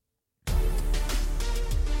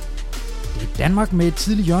Danmark med et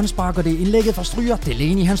tidligt hjørnespark, og det er indlægget fra Stryger.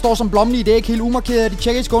 Delaney, han står som blommen i det, ikke helt umarkeret af de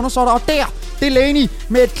tjekkiske undersåtter. Og der, Delaney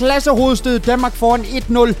med et klassehovedstød. Danmark foran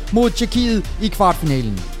 1-0 mod Tjekkiet i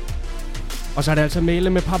kvartfinalen. Og så er det altså Mæle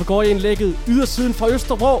med papegøjeindlægget ydersiden fra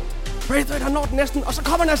Østerbro. Braithwaite, han når den næsten, og så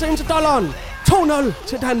kommer han altså ind til dollaren. 2-0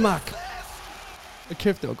 til Danmark.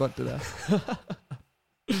 Kæft, det var godt det der.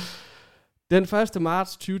 Den 1.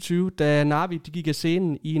 marts 2020, da Narvi de gik af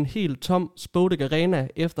scenen i en helt tom Spodek Arena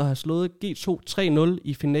efter at have slået G2 3-0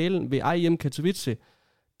 i finalen ved IEM Katowice.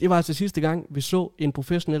 Det var altså sidste gang, vi så en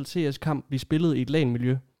professionel CS-kamp blive spillet i et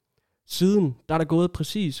LAN-miljø. Siden der er der gået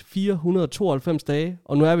præcis 492 dage,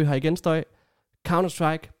 og nu er vi her igen, Støj.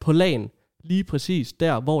 Counter-Strike på LAN, lige præcis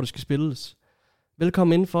der, hvor det skal spilles.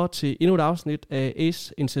 Velkommen indenfor til endnu et afsnit af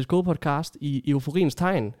Ace, en CSGO-podcast i euforiens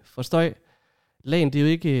tegn for Støj. LAN, det er jo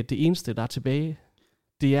ikke det eneste, der er tilbage.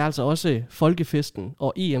 Det er altså også folkefesten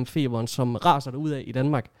og EM-feberen, som raser derud af i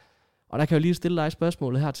Danmark. Og der kan jeg jo lige stille dig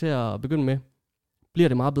spørgsmålet her til at begynde med. Bliver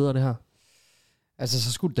det meget bedre, det her? Altså,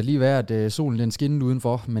 så skulle det da lige være, at solen den skinnede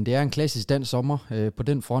udenfor, men det er en klassisk dansk sommer på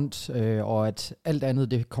den front, og at alt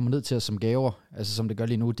andet, det kommer ned til os som gaver, altså som det gør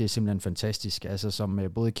lige nu, det er simpelthen fantastisk. Altså som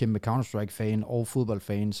både kæmpe Counter-Strike-fan og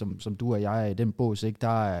fodboldfan, som du og jeg er i den bås, ikke?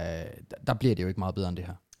 Der bliver det jo ikke meget bedre end det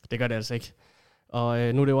her. Det gør det altså ikke.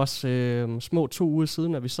 Og nu er det jo også små 2 uger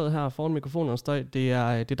siden, at vi sad her foran mikrofonen og Støj. Det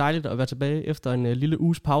er dejligt at være tilbage efter en lille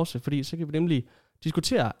uges pause, fordi så kan vi nemlig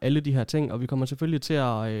diskutere alle de her ting, og vi kommer selvfølgelig til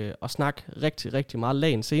at snakke rigtig, rigtig meget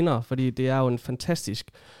LAN senere, fordi det er jo en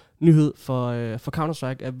fantastisk nyhed for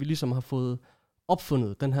Counter-Strike, at vi ligesom har fået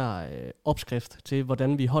opfundet den her opskrift til,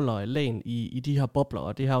 hvordan vi holder LAN i de her bobler,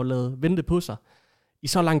 og det har jo lavet vente på sig i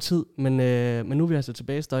så lang tid, men nu er vi altså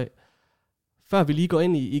tilbage, Støj. Før vi lige går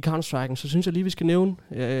ind i Counter-Strike'en, så synes jeg lige, vi skal nævne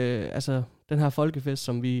altså den her folkefest,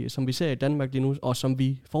 som vi ser i Danmark lige nu, og som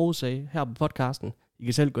vi forudsagde her på podcasten. I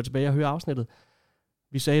kan selv gå tilbage og høre afsnittet.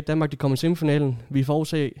 Vi sagde, at Danmark de kom i semifinalen. Vi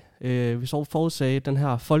forudsagde den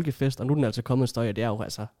her folkefest, og nu er den altså kommet, Støj, og det er jo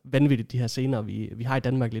altså vanvittigt, de her scener, vi har i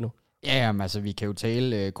Danmark lige nu. Ja, men altså, vi kan jo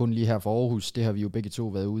tale kun lige her for Aarhus. Det har vi jo begge to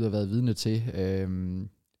været ude og været vidne til.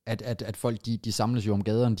 At folk, de samles jo om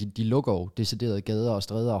gaderne. De lukker jo deciderede gader og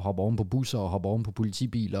stræder og hopper oven på busser og hopper oven på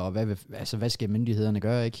politibiler. Og hvad skal myndighederne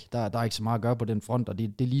gøre, ikke? Der er ikke så meget at gøre på den front, og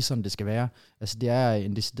det er lige sådan, det skal være. Altså, det er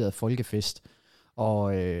en decideret folkefest.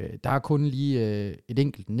 Og der er kun lige et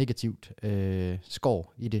enkelt negativt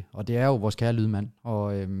skår i det, og det er jo vores kære lydmand.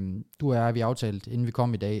 Og du og jeg, vi aftalt, inden vi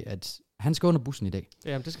kom i dag, at han skal under bussen i dag.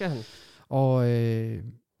 Jamen, det skal han. Og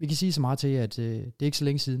vi kan sige så meget til, at det er ikke så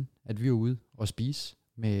længe siden, at vi er ude og spise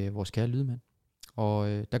med vores kære lydmand. Og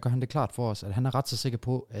der gør han det klart for os, at han er ret så sikker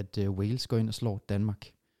på, at Wales går ind og slår Danmark.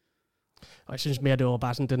 Og jeg synes mere, det var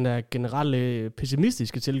bare sådan den der generelle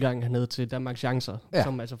pessimistiske tilgang, han havde til Danmarks chancer,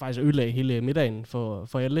 som altså faktisk ødelagde hele middagen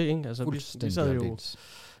for alle, ikke? Altså,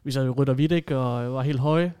 vi sad jo rødt og hvidt, ikke? Og var helt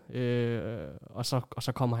høje, og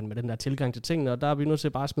så kommer han med den der tilgang til tingene, og der er vi nødt til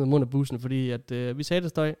bare at smide mund af bussen, fordi at, vi sagde det,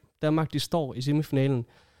 Støj, Danmark, de står i semifinalen.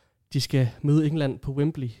 De skal møde England på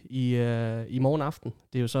Wembley i morgen aften.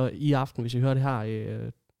 Det er jo så i aften, hvis I hører det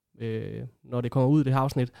her, når det kommer ud, det her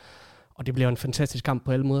afsnit. Og det bliver en fantastisk kamp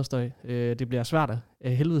på alle måder, Støj. Det bliver svært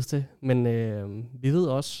af helvedes til, men vi ved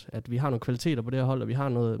også, at vi har nogle kvaliteter på det her hold, og vi har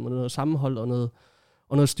noget sammenhold og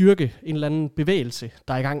noget styrke, en eller anden bevægelse,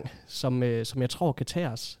 der er i gang, som jeg tror kan tage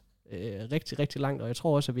os rigtig, rigtig langt, og jeg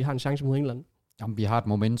tror også, at vi har en chance mod England. Jamen, vi har et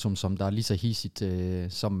momentum, som der er lige så hissigt,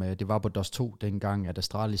 som det var på DOS 2 dengang, at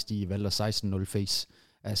Astralis de valgte 16-0 face.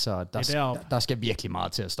 Altså, der skal virkelig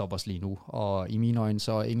meget til at stoppe os lige nu, og i mine øjne,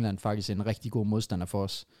 så er England faktisk en rigtig god modstander for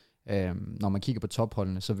os. Når man kigger på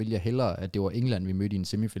topholdene, så vil jeg hellere, at det var England, vi mødte i en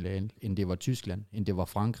semifinale, end det var Tyskland, end det var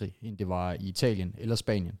Frankrig, end det var i Italien eller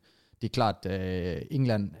Spanien. Det er klart, at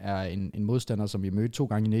England er en modstander, som vi mødte 2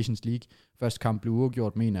 gange i Nations League. Første kamp blev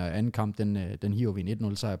uafgjort, mener jeg. Anden kamp, den hiver vi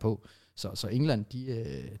en 1-0 sejr på. Så England,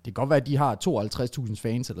 det kan godt være, at de har 52.000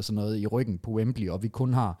 fans eller sådan noget i ryggen på Wembley, og vi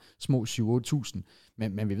kun har små 7-8.000.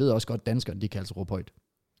 Men vi ved også godt, at danskerne, de kan altså råbe højt.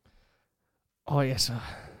 Og altså,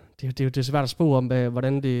 det er svært at spå om,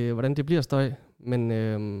 hvordan det bliver, Støj. Men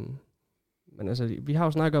altså, vi har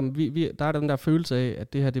jo snakket om, der er den der følelse af,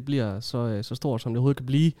 at det her det bliver så stort, som det overhovedet kan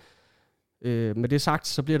blive. Med det sagt,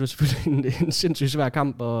 så bliver det selvfølgelig en sindssygt svær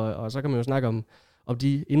kamp, og så kan man jo snakke om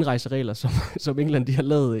de indrejseregler, som England de har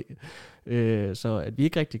lavet. Så at vi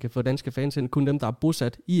ikke rigtig kan få danske fans ind, kun dem, der er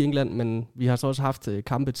bosat i England, men vi har så også haft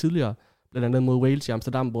kampe tidligere, blandt andet mod Wales i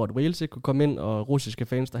Amsterdam, hvor Wales ikke kunne komme ind, og russiske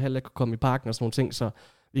fans, der heller ikke kunne komme i parken og sådan nogle ting, så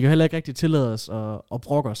vi kan heller ikke rigtig tillade os at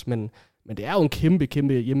brokke os, men det er jo en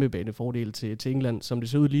kæmpe hjemmebanefordel til England, som det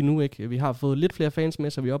ser ud lige nu, ikke? Vi har fået lidt flere fans med,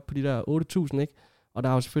 så vi er oppe på de der 8.000, ikke? Og der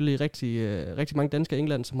er jo selvfølgelig rigtig mange danskere i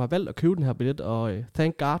England, som har valgt at købe den her billet, og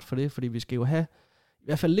thank God for det, fordi vi skal jo have i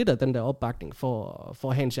hvert fald lidt af den der opbakning for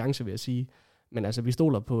at have en chance, vil jeg sige. Men altså, vi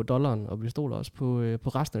stoler på dollaren, og vi stoler også på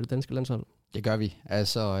resten af det danske landshold. Det gør vi.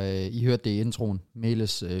 Altså, I hørte det i introen.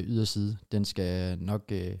 Meles yderside, den skal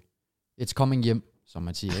nok... it's coming hjem, som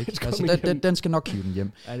man siger, ikke? Altså, den skal nok hive den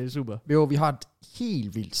hjem. Ja, det er super. Jo, vi har et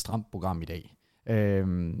helt vildt stramt program i dag.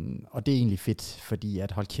 Og det er egentlig fedt, fordi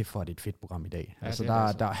at hold kæft for, at det er et fedt program i dag. Ja, altså,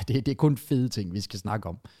 det er kun fede ting, vi skal snakke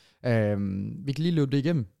om. Vi kan lige løbe det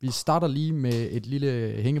igennem. Vi starter lige med et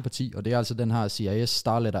lille hængeparti, og det er altså den her CIS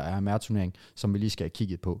Starletter RMR-turnering, som vi lige skal have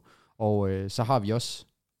kigget på. Og så har vi også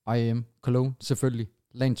IAM Cologne, selvfølgelig.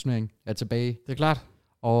 LAN-turnering er tilbage. Det er klart.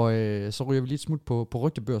 Og så ryger vi lidt smut på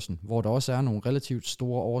rygtebørsen, hvor der også er nogle relativt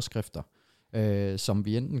store overskrifter, som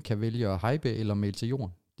vi enten kan vælge at hype eller mail til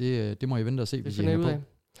jorden. Det må I vente og se, hvis I hænger på.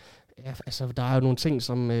 Ja, altså der er jo nogle ting,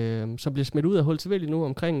 som bliver smidt ud af hul til lige nu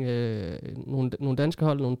omkring nogle danske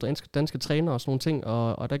hold, nogle danske trænere og sådan nogle ting,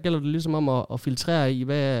 og der gælder det ligesom om at filtrere i,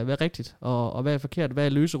 hvad er rigtigt, og hvad er forkert, hvad er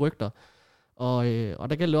løse rygter. Og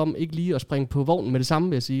der gælder det om ikke lige at springe på vognen med det samme,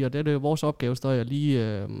 vil jeg sige, og det er det vores opgave, så at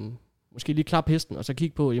lige, måske lige klappe hesten, og så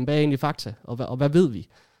kigge på, hvad er egentlig fakta, og hvad ved vi.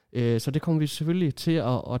 Så det kommer vi selvfølgelig til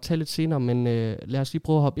at tage lidt senere, men lad os lige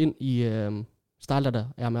prøve at hoppe ind i Starletter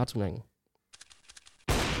RMR-turneringen.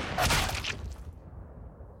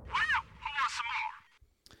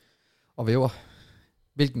 Og Væver,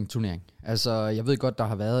 hvilken turnering? Altså, jeg ved godt, der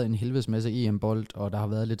har været en helvedes masse EM-bold, og der har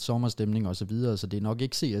været lidt sommerstemning og så videre, så det er nok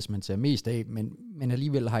ikke CS, man ser mest af, men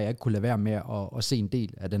alligevel har jeg ikke kunne lade være med at se en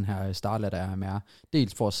del af den her Starletter RMR.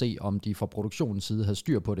 Dels for at se, om de fra produktionens side havde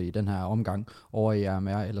styr på det i den her omgang over i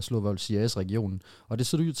RMR, eller Slåvold CS-regionen. Og det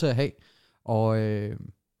ser det ud til at have. Og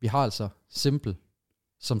vi har altså Simple,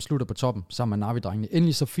 som slutter på toppen sammen med Navi-drengene.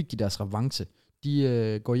 Endelig så fik de deres revanche.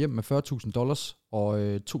 De går hjem med $40,000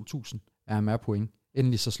 og 2.000 RMR-point.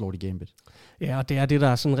 Endelig så slår de Gambit. Ja, og det er det,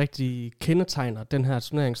 der sådan rigtig kendetegner den her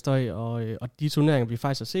turneringsstøj, og de turneringer, vi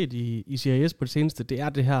faktisk har set i CIS på det seneste, det er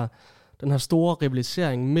den her store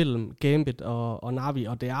rivalisering mellem Gambit og Navi,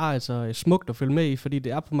 og det er altså smukt at følge med i, fordi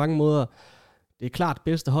det er på mange måder, det er klart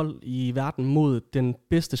bedste hold i verden mod den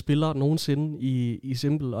bedste spiller nogensinde i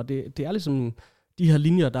Simple, og det er ligesom de her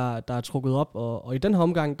linjer, der er trukket op, og i den her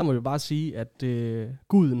omgang, der må vi bare sige, at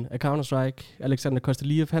guden af Counter-Strike, Alexander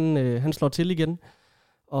Kosteliev, han slår til igen,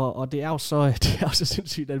 og det er jo så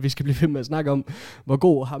sindssygt, at vi skal blive ved med at snakke om, hvor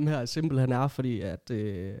god ham her Simple han er, fordi at,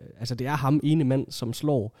 altså det er ham ene mand, som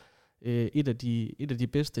slår et af de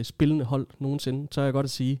bedste spillende hold nogensinde, tør jeg godt at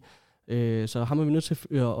sige. Så ham er vi nødt til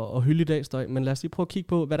at hylde i dag, Støj. Men lad os lige prøve at kigge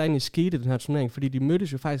på, hvad der egentlig skete i den her turnering, fordi de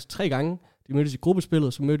mødtes jo faktisk 3 gange. De mødtes i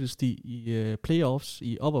gruppespillet, så mødtes de i playoffs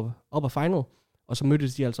i upper final, og så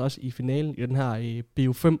mødtes de altså også i finalen i den her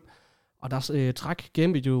BO5. Og der trak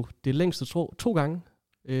Gambit jo det længste 2 gange,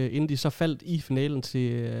 inden de så faldt i finalen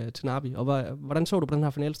til Navi. Og hvordan så du på den her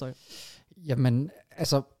finale, Støj? Jamen,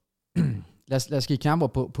 altså... Lad os kigge nærmere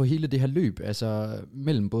på hele det her løb, altså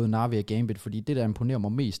mellem både Navi og Gambit, fordi det, der imponerer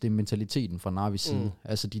mig mest, det er mentaliteten fra Navis side.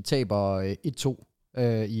 Altså, de taber 1-2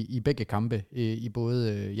 i begge kampe, i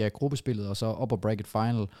både gruppespillet og så upper bracket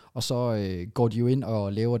final, og så går de jo ind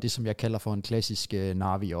og laver det, som jeg kalder for en klassisk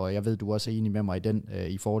Navi, og jeg ved, du også er enig med mig i den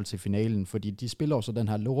i forhold til finalen, fordi de spiller også den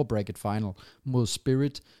her lower bracket final mod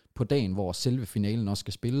Spirit på dagen, hvor selve finalen også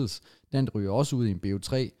skal spilles. Den ryger også ud i en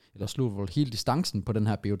BO3, eller slutter hele distancen på den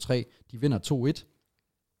her BO3. De vinder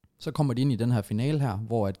 2-1. Så kommer de ind i den her finale her,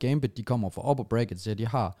 hvor at Gambit, de kommer fra upper bracket, så de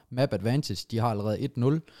har map advantage, de har allerede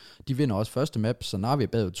 1-0. De vinder også første map, så Navi er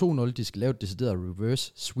bagud 2-0. De skal lave et decideret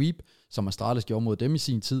reverse sweep, som Astralis gjorde mod dem i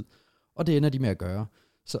sin tid. Og det ender de med at gøre.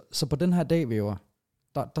 Så på den her dag, Væver,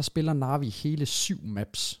 der spiller Navi hele 7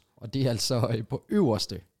 maps. Og det er altså på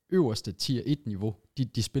øverste tier 1-niveau.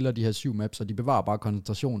 De spiller de her 7 maps, og de bevarer bare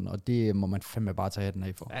koncentrationen, og det må man fandme bare tage hatten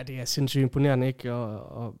af for. Ja, det er sindssygt imponerende, ikke?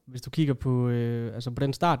 Og hvis du kigger på, altså på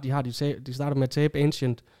den start, de starter med at tabe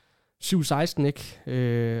Ancient 7-16,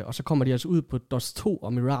 ikke? Og så kommer de altså ud på Dust 2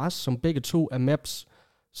 og Mirage, som begge to er maps,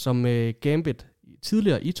 som Gambit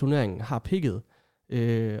tidligere i turneringen har picket,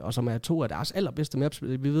 og som er 2 af deres allerbedste maps.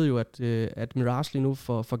 Vi ved jo, at Mirage lige nu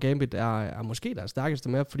for Gambit er måske deres stærkeste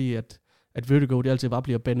map, fordi at Vertigo, det altid bare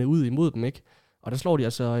bliver bandet ud imod dem, ikke? Og der slår de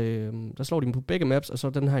altså, der slår de dem på begge maps, og så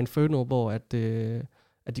den her Inferno, hvor at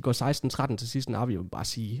de går 16-13 til sidst. Jeg vil bare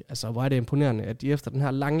sige, altså hvor er det imponerende, at de efter den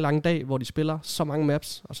her lange dag, hvor de spiller så mange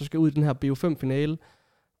maps, og så skal ud i den her BO5-finale,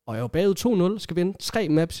 og er jo bagud 2-0, skal vinde 3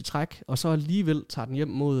 maps i træk, og så alligevel tager den hjem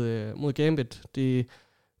mod Gambit. Det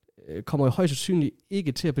kommer jo højst sandsynligt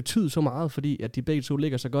ikke til at betyde så meget, fordi at de begge to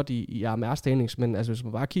ligger så godt i RMR-standings, men altså hvis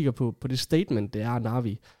man bare kigger på det statement, det er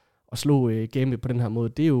Navi, slå Gambit på den her måde,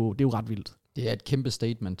 det er jo ret vildt. Det er et kæmpe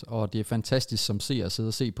statement, og det er fantastisk som seer at sidde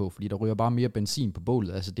og se på, fordi der ryger bare mere benzin på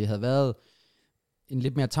bålet. Altså det havde været en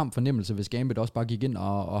lidt mere tam fornemmelse, hvis Gambit også bare gik ind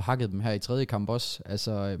og hakkede dem her i tredje kamp også.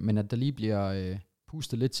 Altså, men at der lige bliver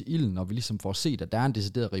pustet lidt til ilden, og vi ligesom får set, at der er en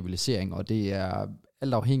decideret rivalisering, og det er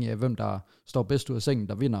alt afhængigt af, hvem der står bedst ud af sengen,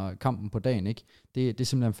 der vinder kampen på dagen, ikke? Det er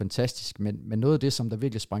simpelthen fantastisk, men noget af det, som der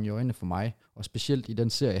virkelig sprang i øjnene for mig, og specielt i den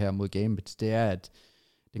serie her mod Gambit, det er, at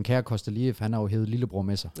den kære Kostelijev, han har jo hævet lillebror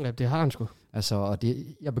med sig. Ja, det har han sgu. Altså, og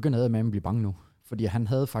jeg begynder med at blive bange nu, fordi han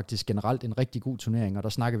havde faktisk generelt en rigtig god turnering, og der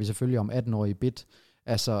snakker vi selvfølgelig om 18-årige Bit,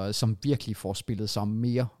 altså, som virkelig får spillet sig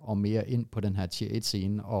mere og mere ind på den her tier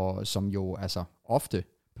 1-scene, og som jo altså ofte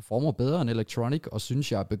performer bedre end Electronic, og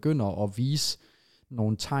synes jeg begynder at vise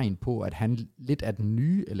nogle tegn på, at han lidt er den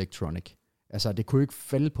nye Electronic. Altså, det kunne ikke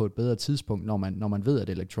falde på et bedre tidspunkt, når man ved, at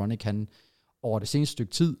Electronic, han over det seneste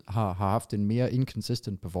stykke tid har haft en mere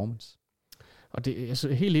inconsistent performance. Og det er altså,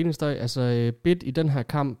 helt enig støj. Altså, Bit i den her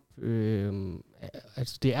kamp,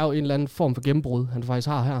 altså, det er jo en eller anden form for gennembrud, han faktisk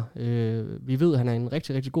har her. Vi ved, at han er en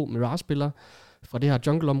rigtig, rigtig god Mirage-spiller fra det her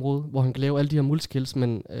jungle-område, hvor han kan lave alle de her multikills,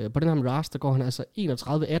 men på den her Mirage, der går han altså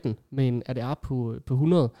 31-18 med en ADR på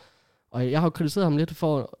 100. Og jeg har jo kritiseret ham lidt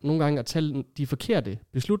for nogle gange at tage de forkerte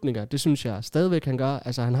beslutninger. Det synes jeg stadigvæk, han gør.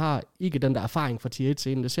 Altså, han har ikke den der erfaring fra tier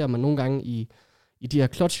 1-scenen. Det ser man nogle gange i de her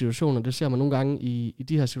clutch-situationer. Det ser man nogle gange i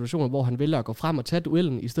de her situationer, hvor han vælger at gå frem og tage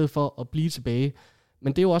duellen, i stedet for at blive tilbage.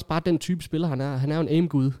 Men det er jo også bare den type spiller, han er. Han er jo en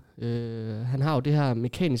aim-gud. Han har jo det her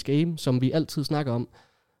mekaniske aim, som vi altid snakker om.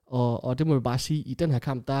 Og det må vi bare sige, i den her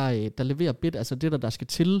kamp, der leverer Bit, altså det, der skal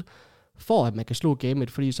til, for at man kan slå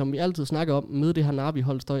Gambit. Fordi som vi altid snakker om, med det her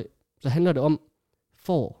Na'Vi-holdstøj, så handler det om,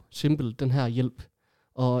 for simpelt den her hjælp.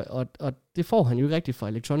 Og det får han jo ikke rigtigt fra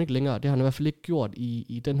Electronic længere. Det har han i hvert fald ikke gjort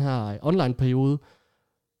i den her online-periode.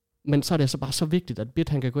 Men så er det altså bare så vigtigt, at Bit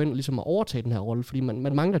han kan gå ind og ligesom at overtage den her rolle, fordi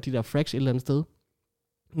man mangler de der frags et eller andet sted,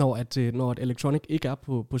 når Electronic ikke er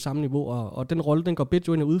på samme niveau. Og den rolle, den går Bit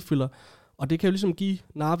jo ind og udfylder. Og det kan jo ligesom give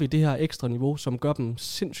Na'Vi det her ekstra niveau, som gør dem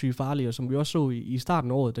sindssygt farlige, og som vi også så i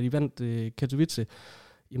starten af året, da de vandt Katowice.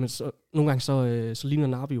 Jamen, nogle gange så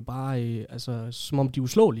ligner Na'Vi jo bare, altså, som om de er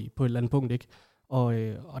uslåelige på et eller andet punkt, ikke? Og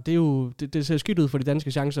det er jo, det ser skidt ud for de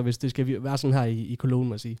danske chancer, hvis det skal være sådan her i Cologne,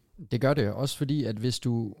 må jeg sige. Det gør det også, fordi at hvis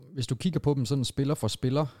du kigger på dem sådan spiller for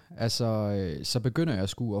spiller, altså, så begynder jeg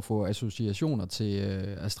sgu at få associationer til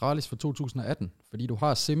Astralis fra 2018, fordi du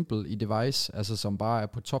har Simple i Device, altså som bare er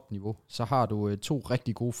på topniveau. Så har du 2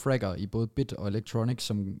 rigtig gode fragger i både Bit og Electronic,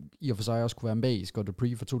 som i og for sig også kunne være magisk, og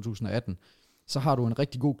Dupree fra 2018. Så har du en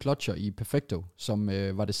rigtig god clutcher i Perfecto, som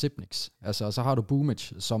var det Sipnix. Altså, og så har du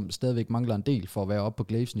Boomage, som stadigvæk mangler en del for at være oppe på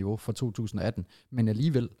Glaves niveau fra 2018. Men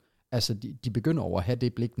alligevel, altså, de begynder over at have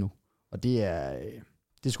det blik nu. Og det er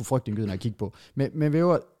sgu frygtindgydende at kigge på. Men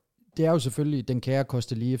det er jo selvfølgelig den kære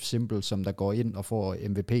Kostelijev Simple, som der går ind og får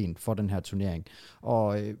MVP'en for den her turnering.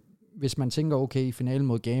 Og hvis man tænker, okay, i finalen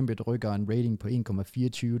mod Gambit rykker en rating på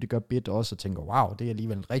 1,24, det gør Bit også, og tænker, wow, det er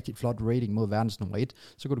alligevel en rigtig flot rating mod verdens nummer 1,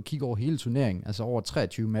 så kan du kigge over hele turneringen, altså over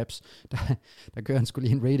 23 maps, der kører han sgu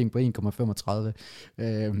lige en rating på 1,35.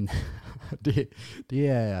 Det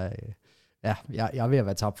er, ja, jeg er ved at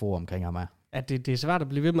være tabt for omkring ham her. Ja, det er svært at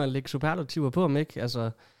blive ved med at lægge superlativer på ham, ikke?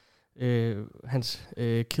 Altså, hans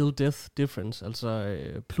kill-death difference, altså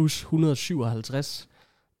plus 157.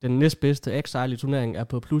 Den næstbedste Exile i turneringen er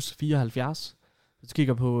på plus 74. Hvis du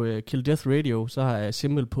kigger på Kill Death Radio, så er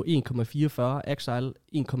Simple på 1,44, Exile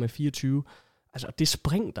 1,24. Altså det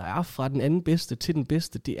spring, der er fra den anden bedste til den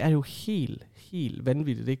bedste, det er jo helt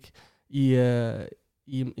vanvittigt, ikke?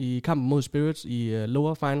 I kampen mod Spirits i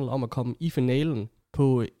lower final om at komme i finalen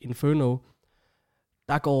på Inferno,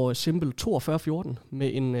 der går Simple 42-14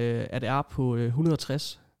 med en ADR på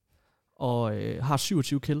 160. Og har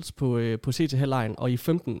 27 kills på CT-halvlejen, og i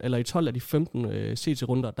 12 af de 15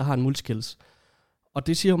 CT-runder, der har han multikills. Og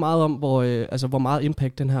det siger jo meget om, hvor meget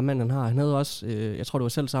impact den her mand han har. Han havde også, jeg tror det var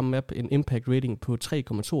selv samme map, en impact rating på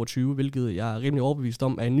 3,22, hvilket jeg er rimelig overbevist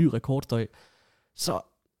om er en ny rekordstøj. Så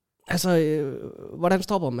altså, hvordan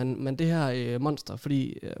stopper man det her monster?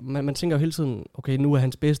 Fordi man tænker jo hele tiden, okay, nu er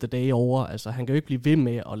hans bedste dage over. Altså, han kan jo ikke blive ved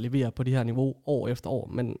med at levere på det her niveau år efter år.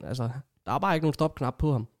 Men altså, der er bare ikke nogen stopknap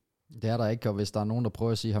på ham. Det er der ikke, og hvis der er nogen, der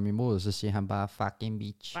prøver at sige ham imod, så siger han bare, fucking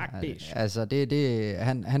bitch. Fuck bitch. Altså,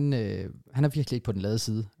 han er virkelig ikke på den lade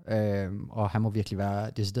side, og han må virkelig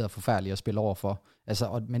være decideret forfærdelig at spille over for.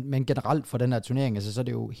 Altså, men generelt for den her turnering, altså, så er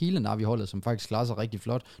det jo hele Na'Vi-holdet, som faktisk klarer sig rigtig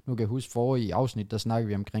flot. Nu kan jeg huske, forrige afsnit, der snakker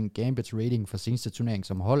vi omkring Gambits rating for seneste turnering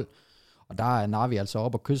som hold, og der er Na'Vi altså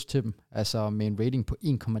op og kysse til dem, altså med en rating på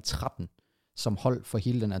 1,13 som hold for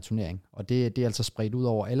hele den her turnering. Og det er altså spredt ud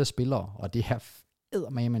over alle spillere, og det er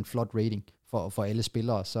eddermame en flot rating for alle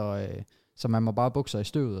spillere, så man må bare bukke sig i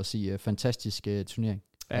støvet og sige fantastisk turnering.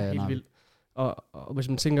 Ja, helt vildt. Og hvis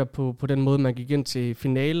man tænker på den måde, man gik ind til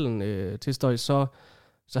finalen til Støj, så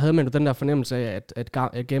havde man jo den der fornemmelse af, at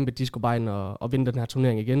Gambit de skulle bare ind og vinde den her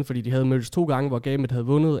turnering igen, fordi de havde mødtes 2 gange, hvor Gambit havde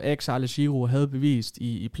vundet. Axar og Giro havde bevist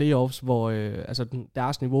i playoffs, hvor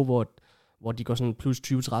deres niveau, hvor de går sådan plus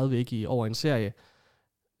 20-30 ikke over en serie.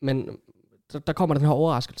 Men der kommer den her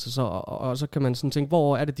overraskelse så, og så kan man sådan tænke,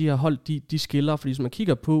 hvor er det de her hold, de skiller, fordi hvis man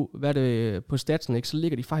kigger på, hvad det på statsen, ikke, så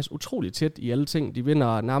ligger de faktisk utroligt tæt i alle ting. De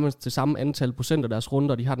vinder nærmest det samme antal procent af deres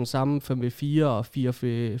runder, de har den samme 5v4 og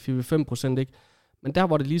 4v5%, ikke? Men der,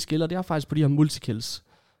 hvor det lige skiller, det er faktisk på de her multikills.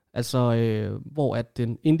 Altså, hvor at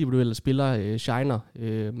den individuelle spiller shiner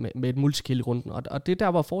med et multikill i runden. Og det er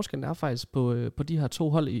der, hvor forskellen er faktisk på de her 2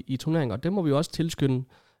 hold i turneringen. Og det må vi jo også tilskynde,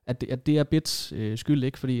 at det er Bits skyld,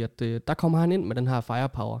 ikke? Fordi at, der kommer han ind med den her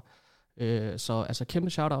firepower. Så altså kæmpe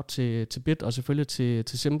shoutout til Bit, og selvfølgelig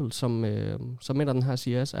til Simple, som vinder den her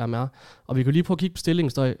CS RMR. Og vi kan lige prøve at kigge på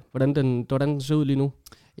stillingen, hvordan den ser ud lige nu.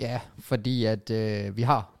 Ja, fordi at vi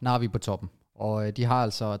har Na'Vi på toppen. Og de har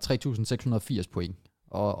altså 3.680 point,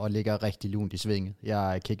 og ligger rigtig lunt i svinget.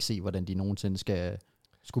 Jeg kan ikke se, hvordan de nogensinde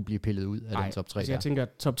skulle blive pillet ud af den top 3. Altså jeg tænker,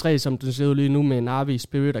 top 3, som den ser ud lige nu med Na'Vi,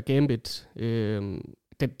 Spirit og Gambit,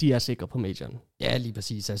 de er sikre på majoren. Ja, lige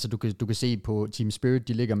præcis. Altså du kan se på Team Spirit,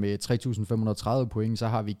 de ligger med 3.530 point, så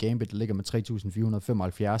har vi Gambit, der ligger med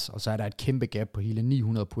 3.475, og så er der et kæmpe gap på hele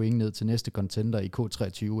 900 point ned til næste contender i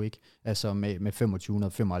K23, ikke? Altså med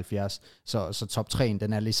 2.575. Så top 3'en,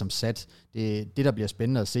 den er ligesom sat. Det der bliver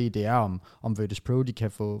spændende at se, det er om Virtus Pro, de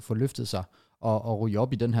kan få løftet sig og ryge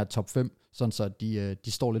op i den her top 5, sådan så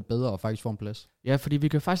de står lidt bedre og faktisk får en plads. Ja, fordi vi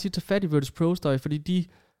kan faktisk lige tage fat i Virtus Pro, fordi de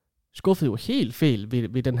skuffede jo helt fejl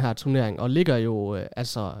ved den her turnering, og ligger jo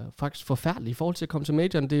faktisk forfærdeligt i forhold til at komme til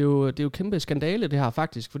majoren. Det er jo kæmpe skandale, det her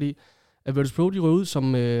faktisk, fordi Virtus Pro, de røg ud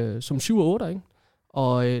som 7 og 8, ikke?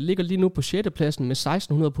 Og ligger lige nu på 6. pladsen med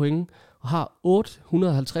 1.600 point, og har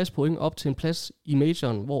 850 point op til en plads i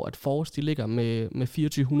majoren, hvor at Force, de ligger med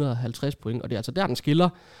 2.450 point, og det er altså der, den skiller.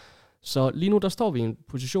 Så lige nu, der står vi i en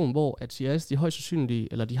position, hvor at CS, de højst sandsynligt,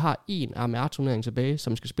 eller de har en RMR-turnering tilbage,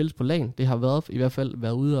 som skal spilles på LAN. Det har Valve i hvert fald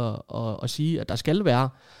været ude og sige, at der skal være.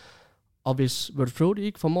 Og hvis Virtus Pro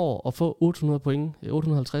ikke formår at få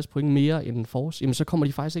 850 point mere end Force, jamen så kommer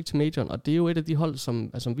de faktisk ikke til majoren. Og det er jo et af de hold,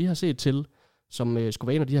 som vi har set til, som skulle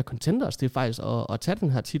være en af de her contenders, det er faktisk at tage den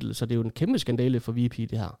her titel. Så det er jo en kæmpe skandale for VP,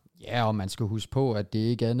 det her. Ja, og man skal huske på, at det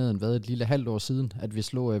ikke er andet end et lille halvt år siden, at vi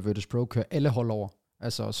slog Virtus Pro kører alle hold over.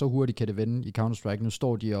 Altså, så hurtigt kan det vende i Counter-Strike. Nu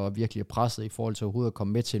står de og virkelig er presset i forhold til overhovedet at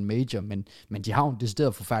komme med til en major, men de har jo en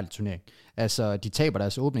decideret forfærdelig turnering. Altså, de taber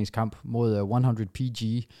deres åbningskamp mod 100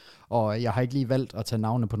 PG, og jeg har ikke lige valgt at tage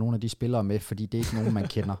navne på nogle af de spillere med, fordi det er ikke nogen, man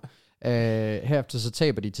kender. Herefter så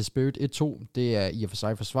taber de til Spirit 1-2, det er i og for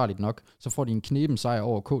sig forsvarligt nok. Så får de en knepen sejr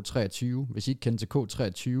over K23, hvis I ikke kender til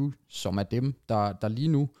K23, som er dem, der lige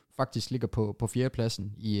nu faktisk ligger på 4.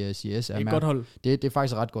 pladsen i CS. Det er et godt hold. Det er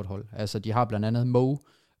faktisk et ret godt hold. Altså, de har blandt andet Mo,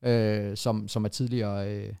 som er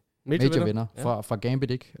tidligere major-vinder fra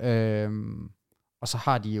Gambit, ikke? Og så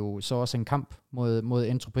har de jo så også en kamp mod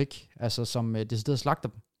Entropic, altså som decideret slagter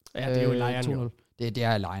dem. Ja, det er jo Lion jo. Det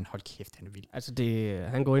er Lion, hold kæft, han er vild. Altså,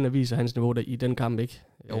 han går ind og viser hans niveau i den kamp, ikke?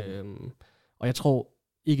 Og jeg tror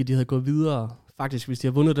ikke, de havde gået videre, faktisk, hvis de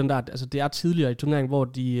har vundet den der. Altså, det er tidligere i turneringen, hvor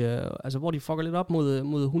de fucker lidt op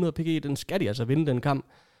mod 100 PG, den skal de altså vinde den kamp.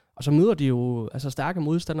 Og så møder de jo stærke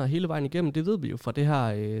modstandere hele vejen igennem. Det ved vi jo fra det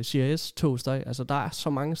her CRS-togstøj. Altså, der er så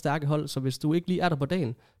mange stærke hold, så hvis du ikke lige er der på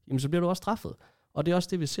dagen, jamen, så bliver du også straffet. Og det er også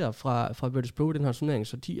det, vi ser fra Virtus Pro i den her turnering,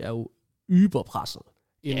 så de er jo yberpresset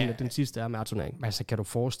inden den sidste RMR-turnering. Altså, kan du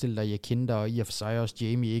forestille dig, Jekinda og i og for sig også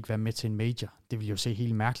Jamie ikke være med til en major? Det vil jo se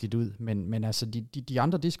helt mærkeligt ud, men altså, de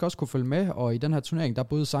andre, de skal også kunne følge med, og i den her turnering, der er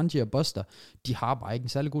både Sanji og Buster, de har bare ikke en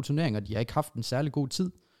særlig god turnering, og de har ikke haft en særlig god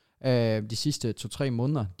tid de sidste 2-3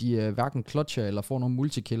 måneder. De er hverken clutcher eller får nogle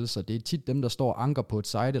multikills, og det er tit dem, der står anker på et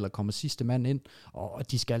side, eller kommer sidste mand ind,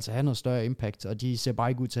 og de skal altså have noget større impact, og de ser bare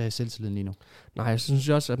ikke ud til at have selvtilliden lige nu. Nej, jeg synes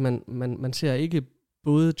også, at man ser ikke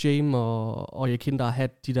både Jame og Jekinda have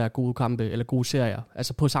de der gode kampe, eller gode serier,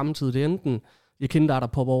 altså på samme tid. Det er enten Jekinda, der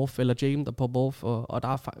popper off, eller Jame, der popper off, og der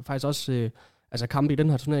er faktisk også kampe i den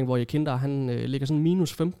her turnering, hvor Jekinda, han ligger sådan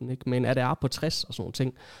minus 15, ikke, med en ADR på 60 og sådan nogle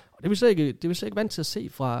ting. Og det er vi slet ikke vant til at se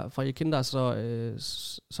fra Jekinda, så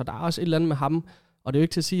der er også et eller andet med ham, og det er jo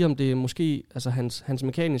ikke til at sige, om det er måske hans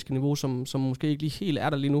mekaniske niveau, som måske ikke lige helt er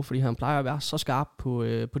der lige nu, fordi han plejer at være så skarp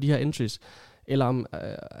på de her entries, eller om,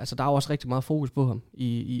 der er jo også rigtig meget fokus på ham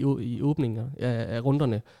i åbninger af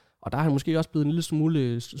runderne. Og der er han måske også blevet en lille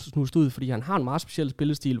smule snust ud, fordi han har en meget speciel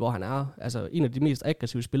spillestil, hvor han er altså en af de mest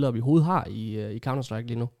aggressive spillere, vi overhovedet har i Counter-Strike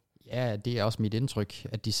lige nu. Ja, det er også mit indtryk,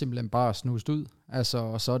 at de simpelthen bare er snust ud. Altså,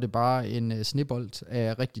 og så er det bare en snebold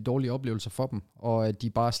af rigtig dårlige oplevelser for dem, og at de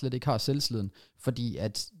bare slet ikke har selvsliden. Fordi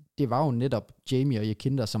at det var jo netop Jamie og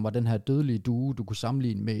Jakinda, som var den her dødelige duo, du kunne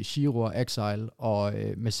sammenligne med Shiro og Exile og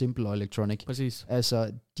med Simple og Electronic. Præcis.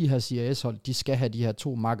 Altså, de her CIS-hold, de skal have de her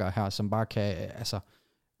 2 makker her, som bare kan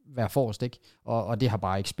være forrest, ikke? Og det har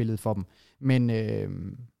bare ikke spillet for dem. Men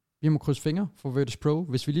vi må krydse fingre for Virtus Pro.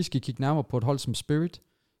 Hvis vi lige skal kigge nærmere på et hold som Spirit,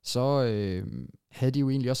 så havde de jo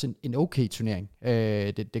egentlig også en okay turnering.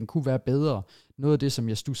 Den kunne være bedre. Noget af det, som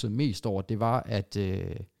jeg stussede mest over, det var, at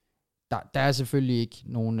der er selvfølgelig ikke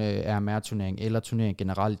nogen RMR-turnering eller turnering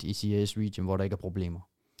generelt i CIS Region, hvor der ikke er problemer.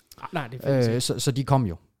 Nej, det er så de kom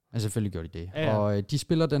jo. Altså, selvfølgelig gjorde de det. Ja. Og de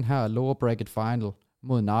spiller den her lower bracket final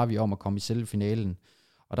mod Na'Vi om at komme i selve finalen.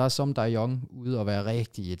 Og der er Som Der Young ude og være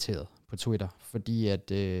rigtig irriteret på Twitter, fordi at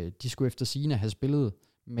de skulle efter sigende have spillet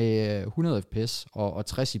med 100 fps og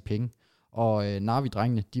 60 i ping. Og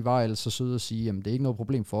Na'Vi-drengene, de var altså søde at sige, at det er ikke noget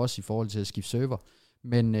problem for os i forhold til at skifte server.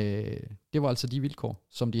 Men det var altså de vilkår,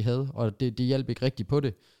 som de havde, og det hjalp ikke rigtigt på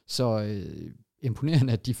det. Så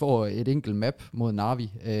imponerende, at de får et enkelt map mod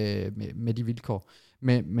Na'Vi med de vilkår.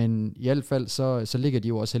 Men i hvert fald, så ligger de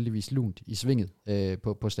jo også heldigvis lunt i svinget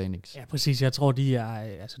på standings. Ja, præcis. Jeg tror, de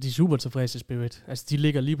er super tilfredse i Spirit. Altså, de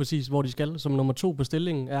ligger lige præcis, hvor de skal. Som nummer 2 på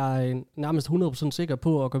stillingen er nærmest 100% sikker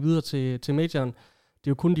på at gå videre til majoren. Det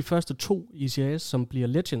er jo kun de første 2 i CIS, som bliver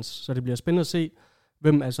Legends, så det bliver spændende at se,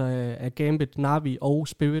 hvem altså er Gambit, Na'Vi og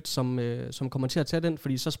Spirit, som kommer til at tage den,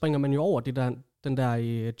 fordi så springer man jo over den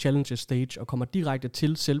der Challenger stage og kommer direkte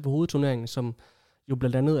til selve hovedturneringen, som jo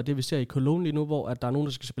blandt andet er det, vi ser i Cologne lige nu, hvor at der er nogen,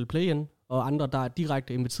 der skal spille play-in, og andre, der er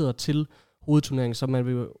direkte inviteret til hovedturneringen, så man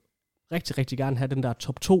vil jo rigtig, rigtig gerne have den der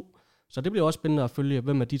top 2. Så det bliver også spændende at følge,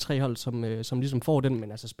 hvem af de 3 hold, som ligesom får den,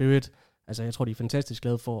 men altså Spirit, altså jeg tror, de er fantastisk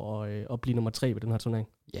glade for at blive nummer 3 ved den her turnering.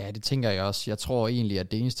 Ja, det tænker jeg også. Jeg tror egentlig,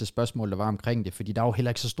 at det eneste spørgsmål, der var omkring det, fordi der er jo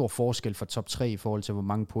heller ikke så stor forskel for top 3 i forhold til, hvor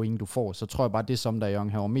mange point du får, så tror jeg bare, det som der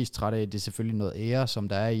Young har mest træt af, det er selvfølgelig noget ære, som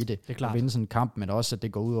der er i det. Det er klart. At vinde sådan en kamp, men også, at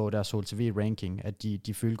det går ud over deres HLTV-ranking, at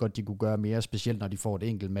de føler godt, de kunne gøre mere, specielt når de får et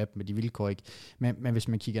enkelt map med de vilkår, ikke? Men hvis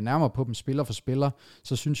man kigger nærmere på dem spiller for spiller,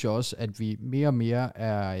 så synes jeg også, at vi mere og mere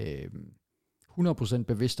er 100%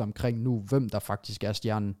 bevidste omkring nu, hvem der faktisk er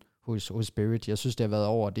stjernen hos Spirit. Jeg synes, det har været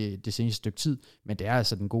over det seneste stykke tid, men det er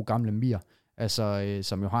altså den gode gamle Mir, altså,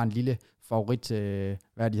 som jo har en lille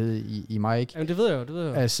favoritværdighed i mig, ikke? Jamen, det ved jeg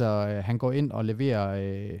jo. Altså, han går ind og leverer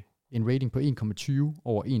en rating på 1,20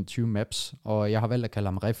 over 21 maps, og jeg har valgt at kalde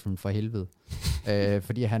ham Riflen for helvede.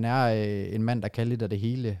 Fordi han er en mand, der kan lidt af det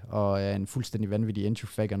hele, og er en fuldstændig vanvittig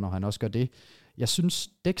entry-fagger, når han også gør det. Jeg synes,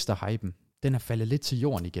 Dexter-hypen, den er faldet lidt til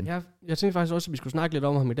jorden igen. Ja, jeg tænkte faktisk også, at vi skulle snakke lidt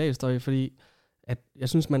om ham i dag, Støj, fordi at jeg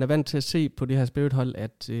synes, man er vant til at se på det her Spirit-hold,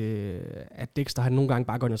 at Dexter han nogle gange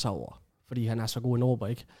bare går ind og tager over, fordi han er så god en råber,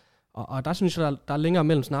 ikke? Og der synes jeg, der er længere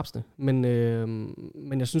mellem snapsene.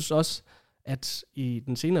 Men jeg synes også, at i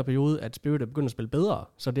den senere periode, at Spirit er begyndt at spille bedre.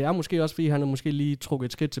 Så det er måske også, fordi han er måske lige trukket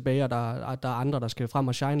et skridt tilbage, og der er andre, der skal frem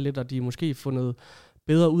og shine lidt, og de er måske fundet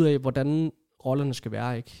bedre ud af, hvordan rollerne skal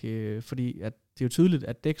være, ikke? Fordi at det er jo tydeligt,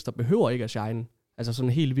 at Dexter behøver ikke at shine. Altså sådan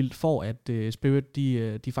helt vildt for, at Spirit,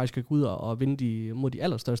 de faktisk kan gå ud og vinde mod de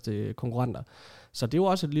allerstørste konkurrenter. Så det er jo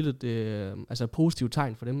også et lille positivt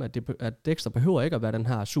tegn for dem, at Dexter behøver ikke at være den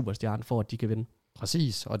her superstjerne, for at de kan vinde.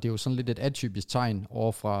 Præcis, og det er jo sådan lidt et atypisk tegn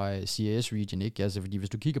over fra CIS Region, ikke? Altså, fordi hvis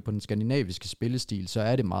du kigger på den skandinaviske spillestil, så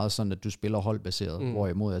er det meget sådan, at du spiller holdbaseret,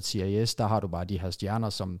 hvorimod at CIS, der har du bare de her stjerner,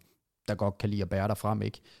 som der godt kan lide at bære dig frem,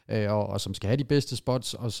 ikke? Og som skal have de bedste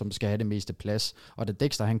spots, og som skal have det meste plads. Og da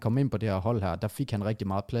Dexter, han kom ind på det her hold her, der fik han rigtig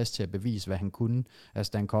meget plads til at bevise, hvad han kunne. Altså,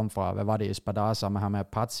 da han kom fra, hvad var det, Espadar sammen med ham her,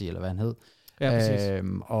 Pazzi, eller hvad han hed. Ja,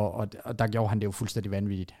 og der gjorde han det jo fuldstændig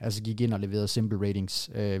vanvittigt. Altså gik ind og leverede simple ratings.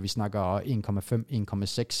 Vi snakker 1,5,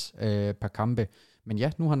 1,6 per kampe. Men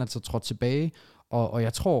ja, nu har han altså trådt tilbage, og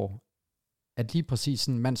jeg tror, at lige præcis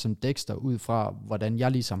sådan en mand som Dexter, ud fra hvordan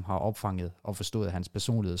jeg ligesom har opfanget og forstået hans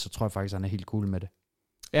personlighed, så tror jeg faktisk, at han er helt cool med det.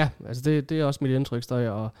 Ja, altså det er også mit indtryk, Støj,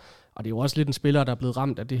 og det er jo også lidt en spiller, der er blevet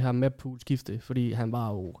ramt af det her map pool skifte, fordi han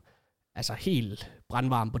var jo altså helt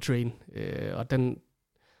brandvarm på train, og den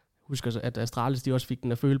husker at Astralis, de også fik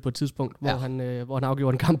den at føle på et tidspunkt, hvor han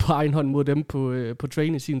afgjorde en kamp på egen hånd mod dem på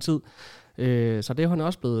train i sin tid. Så det er han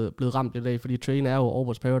også blevet ramt lidt af, fordi train er jo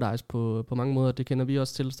Overwatch Paradise på mange måder, det kender vi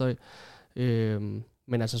også til, Støj.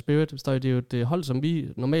 Men altså Spirit, det er jo et hold, som vi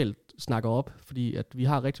normalt snakker op, fordi at vi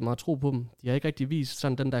har rigtig meget tro på dem. De har ikke rigtig vist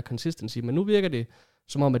sådan den der consistency, men nu virker det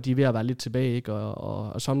som om, at de er ved at være lidt tilbage, ikke?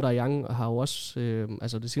 Og Som Der Young har jo også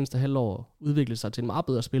altså det seneste halvår udviklet sig til en meget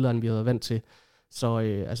bedre spiller, end vi har været vant til. Så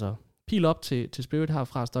altså pil op til Spirit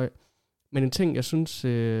herfra, Støj. Men en ting, jeg synes,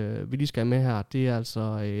 vi lige skal have med her, det er altså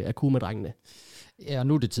Akuma-drengene. Ja,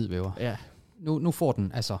 nu er det tid, Væver. Ja. Nu får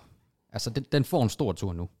den, den får en stor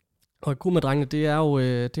tur nu. Og Akuma-drengene, det er jo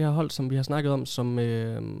det her hold, som vi har snakket om,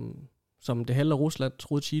 som det halve Rusland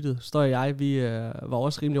troede cheated. Støj og jeg, vi var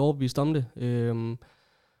også rimelig overbevist om det.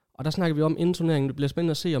 Og der snakker vi om inden turneringen. Det bliver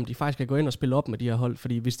spændende at se, om de faktisk kan gå ind og spille op med de her hold.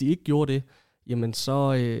 Fordi hvis de ikke gjorde det, jamen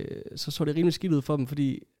så det rimelig skidt ud for dem,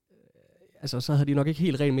 fordi så havde de nok ikke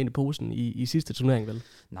helt rent med i posen i sidste turnering, vel?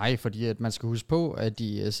 Nej, fordi at man skal huske på, at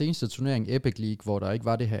de seneste turnering, Epic League, hvor der ikke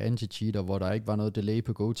var det her anti-cheat, og hvor der ikke var noget delay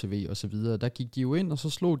på GoTV og så videre, der gik de jo ind, og så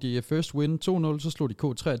slog de First Win 2-0, så slog de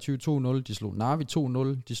K23 2-0, de slog Na'Vi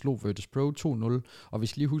 2-0, de slog Virtus Pro 2-0, og vi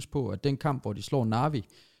skal lige huske på, at den kamp, hvor de slår Na'Vi,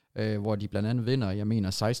 hvor de blandt andet vinder, jeg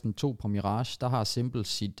mener 16-2 på Mirage, der har Simple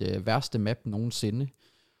sit værste map nogensinde,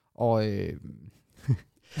 og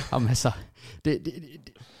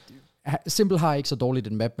Simple har ikke så dårligt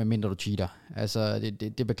en map, medmindre du cheater. Altså,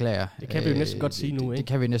 det beklager. Det kan vi jo næsten godt sige nu, ikke? Det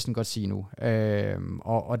kan vi næsten godt sige nu.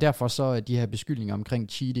 Og derfor så er de her beskyldninger omkring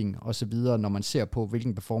cheating og så videre, når man ser på,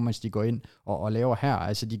 hvilken performance de går ind og laver her.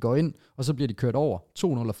 Altså, de går ind, og så bliver de kørt over.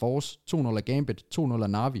 2-0 af Force, 2-0 af Gambit, 2-0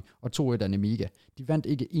 af Na'Vi og 2-1 af Nemiga. De vandt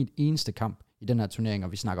ikke en eneste kamp i den her turnering,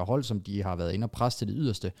 og vi snakker hold, som de har været inde og presse til det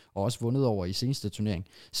yderste, og også vundet over i seneste turnering.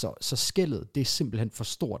 Så skældet, det er simpelthen for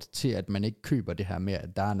stort til, at man ikke køber det her med,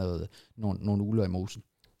 at der er nogle uler i mosen.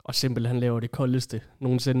 Og Simple, han laver det koldeste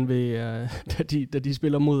nogensinde ved, da de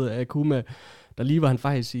spiller mod Akuma. Der lige var han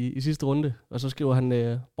faktisk i sidste runde, og så skriver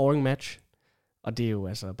han boring match. Og det er jo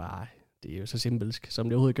altså bare, det er jo så simpelsk, som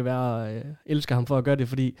det overhovedet kan være. Elsker ham for at gøre det,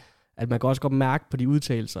 fordi at man kan også godt mærke på de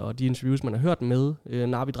udtalelser og de interviews, man har hørt med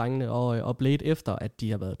Na'Vi-drengene og Blade efter, at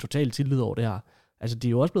de har været totalt tillid over det her. Altså, de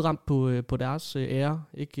er jo også blevet ramt på deres ære,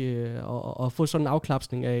 ikke? Og få sådan en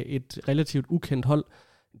afklapsning af et relativt ukendt hold.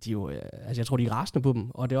 De er jo, jeg tror, de er rasende på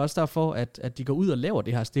dem. Og det er også derfor, at de går ud og laver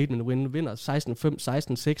det her statement win, vinder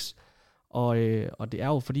 16-5, 16-6. Og det er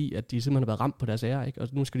jo fordi, at de simpelthen har været ramt på deres ære, ikke? Og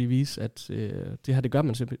nu skal de vise, at det her, det gør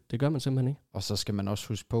man simpelthen ikke. Og så skal man også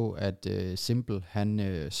huske på, at Simple, han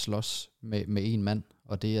slås med en mand,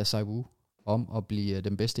 og det er ZywOo, om at blive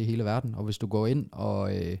den bedste i hele verden. Og hvis du går ind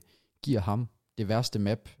og giver ham det værste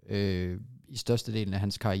map i størstedelen af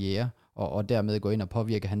hans karriere, og dermed går ind og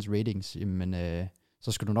påvirker hans ratings, jamen,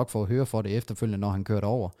 så skal du nok få at høre for det efterfølgende, når han kører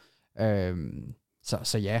over.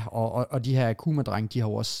 Så ja, og de her Akuma-drenge, de har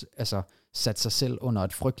jo også sat sig selv under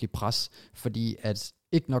et frygteligt pres, fordi at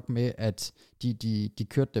ikke nok med, at de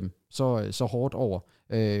kørte dem så hårdt over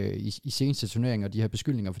i seneste turneringer, og de her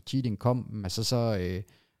beskyldninger for cheating kom, så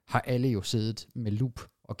har alle jo siddet med lup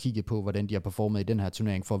og kigget på, hvordan de har performet i den her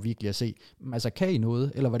turnering, for virkelig at se, kan I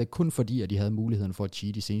noget, eller var det kun fordi, at de havde muligheden for at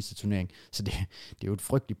cheat i seneste turnering? Så det er jo et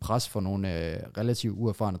frygteligt pres for nogle relativt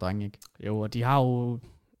uerfarne drenge, ikke? Jo, og de har jo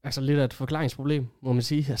lidt af et forklaringsproblem, må man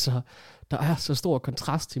sige. Altså, der er så stor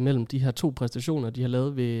kontrast imellem de her to præstationer, de har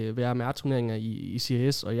lavet ved RMR-turneringer i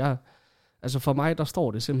CIS, og for mig, der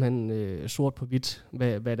står det simpelthen sort på hvidt,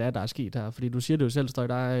 hvad det er, der er sket her. Fordi du siger det jo selv, Støj,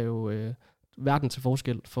 der er jo verden til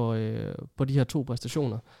forskel på de her to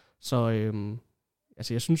præstationer. Så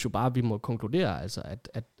jeg synes jo bare, at vi må konkludere,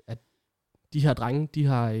 at de her drenge, de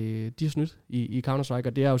har snydt i Counter-Strike,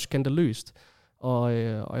 og det er jo skandaløst. Og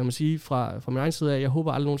jeg må sige fra min egen side af, jeg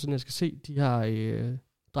håber aldrig nogensinde, at jeg skal se de her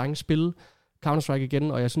drenge spille Counter-Strike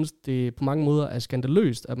igen, og jeg synes, det på mange måder er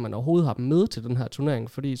skandaløst, at man overhovedet har dem med til den her turnering,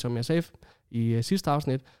 fordi som jeg sagde i sidste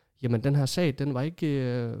afsnit, jamen den her sag, den var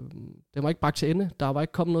ikke bragt til ende. Der var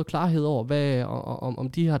ikke kommet noget klarhed over, om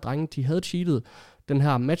de her drenge, de havde cheatet. Den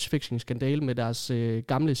her matchfixing-skandale med deres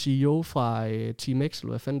gamle CEO fra Team X, eller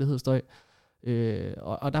hvad fanden det hedder, Støj.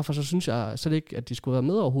 Og derfor så synes jeg slet ikke, at de skulle være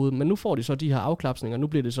med overhovedet. Men nu får de så de her afklapsninger, nu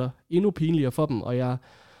bliver det så endnu pinligere for dem, og jeg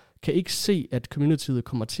kan ikke se, at communityet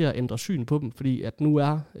kommer til at ændre syn på dem, fordi at nu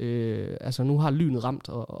har lynet ramt,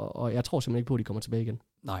 og jeg tror simpelthen ikke på, at de kommer tilbage igen.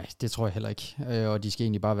 Nej, det tror jeg heller ikke. Og de skal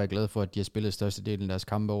egentlig bare være glade for, at de har spillet størstedelen af deres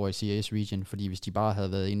kampe over i CIS Region, fordi hvis de bare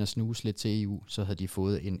havde været inde og snuse lidt til EU, så havde de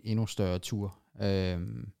fået en endnu større tur.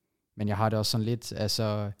 Men jeg har det også sådan lidt,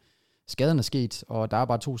 skaden er sket, og der er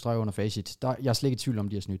bare 2 streger under facit. Jeg er slet ikke i tvivl om,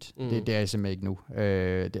 de har snydt. Det er jeg simpelthen ikke nu.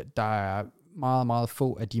 Der er meget, meget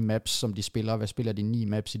få af de maps, som de spiller. Hvad spiller de 9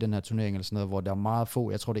 maps i den her turnering eller sådan noget, hvor der er meget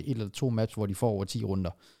få, jeg tror det er 1 eller 2 maps, hvor de får over 10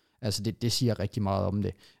 runder. Altså det siger rigtig meget om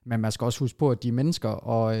det. Men man skal også huske på, at de er mennesker,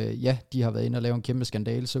 og ja, de har været inde og lave en kæmpe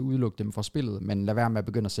skandale, så udeluk dem fra spillet, men lad være med at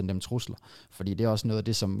begynde at sende dem trusler. Fordi det er også noget af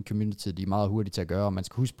det, som community de er meget hurtige til at gøre, og man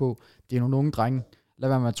skal huske på, det er nogle unge drenge. Lad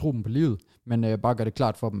være med at tro dem på livet, men bare gør det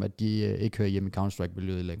klart for dem, at de ikke hører hjemme i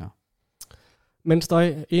Counter-Strike-miljøet længere. Men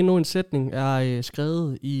Støj, endnu en sætning er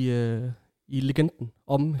skrevet i legenden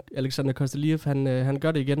om Alexander Kosteliev. Han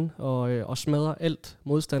gør det igen og smadrer alt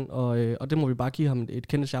modstand, og det må vi bare give ham et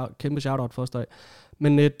kæmpe shout-out for, Støj.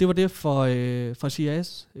 Men det var det for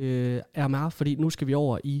CIS RMR, fordi nu skal vi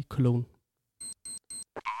over i Cologne.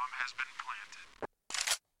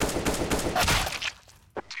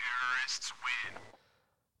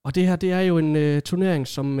 Og det her, det er jo en turnering,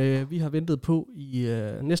 som vi har ventet på i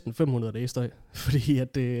næsten 500 dage, Støj. Fordi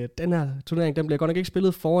at den her turnering, den bliver godt nok ikke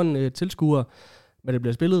spillet foran tilskuere, men det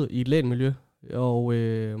bliver spillet i et LAN-miljø. Og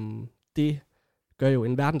det gør jo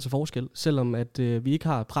en verden til forskel. Selvom at vi ikke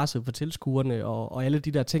har presset for tilskuerne og alle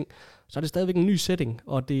de der ting, så er det stadigvæk en ny setting,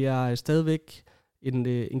 og det er stadigvæk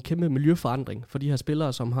en kæmpe miljøforandring for de her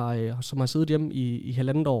spillere, som har siddet hjemme i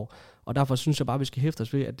halvandet år. Og derfor synes jeg bare, at vi skal hæfte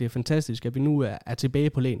os ved, at det er fantastisk, at vi nu er tilbage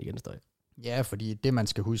på LAN igen, Støj. Ja, fordi det, man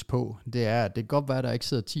skal huske på, det er, at det kan godt være, at der ikke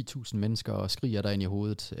sidder 10.000 mennesker og skriger derinde i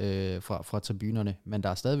hovedet fra tribunerne, men der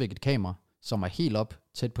er stadigvæk et kamera, som er helt op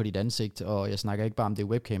tæt på dit ansigt, og jeg snakker ikke bare om det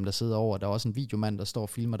webcam, der sidder over. Der er også en videomand, der står og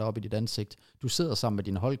filmer dig op i dit ansigt. Du sidder sammen med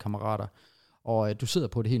dine holdkammerater, og du sidder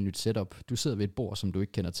på et helt nyt setup. Du sidder ved et bord, som du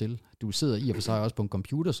ikke kender til. Du sidder i og for sig også på en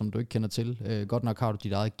computer, som du ikke kender til. Godt nok har du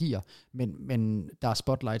dit eget gear, men der er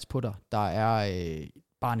spotlights på dig. Der er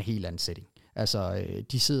bare en helt anden setting. Altså,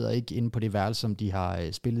 de sidder ikke inde på det værelse, som de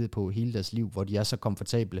har spillet på hele deres liv, hvor de er så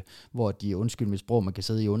komfortable, hvor de, undskyld mit sprog, man kan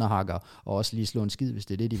sidde i underhakker og også lige slå en skid, hvis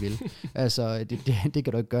det er det, de vil. Altså, det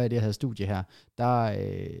kan du ikke gøre i det her studie her. Der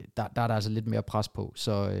er der altså lidt mere pres på.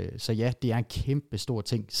 Så ja, det er en kæmpe stor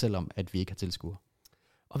ting, selvom at vi ikke har tilskuere.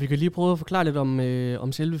 Og vi kan lige prøve at forklare lidt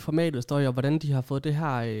om selve formatet, Støj, og hvordan de har fået det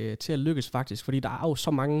her til at lykkes faktisk. Fordi der er jo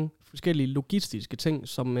så mange forskellige logistiske ting,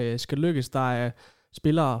 som skal lykkes. Der er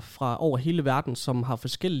spillere fra over hele verden, som har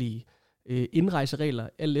forskellige indrejseregler,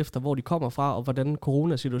 alt efter hvor de kommer fra, og hvordan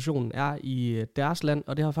coronasituationen er i deres land.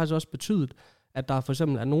 Og det har faktisk også betydet, at der for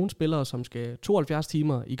eksempel er nogle spillere, som skal 72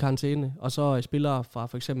 timer i karantæne, og så spillere fra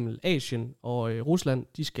for eksempel Asien og Rusland,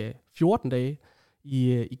 de skal 14 dage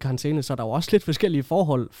i karantæne, så der er jo også lidt forskellige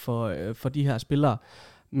forhold for de her spillere.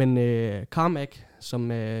 Men Carmack,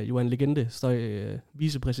 som jo er en legende,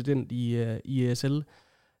 vicepræsident i ESL,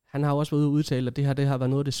 han har også været ude og udtale, at det har været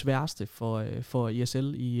noget af det sværeste for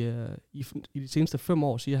ESL i de seneste 5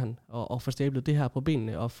 år, siger han, at få stablet det her på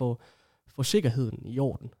benene og få sikkerheden i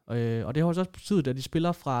orden. Og det har også betydet, at de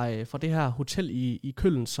spiller fra det her hotel i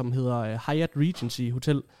Køln, som hedder Hyatt Regency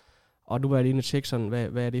Hotel. Og nu var jeg inde og tjekke sådan,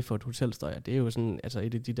 hvad er det for et hotelstøj? Det er jo sådan, altså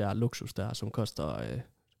et af de der luksus der, som koster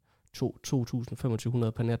 2.000-2.500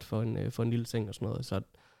 per nat for en lille seng og sådan noget. Så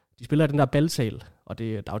de spiller i den der balsal, og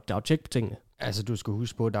der er jo tjek på tingene. Altså du skal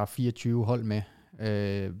huske på, at der er 24 hold med.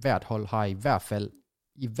 Hvert hold har i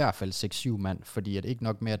hvert fald 6-7 mand, fordi at ikke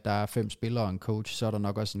nok med, at der er 5 spillere og en coach, så er der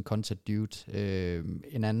nok også en content dude,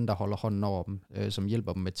 en anden, der holder hånden over dem, som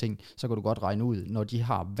hjælper dem med ting. Så kan du godt regne ud, når de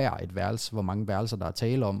har hver et værelse, hvor mange værelser der er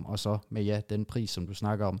tale om, og så med den pris, som du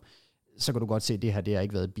snakker om, så kan du godt se, at det her det har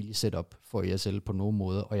ikke været et billigt setup for ESL på nogen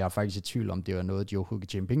måde, og jeg er faktisk i tvivl om, det var noget, de overhovedet kan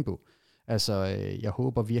tjene penge på. Altså, jeg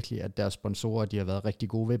håber virkelig, at deres sponsorer, de har været rigtig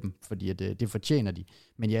gode ved dem, fordi at, det fortjener de.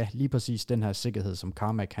 Men ja, lige præcis den her sikkerhed, som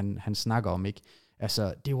Carmack, han snakker om, ikke? Altså,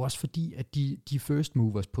 det er jo også fordi, at de er first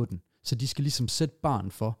movers på den, så de skal ligesom sætte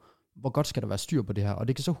barn for, hvor godt skal der være styr på det her, og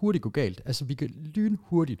det kan så hurtigt gå galt. Altså, vi kan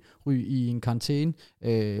lynhurtigt ryge i en karantæne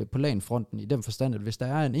på LAN-fronten, i den forstand, at hvis der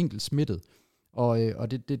er en enkelt smittet,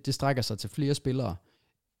 og det strækker sig til flere spillere,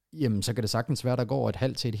 jamen, så kan det sagtens være, der går et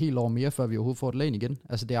halvt til et helt år mere, før vi overhovedet får et LAN igen.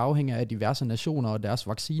 Altså, det afhænger af diverse nationer og deres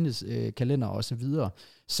vaccineskalender og så videre.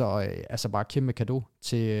 Så altså bare kæmpe cadeau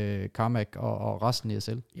til Carmack og resten af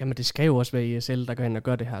ESL. Jamen, det skal jo også være ESL, der går ind og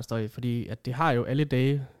gør det her støj, fordi at det har jo alle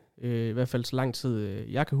dage, i hvert fald så lang tid,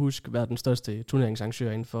 jeg kan huske, været den største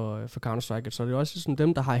turneringsarrangør inden for Counter-Strike. Så det er også sådan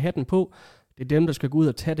dem, der har hatten på. Det er dem, der skal gå ud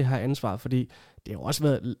og tage det her ansvar, fordi det har jo også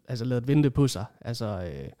været lavet vente på sig. Altså,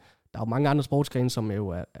 der er jo mange andre sportsgrene, som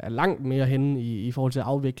jo er langt mere henne i forhold til at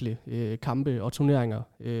afvikle kampe og turneringer,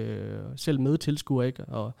 selv med tilskuere, ikke?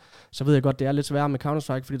 Og så ved jeg godt, det er lidt sværere med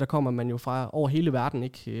Counter-Strike, fordi der kommer man jo fra over hele verden,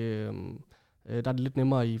 ikke? Der er det lidt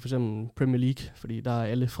nemmere i for eksempel Premier League, fordi der er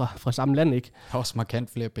alle fra samme land, ikke? Der er også markant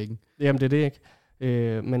flere penge. Jamen det er det,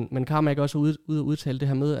 ikke? Men Carmack også ude at udtale det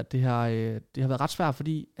her med, at det har været ret svært,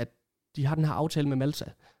 fordi at de har den her aftale med Malta.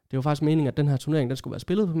 Det er jo faktisk meningen, at den her turnering, den skulle være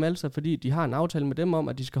spillet på Malta, fordi de har en aftale med dem om,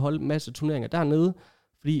 at de skal holde en masse turneringer dernede,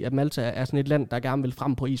 fordi at Malta er sådan et land, der gerne vil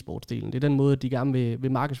frem på e-sportsdelen. Det er den måde, de gerne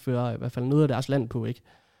vil markedsføre i hvert fald noget af deres land på, ikke?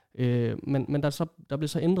 Men der blev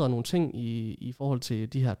så ændret nogle ting i forhold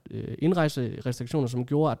til de her indrejserestriktioner, som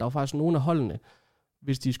gjorde, at der var faktisk nogle af holdene,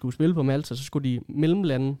 hvis de skulle spille på Malta, så skulle de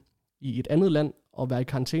mellemlande i et andet land og være i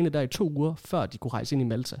karantæne der i 2 uger, før de kunne rejse ind i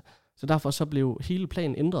Malta. Så derfor så blev hele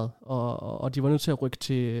planen ændret, og de var nødt til at rykke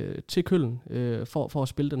til Køln for at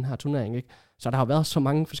spille den her turnering, ikke? Så der har været så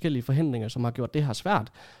mange forskellige forhindringer, som har gjort det her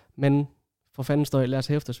svært, men for fanden står lad os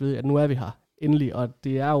hæfte os ved, at nu er vi her endelig, og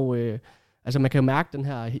det er jo... Altså man kan jo mærke den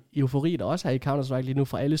her eufori, der også er i Counter-Strike lige nu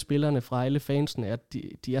fra alle spillerne, fra alle fansene, at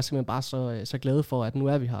de er simpelthen bare så glade for, at nu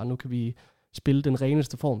er vi her, og nu kan vi spille den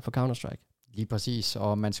reneste form for Counter-Strike. Lige præcis,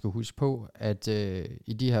 og man skal huske på, at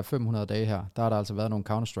i de her 500 dage her, der har der altså været nogle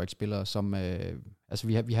Counter-Strike-spillere, som... altså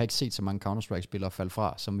vi har ikke set så mange Counter-Strike-spillere falde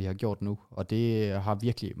fra, som vi har gjort nu, og det har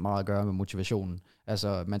virkelig meget at gøre med motivationen.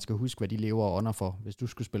 Altså man skal huske, hvad de lever og ånder for. Hvis du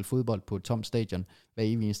skulle spille fodbold på et tomt stadion hver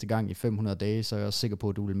eneste gang i 500 dage, så er jeg også sikker på,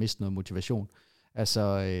 at du vil miste noget motivation.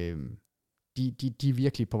 Altså... De er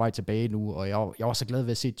virkelig på vej tilbage nu, og jeg var så glad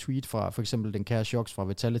ved at se et tweet fra for eksempel den kære Shox fra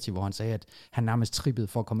Vitality, hvor han sagde, at han nærmest trippede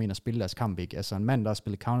for at komme ind og spille deres kamp, ikke? Altså en mand, der har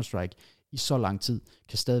spillet Counter-Strike i så lang tid,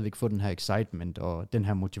 kan stadigvæk få den her excitement og den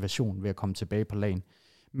her motivation ved at komme tilbage på LAN.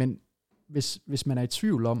 Men hvis man er i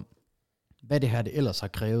tvivl om, hvad det her det ellers har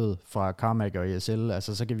krævet fra Carmack og ESL,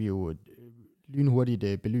 altså så kan vi jo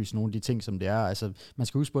lynhurtigt belyse nogle af de ting, som det er. Altså man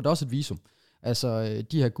skal huske på, at det er også et visum. Altså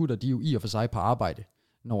de her gutter, de er jo i og for sig på arbejde,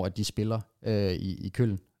 når de spiller i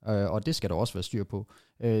Køln. Og det skal der også være styr på.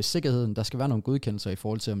 Sikkerheden, der skal være nogle godkendelser i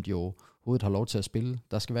forhold til, om de overhovedet har lov til at spille.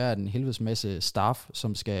 Der skal være en helvedes masse staff,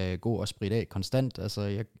 som skal gå og spritte af konstant. Altså,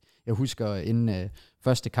 jeg husker, inden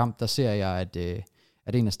første kamp, der ser jeg,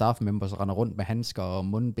 at en af staff-members render rundt med handsker og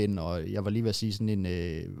mundbind, og jeg var lige ved at sige sådan en...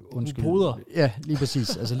 undskyld. Poder. Ja, lige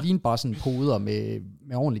præcis. Altså, lige bare sådan poder med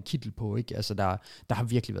ordentlig kittel på, ikke? Altså, der har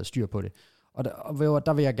virkelig været styr på det. Og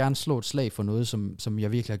der vil jeg gerne slå et slag for noget, som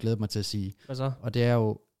jeg virkelig har glædet mig til at sige. Hvad så? Og det er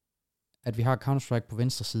jo, at vi har Counter-Strike på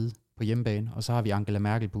venstre side på hjemmebane, og så har vi Angela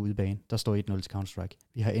Merkel på udebane. Der står 1-0 til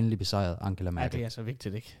Counter-Strike. Vi har endelig besejret Angela Merkel. Ja, det er så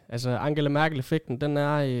vigtigt, ikke? Altså, Angela Merkel-effekten, den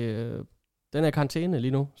er i karantæne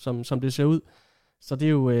lige nu, som det ser ud. Så det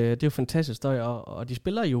er jo fantastisk støj, og de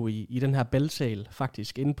spiller jo i den her bælsal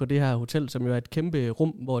faktisk, inde på det her hotel, som jo er et kæmpe rum,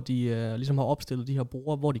 hvor de ligesom har opstillet de her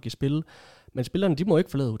borde, hvor de kan spille. Men spillerne, de må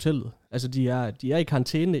ikke forlade hotellet. Altså, de er i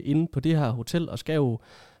karantæne inde på det her hotel, og skal jo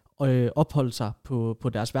opholde sig på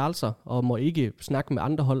deres værelser, og må ikke snakke med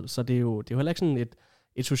andre hold, så det er jo heller ikke sådan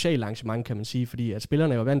et socialt arrangement, kan man sige, fordi at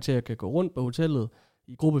spillerne er jo vant til at kan gå rundt på hotellet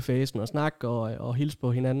i gruppefasen og snakke og hilse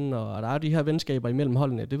på hinanden, og der er de her venskaber imellem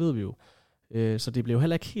holdene, det ved vi jo. Så det blev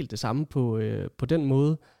heller ikke helt det samme på den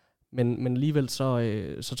måde, men alligevel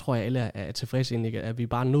så tror jeg, alle er tilfredse egentlig, at vi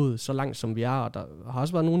bare nået så langt, som vi er, og der har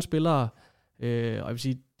også været nogle spillere, og jeg vil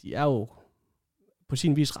sige, de er jo på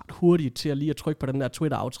sin vis ret hurtige til at lige at trykke på den der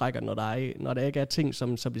Twitter-aftrækker, når der ikke er ting,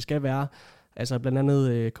 som det skal være. Altså blandt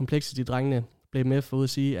andet Complexity-drengene blev med for at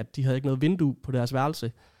sige, at de havde ikke noget vindue på deres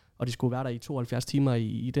værelse, og de skulle være der i 72 timer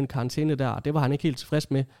i den karantæne der, og det var han ikke helt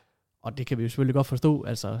tilfreds med. Og det kan vi jo selvfølgelig godt forstå.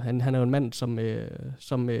 Altså, han er jo en mand,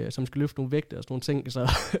 som skal løfte nogle vægte og sådan nogle ting,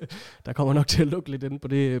 så der kommer nok til at lukke lidt inde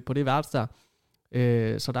på det værelse der.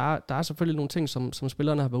 Så der er selvfølgelig nogle ting, som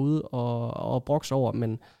spillerne har været ude og brokse over,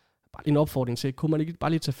 men bare en opfordring til, kunne man ikke bare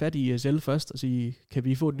lige tage fat i ESL først og sige, kan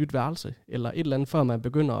vi få et nyt værelse, eller et eller andet, før man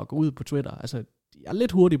begynder at gå ud på Twitter. Altså, de er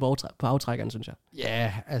lidt hurtige på aftrækkeren, synes jeg.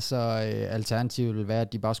 Ja, altså alternativet ville være,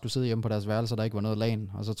 at de bare skulle sidde hjemme på deres værelser, der ikke var noget LAN,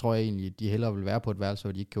 og så tror jeg egentlig, at de hellere vil være på et værelse,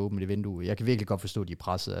 hvor de ikke kan åbne det vindue. Jeg kan virkelig godt forstå, at de er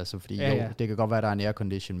presset, altså, fordi det kan godt være, at der er en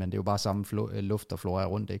aircondition, men det er jo bare samme luft, der florerer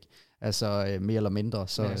rundt, ikke? Altså mere eller mindre.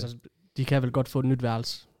 Så, altså, de kan vel godt få et nyt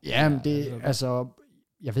værelse. Ja, men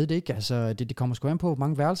jeg ved det ikke, altså det kommer sgu an på, hvor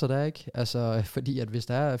mange værelser der er, ikke? Altså, fordi at hvis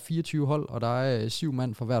der er 24 hold, og der er 7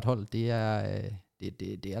 mand for hvert hold, det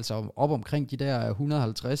er altså op omkring de der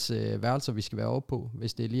 150 værelser, vi skal være oppe på,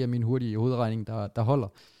 hvis det lige er min hurtige hovedregning, der holder.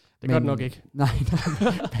 Det gør det nok ikke. Nej,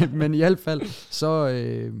 men i hvert fald, så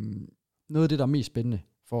noget af det, der er mest spændende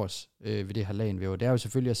for os ved det her LAN, det er jo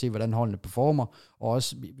selvfølgelig at se, hvordan holdene performer, og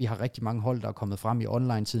også, vi har rigtig mange hold, der er kommet frem i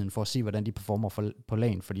online-tiden, for at se, hvordan de performer på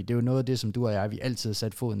LAN, fordi det er jo noget af det, som du og jeg, vi altid har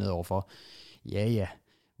sat fod ned overfor. Ja,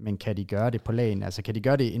 men kan de gøre det på LAN? Altså, kan de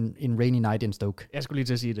gøre det en rainy night in Stoke? Jeg skulle lige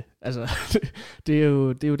til at sige det. Altså, det er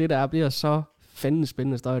jo det, der bliver så fandme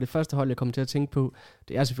spændende støj. Det første hold, jeg kommer til at tænke på,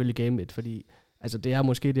 det er selvfølgelig Gambit, fordi altså, det er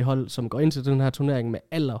måske det hold, som går ind til den her turnering med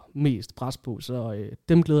allermest pres på, så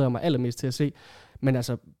dem glæder jeg mig allermest til at se. Men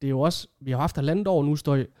altså, det er jo også, vi har haft 1,5 år nu,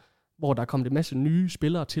 Støj, hvor der er kommet en masse nye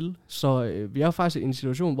spillere til. Så vi er jo faktisk i en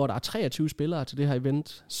situation, hvor der er 23 spillere til det her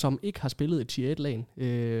event, som ikke har spillet et Tier 1-lag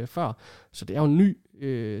før. Så det er jo en ny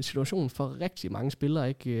situation for rigtig mange spillere.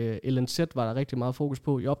 Ikke? LNZ var der rigtig meget fokus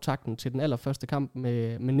på i optakten til den allerførste kamp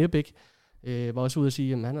med Nibik. Var også ude at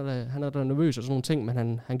sige, at han er da nervøs og sådan nogle ting,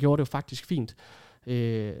 men han gjorde det jo faktisk fint.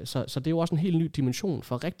 Så det er jo også en helt ny dimension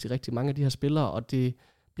for rigtig, rigtig mange af de her spillere, og det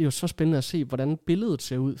bliver jo så spændende at se, hvordan billedet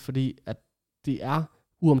ser ud, fordi at det er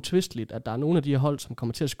uomtvisteligt, at der er nogle af de her hold, som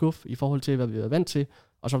kommer til at skuffe i forhold til, hvad vi er vant til,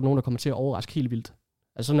 og så er der nogen, der kommer til at overraske helt vildt.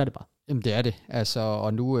 Altså sådan er det bare. Jamen det er det. Altså,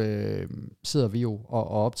 og nu sidder vi jo og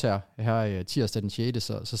optager her tirsdag den 6.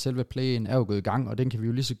 Så selve playen er jo gået i gang, og den kan vi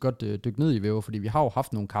jo lige så godt dykke ned i, fordi vi har jo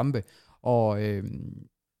haft nogle kampe, og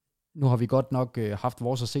nu har vi godt nok haft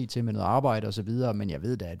vores at se til med noget arbejde og så videre, men jeg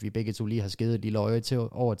ved da, at vi begge to lige har skædet et lille øje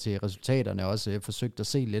over til resultaterne, og også forsøgt at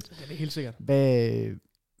se lidt. Det er helt sikkert.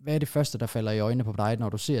 Hvad er det første, der falder i øjnene på dig, når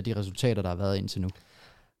du ser de resultater, der har været indtil nu?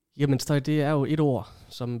 Jamen, det er jo et ord,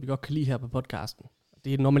 som vi godt kan lide her på podcasten.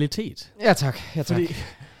 Det er normalitet. Ja tak. Fordi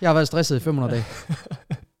jeg har været stresset i 500 dage.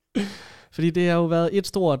 Fordi det har jo været et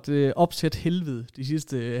stort opsæt helvede de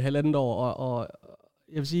sidste halvandet år, og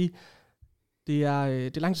jeg vil sige, det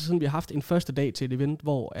er lang tid siden, vi har haft en første dag til et event,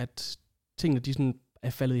 hvor at tingene de sådan er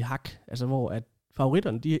faldet i hak. Altså hvor at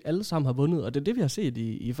favoritterne, de alle sammen har vundet, og det er det, vi har set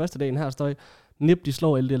i første dagen her. Støj. NIP, de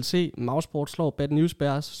slår LDLC, Mouseport slår Bad News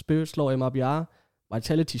Bears, Spirit slår MRBR,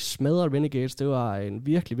 Vitality smadrer Renegades. Det var en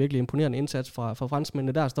virkelig, virkelig imponerende indsats fra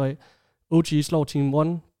franskmændene der. Støj. OG slår Team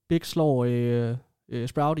One, Big slår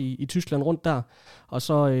Sprout i Tyskland rundt der, og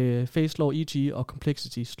så FaZe slår EG, og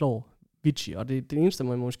Complexity slår Vici, og det eneste,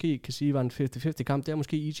 man måske kan sige, var en 50-50 kamp, det er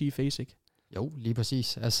måske EG FaZe, ikke? Jo, lige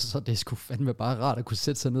præcis. Altså, så det skulle fandme bare rart at kunne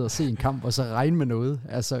sætte sig ned og se en kamp, og så regne med noget.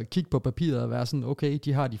 Altså, kigge på papiret og være sådan, okay,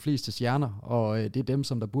 de har de fleste stjerner, og det er dem,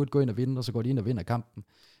 som der burde gå ind og vinde, og så går de ind og vinder kampen.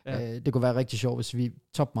 Ja. Det kunne være rigtig sjovt, hvis vi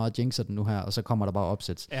top meget jinxer den nu her, og så kommer der bare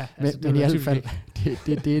opsæt. Ja, altså, men i hvert fald,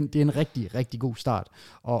 det er en rigtig, rigtig god start.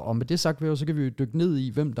 Og med det sagt, så kan vi jo dykke ned i,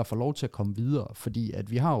 hvem der får lov til at komme videre, fordi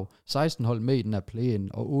at vi har jo 16 hold med i den her play-in,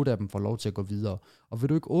 og 8 af dem får lov til at gå videre. Og vil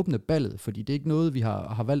du ikke åbne ballet, fordi det er ikke noget, vi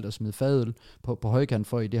har valgt at smide fadøl på højkant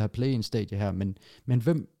for i det her play-in-stadie her,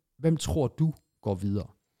 men hvem tror du går videre?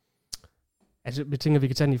 Altså, jeg tænker, vi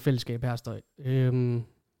kan tage den i fællesskab her, Støj.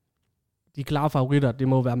 De klare favoritter, det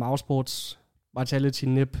må være Mousesports, Vitality,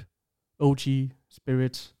 NIP, OG,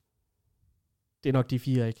 Spirit. Det er nok de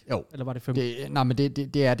 4, ikke? Jo. Eller var det 5? Men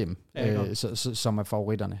det er dem, som er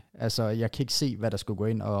favoritterne. Altså, jeg kan ikke se, hvad der skulle gå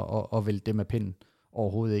ind og vælge dem af pinden.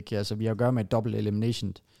 Overhovedet ikke. Altså, vi har at gøre med et double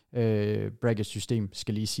elimination bracket-system,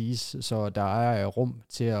 skal lige siges. Så der er rum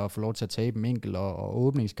til at få lov til at tabe en enkelt, og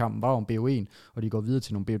åbningskampen var om BO1, og de går videre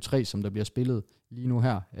til nogle BO3, som der bliver spillet lige nu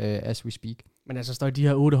her, as we speak. Men altså, står de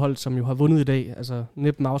her 8 hold, som jo har vundet i dag, altså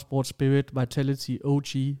NIP, Mouseport, Spirit, Vitality, OG,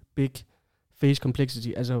 Big, FaZe, Complexity,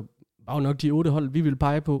 altså var jo nok de 8 hold, vi ville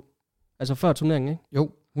pege på, altså før turneringen, ikke?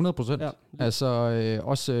 Jo, 100%. Ja. Altså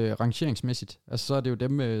også rangeringsmæssigt. Altså så er det jo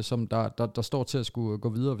dem, som der står til at skulle gå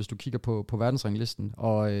videre, hvis du kigger på verdensranglisten.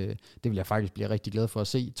 Og det vil jeg faktisk blive rigtig glad for at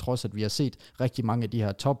se, trods at vi har set rigtig mange af de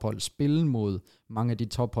her tophold spille mod mange af de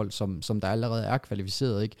tophold, som der allerede er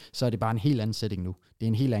kvalificeret, ikke? Så er det bare en helt anden setting nu. Det er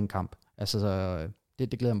en helt anden kamp. Altså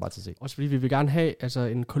det glæder mig bare til at se. Også fordi vi vil gerne have altså,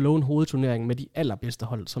 en Cologne hovedturnering med de allerbedste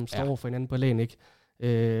hold, som står for hinanden på lagen,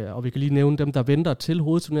 ikke? Og vi kan lige nævne dem, der venter til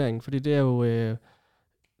hovedturneringen, fordi det er jo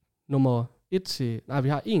nummer 1 til... Nej, vi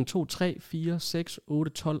har 1, 2, 3, 4, 6,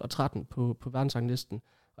 8, 12 og 13 på verdensranglisten.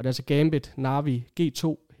 Og det er altså Gambit, Na'Vi,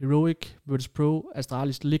 G2, Heroic, Virtus Pro,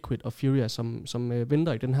 Astralis, Liquid og Furia, som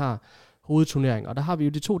venter i den her hovedturnering. Og der har vi jo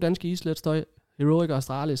de 2 danske islet, Heroic og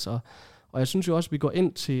Astralis, og jeg synes jo også, at vi går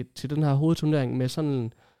ind til den her hovedturnering med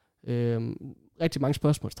sådan rigtig mange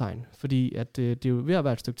spørgsmålstegn. Fordi at, det er jo ved at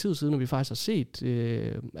være et stykke tid siden, at vi faktisk har set,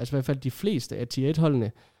 altså i hvert fald de fleste af Tier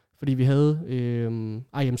 1-holdene, fordi vi havde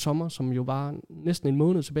IM Sommer, som jo var næsten en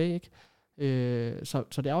måned tilbage, ikke? Så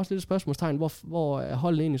det er også lidt et spørgsmålstegn, hvor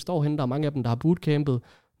holdene egentlig står henne. Der er mange af dem, der har bootcampet.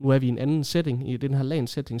 Nu er vi i en anden setting, i den her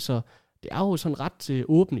LAN-setting, så det er jo sådan ret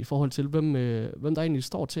åben i forhold til, hvem der egentlig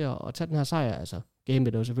står til at tage den her sejr. Altså,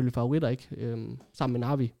 Gambit er jo selvfølgelig favoritter, ikke? Sammen med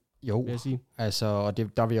Na'Vi. Jo, altså, og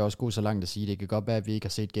der vil jeg også gå så langt at sige, det kan godt være, at vi ikke har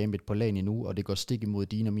set Gambit på LAN endnu, og det går stik imod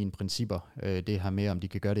dine og mine principper, det her med, om de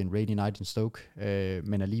kan gøre det en rainy night in Stoke,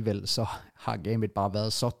 men alligevel så har Gambit bare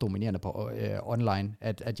været så dominerende på online,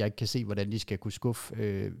 at jeg ikke kan se, hvordan de skal kunne skuffe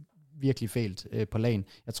virkelig fælt på LAN.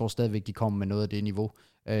 Jeg tror stadigvæk, de kommer med noget af det niveau,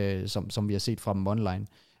 som vi har set fra dem online.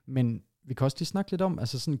 Men vi kan også lige snakke lidt om,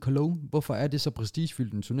 altså sådan Cologne, hvorfor er det så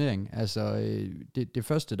prestigefyldt en turnering? Altså det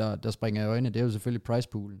første, der springer i øjnene, det er jo selvfølgelig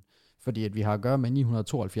pricepoolen. fordi at vi har at gøre med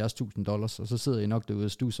 $972,000, og så sidder I nok derude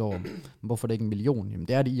og stus over, hvorfor det ikke 1 million? Jamen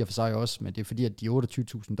det er det i og for sig også, men det er fordi, at de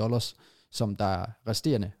 $28,000, som der er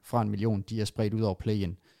resterende fra 1 million, de er spredt ud over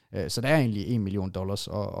play-in. Så der er egentlig $1 million,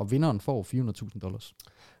 og vinderen får $400,000.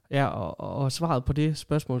 Ja, og svaret på det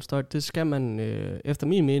spørgsmål, det skal man efter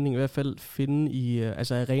min mening i hvert fald finde i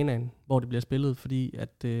arenaen, hvor det bliver spillet, fordi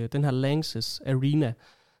at den her Lanxess Arena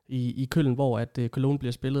i Køln, hvor at Cologne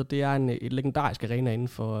bliver spillet, det er et legendarisk arena inden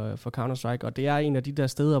for Counter-Strike, og det er en af de der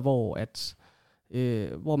steder,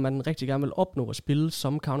 hvor man rigtig gerne vil opnå at spille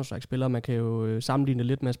som Counter-Strike-spiller. Man kan jo sammenligne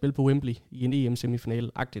lidt med at spille på Wembley i en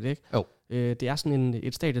EM-semifinal-agtigt, ikke? Jo. Det er sådan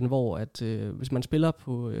et stadion, hvor at, hvis man spiller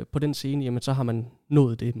på den scene, jamen, så har man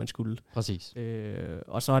nået det, man skulle. Præcis.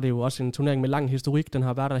 Og så er det jo også en turnering med lang historik. Den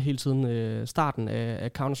har været der hele siden starten af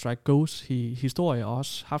Counter-Strike Go's historie, og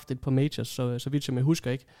også haft et par majors, så vidt jeg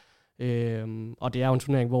husker, ikke? Og det er jo en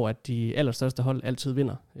turnering, hvor at de allerstørste hold altid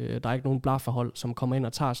vinder. Der er ikke nogen blafferhold, som kommer ind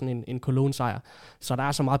og tager sådan en Cologne-sejr. Så der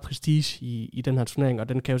er så meget prestige i den her turnering, og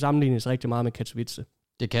den kan jo sammenlignes rigtig meget med Katowice.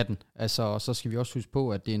 Det kan den. Altså, så skal vi også huske på,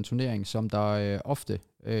 at det er en turnering, som der ofte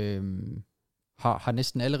har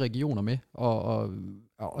næsten alle regioner med,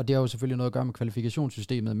 og det har jo selvfølgelig noget at gøre med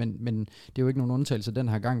kvalifikationssystemet, men det er jo ikke nogen undtagelse den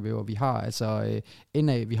her gang, hvor vi har altså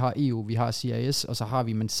NA, vi har EU, vi har CIS, og så har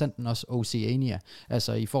vi minsandten også Oceania,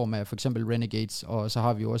 altså i form af for eksempel Renegades, og så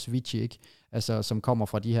har vi jo også Vichy, ikke? Altså, som kommer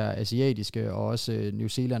fra de her asiatiske, og også New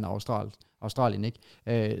Zealand og Australien,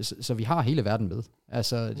 ikke? Så vi har hele verden med.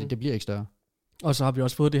 Altså, det bliver ikke større. Og så har vi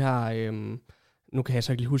også fået det her, nu kan jeg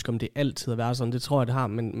så ikke lige huske, om det altid har været sådan, det tror jeg, det har,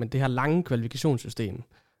 men det her lange kvalifikationssystem,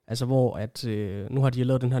 altså hvor at, nu har de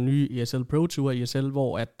lavet den her nye ESL Pro Tour, ESL,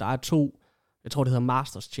 hvor at der er 2, jeg tror det hedder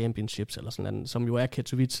Masters Championships, eller sådan noget, som jo er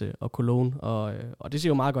Katowice og Cologne, og det siger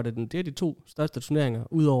jo meget godt, at det er de 2 største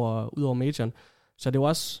turneringer, udover majoren, så det er jo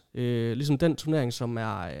også ligesom den turnering, som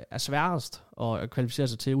er sværest at kvalificere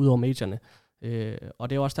sig til, udover majorerne. Og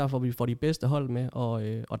det er også derfor, vi får de bedste hold med,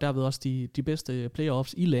 og derved også de bedste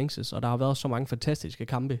playoffs i Lanxess, og der har været så mange fantastiske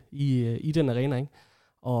kampe i den arena, ikke?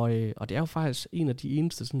 Og det er jo faktisk en af de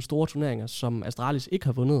eneste sådan, store turneringer, som Astralis ikke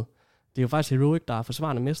har vundet. Det er jo faktisk Heroic, der er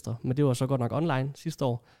forsvarende mester, men det var så godt nok online sidste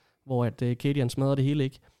år, hvor at Cadian smadrede det hele,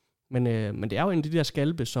 ikke? Men det er jo en af de der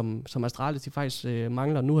skalpe, som Astralis de faktisk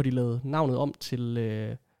mangler. Nu har de lavet navnet om til,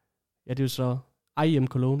 det er jo så IEM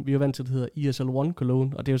Cologne. Vi er jo vant til, at det hedder ESL One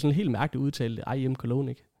Cologne, og det er jo sådan en helt mærkeligt udtale, IEM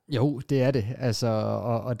Cologne, ikke? Jo, det er det. Altså,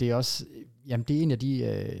 og det er også, jamen det er en af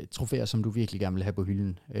de trofæer, som du virkelig gerne vil have på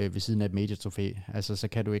hylden, ved siden af et major-trofæ. Altså, så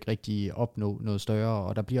kan du ikke rigtig opnå noget større,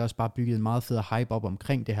 og der bliver også bare bygget en meget fed hype op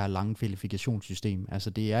omkring det her lange kvalifikationssystem. Altså,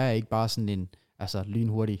 det er ikke bare sådan en,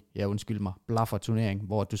 lynhurtig, blaffer turnering,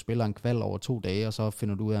 hvor du spiller en kval over 2 dage, og så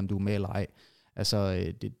finder du ud af, om du er med eller ej.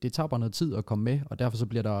 Altså, det tager bare noget tid at komme med, og derfor så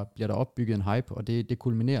bliver der opbygget en hype, og det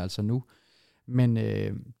kulminerer altså nu. Men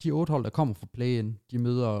de 8 hold, der kommer fra play-in, de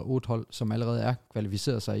møder 8 hold, som allerede er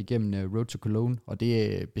kvalificeret sig igennem Road to Cologne, og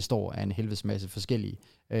det består af en helvedes masse forskellige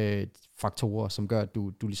faktorer, som gør, at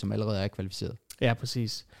du ligesom allerede er kvalificeret. Ja,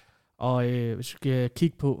 præcis. Og hvis vi skal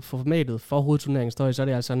kigge på formatet for hovedturneringen, så er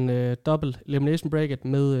det altså en double elimination bracket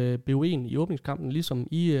med BO1 i åbningskampen, ligesom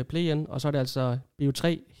i play-in, og så er det altså BO3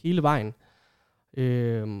 hele vejen.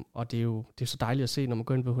 Og det er så dejligt at se, når man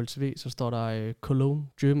går ind på HLTV, så står der Cologne,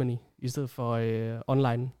 Germany, i stedet for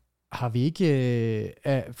online. Har vi ikke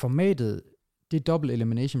formatet, det er double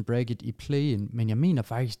elimination bracket i play-in, men jeg mener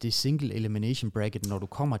faktisk, det er single elimination bracket, når du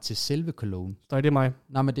kommer til selve Cologne. Så er det mig?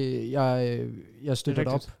 Nej, men jeg støtter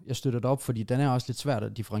det op. Jeg støtter det op, fordi den er også lidt svært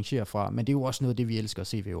at differentiere fra, men det er jo også noget, det vi elsker at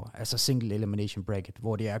se ved. Altså single elimination bracket,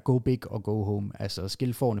 hvor det er go big og go home, altså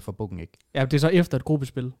skille forne for bukken, ikke? Ja, det er så efter et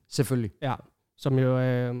gruppespil. Selvfølgelig. Ja. Som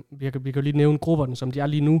jo, vi kan lige nævne grupperne, som de er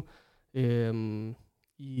lige nu. Den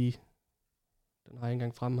har jeg ikke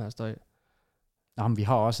engang fremme her, Støj. Jamen, vi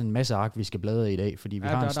har også en masse ark, vi skal bladre i dag, fordi vi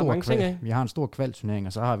har en stor kvalturnering,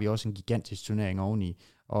 og så har vi også en gigantisk turnering oveni.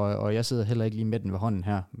 Og jeg sidder heller ikke lige med den ved hånden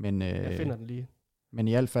her. Men, jeg finder den lige. Men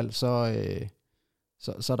i hvert fald,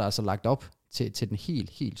 så er der altså lagt op til den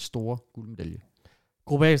helt store guldmedalje.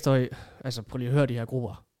 Gruppe A, Støj. Altså, prøv lige at høre de her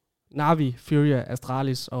grupper. Navi, Furia,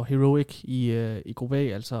 Astralis og Heroic i gruppe A,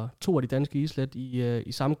 altså 2 af de danske islet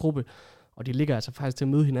i samme gruppe, og de ligger altså faktisk til at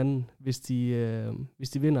møde hinanden, hvis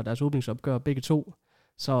de vinder deres åbningsopgør begge 2.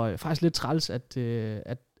 Så faktisk lidt træls,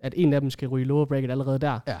 at en af dem skal ryge lower bracket allerede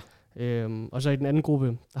der. Ja. Og så i den anden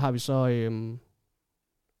gruppe, der har vi så...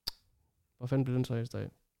 hvor fanden blev den så efter? Ja,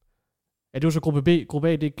 det var så gruppe B. Gruppe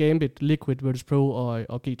A, det er Gambit, Liquid, Virtus Pro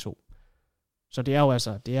og G2. Så det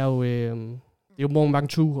er jo Morgan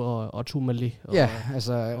 2 og 2 Mali. Ja,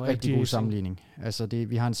 altså rigtig god sammenligning. Altså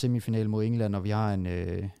vi har en semifinal mod England, og vi har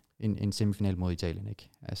en semifinal mod Italien, ikke?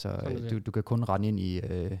 Altså, du kan kun rende ind i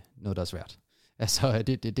noget, der er svært. Altså,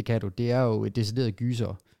 det kan du. Det er jo et decideret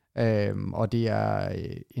gyser. Og det er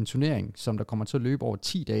en turnering, som der kommer til at løbe over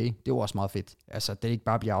 10 dage. Det er jo også meget fedt. Altså, det ikke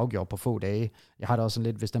bare bliver afgjort på få dage. Jeg har det også sådan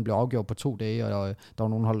lidt, hvis den bliver afgjort på 2 dage, og der var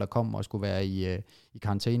nogle hold, der kom og skulle være i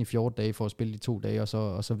karantæne i 14 dage for at spille de 2 dage,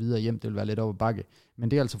 og så videre hjem. Det vil være lidt over bakke.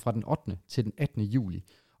 Men det er altså fra den 8. til den 18. juli.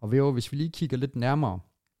 Og hvis vi lige kigger lidt nærmere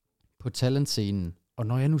på talentscenen, og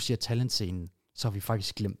når jeg nu siger talentscenen, så har vi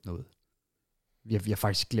faktisk glemt noget. Vi har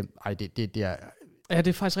faktisk glemt, det er... Ja, det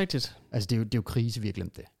er faktisk rigtigt. Altså, det er jo krise, vi har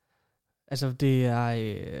glemt det. Altså, det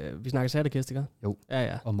er... vi snakker Sadakist, ikke? Jo,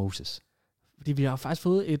 ja. Og Moses. Fordi vi har faktisk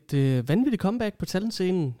fået et vanvittigt comeback på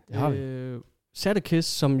talentscenen. Det har vi.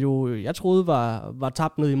 Sadakist, som jo, jeg troede, var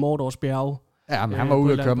tabt ned i Mordors bjerge. Ja, men han var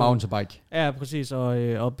ude at køre mountainbike. Ja, præcis.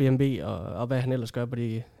 Og BMB, og hvad han ellers gør på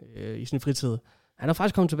det i sin fritid. Han er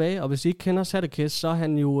faktisk kommet tilbage, og hvis I ikke kender Sadakist, så er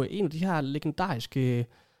han jo en af de her legendariske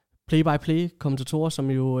play-by-play-kommentatorer,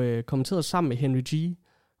 som jo kommenterede sammen med Henry G.,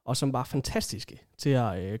 og som var fantastiske til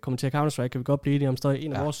at kommentere Counter-Strike, kan vi godt blive enige om, stadig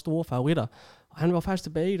en af vores store favoritter. Og han var faktisk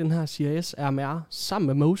tilbage i den her CIS RMR sammen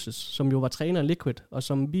med Moses, som jo var træner i Liquid, og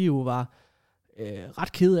som vi jo var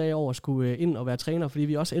ret kede af over at skulle ind og være træner, fordi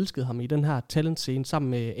vi også elskede ham i den her talentscene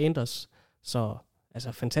sammen med Anders. Så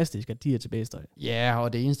altså fantastisk, at de er tilbage stadig. Ja,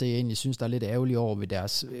 og det eneste, jeg egentlig synes, der er lidt ærgerligt over ved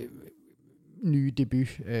deres nye debut,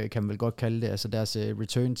 kan man vel godt kalde det, altså deres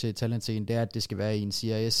return til talentscenen, det er, at det skal være i en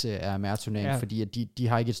CIS RMR-turnering, fordi at de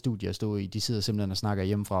har ikke et studie at stå i, de sidder simpelthen og snakker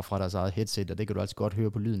hjemmefra fra deres eget headset, og det kan du altså godt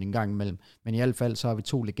høre på lyden en gang imellem. Men i hvert fald, så har vi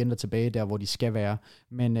 2 legender tilbage der, hvor de skal være.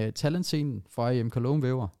 Men talentscenen fra IM Cologne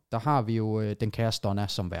Væver, der har vi jo den kære Stonna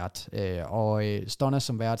som vært. Og Stonna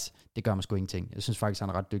som vært, det gør man sgu ingenting. Jeg synes faktisk, han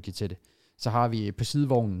er ret dygtig til det. Så har vi på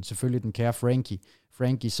sidevognen selvfølgelig den kære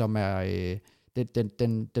Frankie, som er...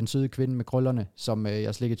 Den søde kvinde med krøllerne, som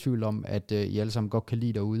jeg slet ikke er i tvivl om, at I alle sammen godt kan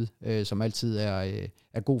lide derude, som altid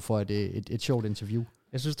er god for et sjovt interview.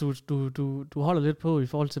 Jeg synes, du holder lidt på i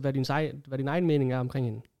forhold til, hvad din egen mening er omkring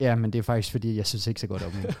hende. Ja, men det er faktisk, fordi jeg synes ikke så godt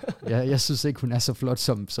om hende. jeg synes ikke, hun er så flot,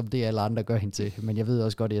 som det alle andre gør hende til. Men jeg ved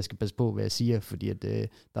også godt, at jeg skal passe på, hvad jeg siger, fordi at, der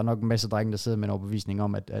er nok en masse drenge, der sidder med en overbevisning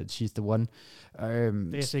om, at she's the one. Det er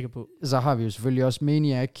jeg sikker på. Så har vi jo selvfølgelig også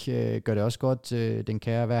Maniac, gør det også godt, den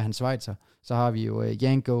kære være hans Schweizer. Så har vi jo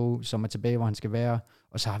Yanko, som er tilbage, hvor han skal være.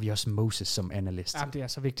 Og så har vi også Moses som analyst. Ja, det er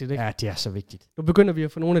så vigtigt, ikke? Ja, det er så vigtigt. Nu begynder vi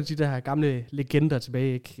at få nogle af de der gamle legender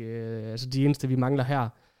tilbage, ikke? Altså de eneste, vi mangler her.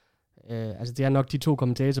 Altså det er nok de 2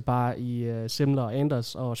 kommentatorer bare i Semler og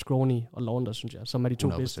Anders og Scrawny og Launders, synes jeg, som er de 2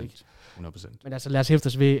 bedste. 100%. Men altså lad os hæfte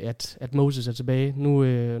os ved, at Moses er tilbage. Nu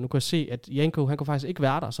kan jeg se, at Yanko, han kan faktisk ikke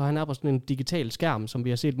være der, så han er på sådan en digital skærm, som vi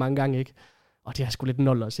har set mange gange, ikke? Og det er sgu lidt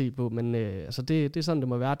nul at se på, men altså det er sådan, det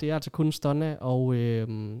må være. Det er altså kun Stonna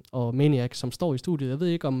og Maniac, som står i studiet. Jeg ved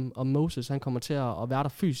ikke, om Moses han kommer til at være der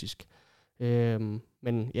fysisk.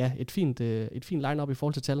 Men ja, et fint line-up i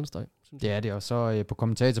forhold til talentstøj. Det er det, og så på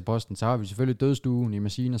kommentatorposten, så har vi selvfølgelig dødsstuen i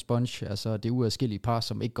Machine og Sponge, altså det uadskillige par,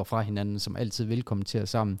 som ikke går fra hinanden, som altid vil kommentere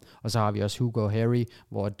sammen. Og så har vi også Hugo og Harry,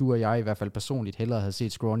 hvor du og jeg i hvert fald personligt hellere havde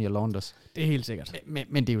set Scrawny og Launders. Det er helt sikkert.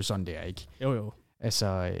 Men det er jo sådan, det er, ikke? Jo.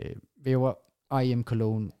 Altså, Væver, IM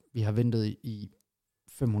Cologne, vi har ventet i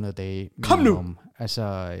 500 dage. Kom nu!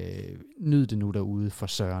 Altså, nyd det nu derude for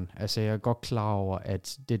Søren. Altså, jeg er godt klar over,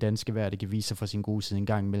 at det danske vejr, det kan vise sig fra sin gode side en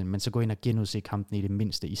gang imellem, men så gå ind og genudse kampen i det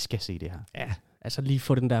mindste. I skal se det her. Ja, altså lige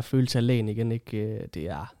få den der følelse af lægen igen, ikke? Det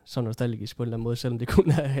er så nostalgisk på en eller anden måde, selvom det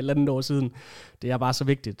kun er 1,5 år siden. Det er bare så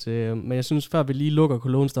vigtigt. Men jeg synes, før vi lige lukker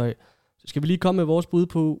Cologne-støj, så skal vi lige komme med vores bud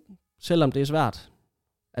på, selvom det er svært.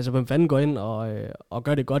 Altså, hvem fanden går ind og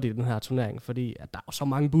gør det godt i den her turnering? Fordi at der er så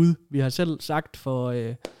mange bud. Vi har selv sagt for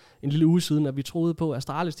en lille uge siden, at vi troede på, at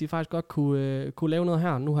Astralis de faktisk godt kunne lave noget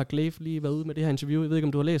her. Nu har Glaive lige været ude med det her interview. Jeg ved ikke,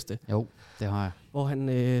 om du har læst det? Jo, det har jeg. Hvor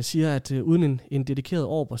han siger, at uden en dedikeret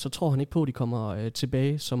orber, så tror han ikke på, at de kommer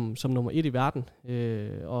tilbage som nummer 1 i verden.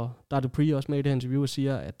 Og der er Dupree også med i det her interview og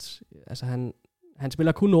siger, at altså, han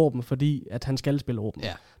spiller kun orben, fordi at han skal spille orben.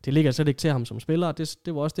 Ja. Det ligger slet ikke til ham som spiller.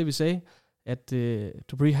 Det var også det, vi sagde. At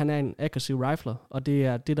Dupree, han er en aggressiv rifler, og det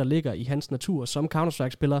er det, der ligger i hans natur som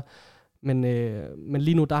Counter-Strike-spiller. Men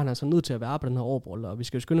lige nu, der er han altså nødt til at være på den her orber, og vi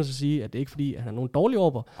skal jo skynde os at sige, at det er ikke fordi, at han er nogen dårlig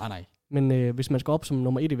orber. Nej. Men hvis man skal op som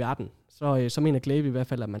nummer 1 i verden, så mener Glaive i hvert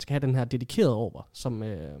fald, at man skal have den her dedikerede orber, som...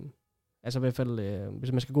 altså i hvert fald,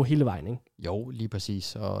 hvis man skal gå hele vejen, ikke? Jo, lige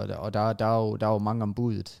præcis. Og der er jo mange om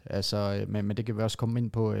budet. Altså, men det kan vi også komme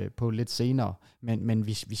ind på lidt senere. Men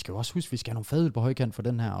vi skal jo også huske, at vi skal have nogle fadøl på højkant for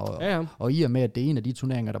den her. Og i og med, at det er en af de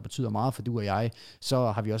turneringer, der betyder meget for du og jeg,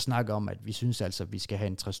 så har vi også snakket om, at vi synes altså, at vi skal have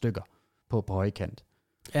en 3 stykker på højkant.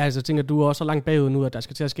 Ja, altså jeg tænker, du er også så langt bagud nu, at der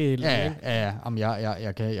skal til at ske et eller andet. Ja. Jamen,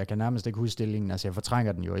 jeg kan nærmest ikke huske stillingen. Altså, jeg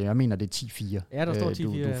fortrænger den jo. Jeg mener, det er 10-4. Ja, der står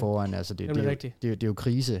 10-4. Du foran. Altså, det er jo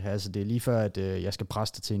krise. Altså, det er lige før, at jeg skal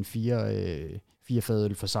presse det til en 4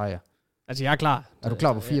 fadøl for sejr. Altså, jeg er klar. Er du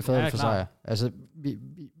klar på 4 fadøl for sejr? Altså,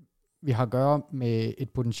 vi har at gøre med et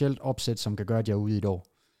potentielt opsæt, som kan gøre, at jeg er ude i et år.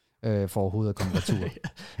 For overhovedet at komme retur.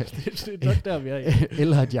 det er nok der, vi er.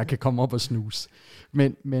 Eller at jeg kan komme op og snuse.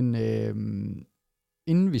 Men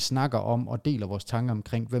inden vi snakker om og deler vores tanker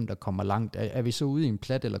omkring, hvem der kommer langt, er vi så ude i en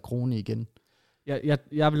plat eller krone igen?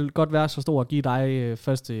 Jeg vil godt være så stor at give dig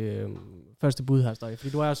første bud her, Støj,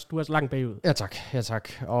 fordi du er så langt bagud. Ja tak.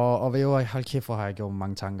 Og ved hold kæft, hvor har jeg gjort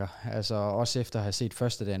mange tanker. Altså også efter at have set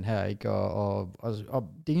første dagen her, ikke? Og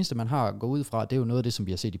det eneste, man har gået ud fra, det er jo noget af det, som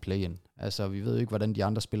vi har set i play-in. Altså vi ved jo ikke, hvordan de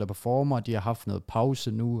andre spillere performer, de har haft noget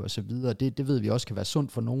pause nu, og så videre. Det ved vi også kan være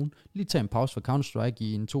sundt for nogen. Lige tage en pause for Counter-Strike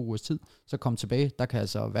i 2 ugers tid, så komme tilbage. Der kan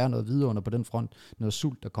altså være noget vidunder på den front, noget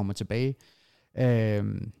sult, der kommer tilbage.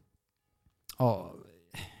 Og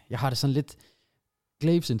jeg har det sådan lidt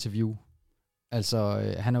Glaves interview.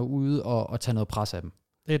 Altså, han er ude og tage noget pres af dem.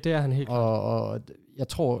 Det er han helt klart. Og jeg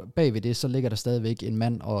tror, bagved det, så ligger der stadigvæk en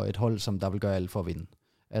mand og et hold, som der vil gøre alt for at vinde.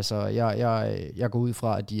 Altså, jeg går ud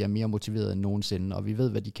fra, at de er mere motiverede end nogensinde, og vi ved,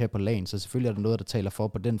 hvad de kan på LAN, så selvfølgelig er der noget, der taler for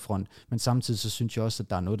på den front, men samtidig så synes jeg også, at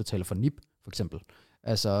der er noget, der taler for NiP, for eksempel.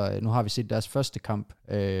 Altså, nu har vi set deres første kamp,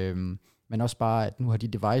 men også bare, at nu har de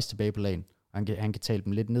Device tilbage på LAN, og han kan tale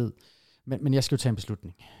dem lidt ned. Men jeg skal jo tage en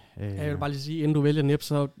beslutning. Jeg vil bare lige sige, inden du vælger NiP,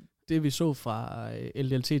 så det vi så fra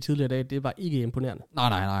LDLT tidligere i dag, det var ikke imponerende.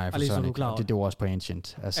 Nej, for sådan ikke. Det var også på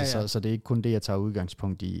Ancient. Altså, ja. Så det er ikke kun det, jeg tager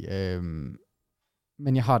udgangspunkt i.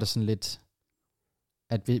 Men jeg har det sådan lidt,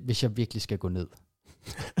 at hvis jeg virkelig skal gå ned,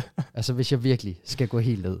 altså hvis jeg virkelig skal gå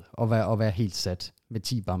helt ned, og være helt sat med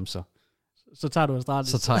 10 bamser, så tager du Astralis.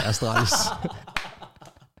 Så tager jeg Astralis.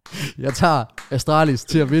 Jeg tager Astralis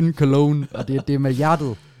til at vinde Cologne, og det er med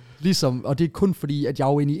hjertet. Ligesom, og det er kun fordi, at jeg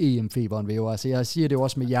er jo inde i EM-feberen, ved jo. Altså, jeg siger det jo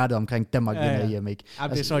også med hjertet omkring Danmark vinder EM, ikke? Ja,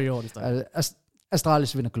 det er så i orden.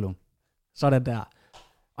 Astralis vinder Cologne. Sådan der.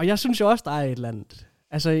 Og jeg synes jo også, der er et eller andet.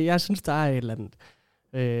 Altså,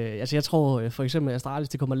 jeg tror for eksempel, at Astralis,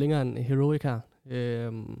 det kommer længere end Heroic her.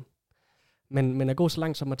 Men at gå så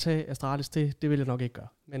langt som at tage Astralis, det vil jeg nok ikke gøre.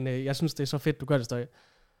 Men jeg synes, det er så fedt, du gør det, Støj.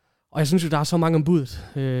 Og jeg synes jo, der er så mange om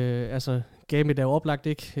budet. Altså, Gambit er jo oplagt,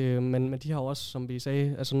 ikke? Men de har jo også, som vi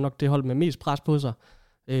sagde, altså nok det hold med mest pres på sig.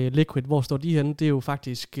 Liquid, hvor står de henne? Det er jo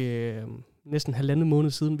faktisk næsten 1,5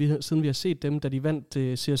 måned siden vi har set dem, da de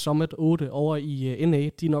vandt CS Summit 8 over i NA.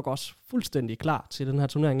 De er nok også fuldstændig klar til den her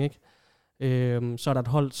turnering, ikke? Så er der et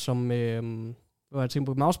hold, som jeg tænker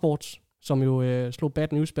på Mousesports, som jo slog Bad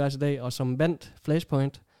News Bears i dag, og som vandt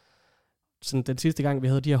Flashpoint. Sådan den sidste gang, vi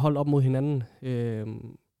havde de her hold op mod hinanden.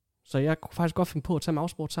 Så jeg kunne faktisk godt finde på at tage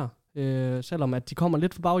Mousesports her. Selvom at de kommer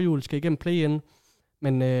lidt for baghjul, skal igennem play-in.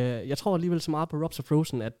 Men jeg tror alligevel så meget på Robs of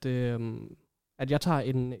Frozen, at jeg tager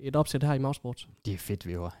et opsæt her i Mousesports. Det er fedt,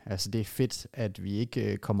 Væver. Altså det er fedt, at vi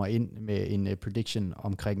ikke kommer ind med en prediction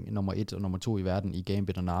omkring nummer 1 og nummer 2 i verden i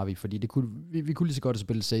Gambit og Na'Vi, fordi vi kunne lige så godt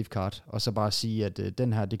spille safe card, og så bare sige, at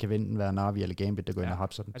den her, det kan enten være Na'Vi eller Gambit, der går ind og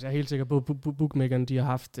hapser den. Altså jeg er helt sikker på, at bookmakerne, de har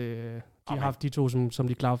haft de to som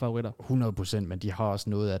de klare favoritter. 100%, men de har også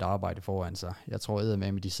noget at arbejde foran sig. Jeg tror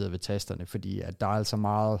eddermame, de sidder ved tasterne, fordi at der er altså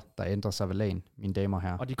meget, der ændrer sig ved LAN, mine damer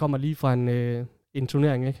her. Og de kommer lige fra en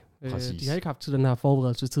turnering, ikke? De har ikke haft til den her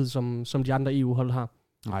forberedelsestid, som de andre EU-hold har.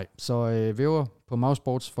 Nej, så Væver på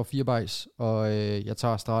Mousesports for 4 bajs, og jeg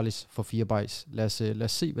tager Astralis for 4 bajs. Lad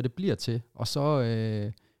os se, hvad det bliver til. Og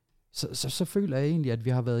så føler jeg egentlig, at vi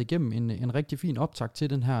har været igennem en rigtig fin optakt til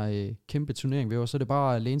den her kæmpe turnering, Væver. Så er det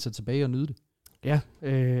bare at læne sig tilbage og nyde det. Ja,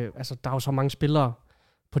 altså der er jo så mange spillere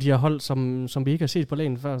på de her hold, som vi ikke har set på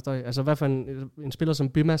LAN før. Altså i hvert fald en spiller som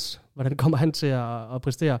Bimas, hvordan kommer han til at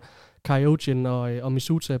præstere? Kyojin og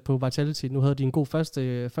Misuta på Vitality. Nu havde de en god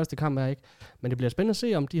første kamp her, ikke? Men det bliver spændende at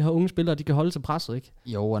se, om de her unge spillere, de kan holde til presset, ikke?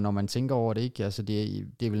 Jo, og når man tænker over det, ikke? Altså det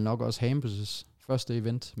er vel nok også Hampus' første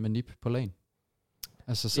event med NiP på LAN.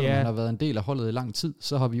 Altså selvom han har været en del af holdet i lang tid,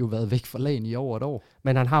 så har vi jo været væk fra LAN i over et år.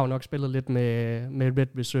 Men han har jo nok spillet lidt med Red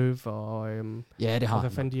Reserve og ja, det har og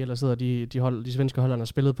hvad fanden de ellers sidder, de svenske holderne har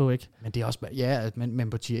spillet på, ikke? Men det er også men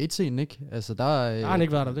på tier 1-scenen, ikke? Altså der har han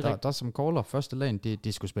ikke været der, der som caller første LAN, det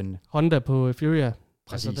er sgu spændende. Honda på Furia.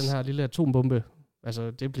 Præcis. Altså den her lille atombombe.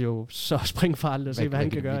 Altså det bliver jo så springfarligt at se, hvad han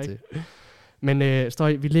kan gøre, ikke? Men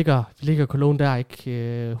Støj, vi ligger Cologne der,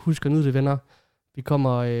 ikke? Husk at nyde det, venner. Vi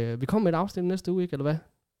kommer med et afsnit næste uge, ikke? Eller hvad?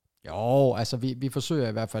 Jo, altså vi forsøger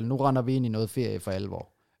i hvert fald. Nu render vi ind i noget ferie for alvor.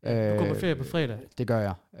 Du kommer ferie på fredag. Det gør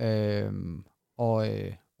jeg.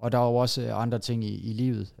 Og der er jo også andre ting i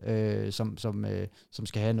livet, som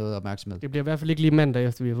skal have noget opmærksomhed. Det bliver i hvert fald ikke lige mandag,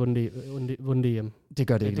 efter vi har vundet hjem. Det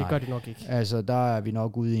gør det ikke, det gør det nok ikke. Altså, der er vi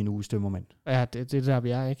nok ude i en uges dømmermænd. Ja, det er der, vi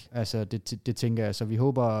er, ikke? Altså, det tænker jeg. Så vi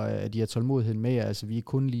håber, at de har tålmodighed med. Altså, vi er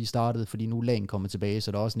kun lige startet, fordi nu lagen kommer tilbage,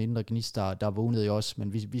 så der er også en indre gnist, der er vågnet i os.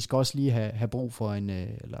 Men vi skal også lige have brug for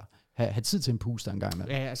have tid til en puster en gang med.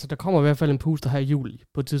 Ja, altså, der kommer i hvert fald en puster her i juli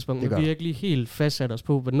på et tidspunkt. Men vi har ikke lige helt fastsat os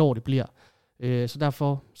på, hvornår det bliver. Så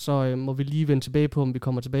derfor må vi lige vende tilbage på, om vi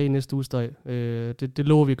kommer tilbage i næste uge støj. Det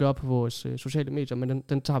lover vi at gøre på vores sociale medier, men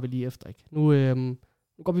den tager vi lige efter, ikke? Nu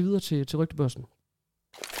går vi videre til rygtebørsen.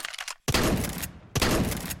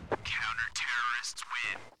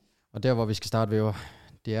 Og der, hvor vi skal starte ved,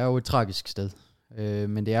 det er jo et tragisk sted.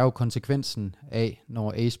 Men det er jo konsekvensen af,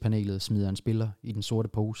 når Ace-panelet smider en spiller i den sorte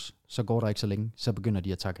pose, så går der ikke så længe, så begynder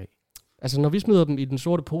de at takke af. Altså, når vi smider dem i den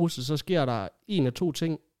sorte pose, så sker der en af to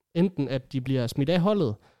ting. Enten at de bliver smidt af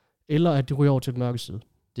holdet, eller at de ryger over til den mørke side.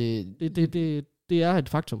 Det er et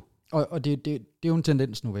faktum. Og det er jo en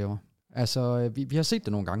tendens nu, Væver. Altså, vi har set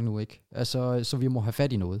det nogle gange nu, ikke? Altså, så vi må have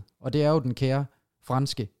fat i noget. Og det er jo den kære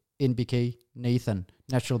franske NBK Nathan,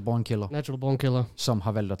 Natural Born Killer, som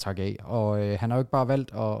har valgt at takke af. Og han har jo ikke bare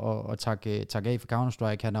valgt at takke af for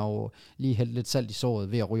Counter-Strike, han har jo lige hældt lidt salt i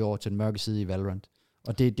såret ved at ryge over til den mørke side i Valorant.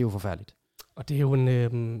 Og det er jo forfærdeligt. Og det er jo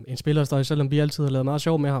en spiller, der selvom vi altid har lavet meget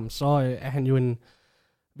sjov med ham, så er han jo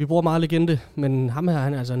vi bruger meget legende, men ham her,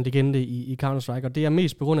 han er altså en legende i Counter-Strike, og det er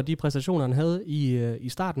mest på grund af de præstationer, han havde i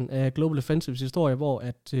starten af Global Offensives historie, hvor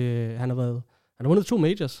at, han har vundet 2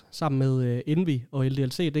 majors sammen med Envy og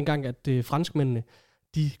LDLC, dengang at franskmændene,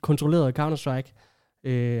 de kontrollerede Counter-Strike.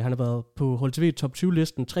 Han har været på HLTV top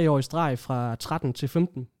 20-listen 3 år i streg fra 13 til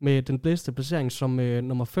 15, med den bedste placering som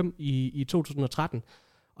nummer 5 i 2013.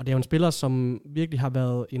 Og det er jo en spiller, som virkelig har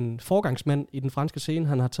været en forgangsmand i den franske scene.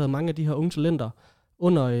 Han har taget mange af de her unge talenter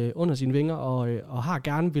under sine vinger, og har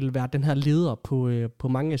gerne vil være den her leder på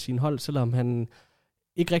mange af sine hold, selvom han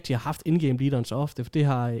ikke rigtig har haft in-game leaderen så ofte, for det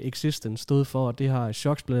har Existence stået for, og det har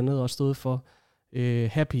Shox blandt andet også stået for.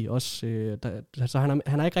 Happy også. Så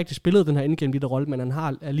han har ikke rigtig spillet den her in-game leader-rolle, men han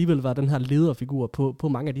har alligevel været den her lederfigur på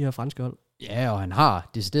mange af de her franske hold. Ja, og han har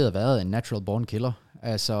decideret været en natural born killer.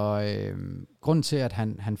 Altså, grunden til, at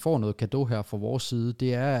han får noget cadeau her fra vores side,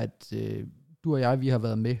 det er, at du og jeg, vi har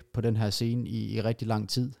været med på den her scene i rigtig lang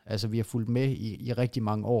tid. Altså, vi har fulgt med i rigtig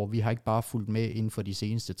mange år. Vi har ikke bare fulgt med inden for de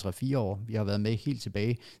seneste 3-4 år. Vi har været med helt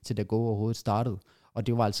tilbage til, da Go overhovedet startede. Og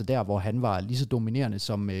det var altså der, hvor han var lige så dominerende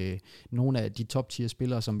som nogle af de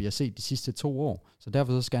top-tier-spillere, som vi har set de sidste 2 år. Så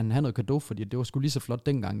derfor så skal han have noget cadeau, fordi det var sgu lige så flot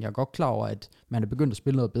dengang. Jeg er godt klar over, at man er begyndt at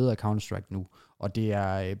spille noget bedre Counter-Strike nu, og det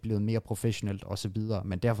er blevet mere professionelt osv.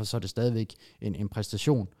 Men derfor så er det stadigvæk en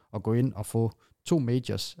præstation at gå ind og få 2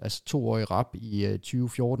 majors, altså 2 år i rap i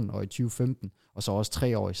 2014 og i 2015, og så også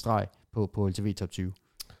 3 år i streg på LTV top 20.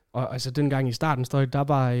 Og altså dengang i starten, der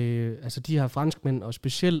var altså de her franskmænd, og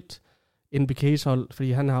specielt NBK's hold,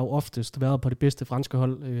 fordi han har jo oftest været på det bedste franske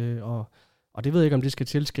hold, og det ved jeg ikke, om det skal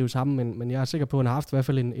tilskrives ham, men jeg er sikker på, at han har haft i hvert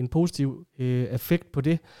fald en positiv effekt på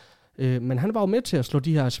det. Men han var jo med til at slå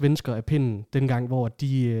de her svensker af pinden dengang, hvor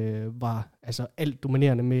de var altså alt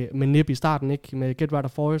dominerende med Nip i starten, ikke? Med Get Right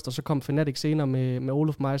of Forest, og så kom Fnatic senere med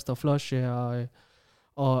Olof Meister, Flush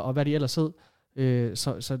og hvad de ellers hed.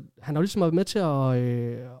 Så han har jo ligesom været med til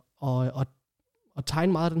at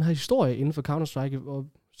tegne meget af den her historie inden for Counter-Strike, og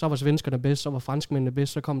så var svenskerne bedst, så var franskmændene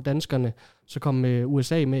bedst, så kom danskerne, så kom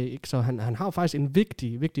USA med, ikke? Så han har jo faktisk en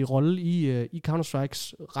vigtig rolle i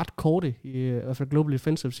Counter-Strikes ret korte, i hvert fald Global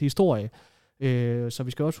Offensives historie. Så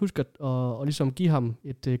vi skal også huske at ligesom give ham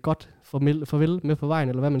et godt farvel med på vejen,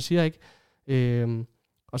 eller hvad man siger, ikke?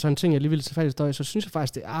 Og så en ting, jeg lige vil tage fat i støj, så synes jeg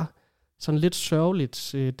faktisk, det er sådan lidt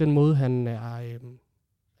sørgeligt, den måde, han er,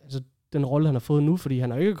 altså den rolle, han har fået nu, fordi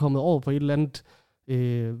han er jo ikke kommet over på et eller andet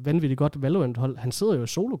vanvittigt godt Valorant-hold. Han sidder jo i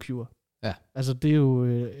solo-queue. Ja. Altså, det er jo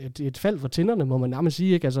et fald for tinderne, må man nærmest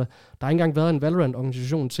sige, ikke? Altså, der har ikke engang været en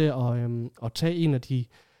Valorant-organisation til at tage en af de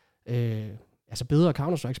bedre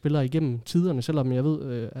Counter-Strike-spillere igennem tiderne, selvom jeg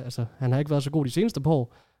ved, han har ikke været så god de seneste par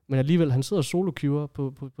år, men alligevel, han sidder solo-queuer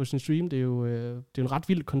på sin stream. Det er jo en ret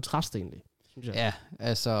vild kontrast, egentlig, synes jeg. Ja,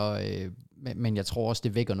 altså, men jeg tror også,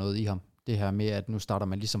 det vækker noget i ham. Det her med, at nu starter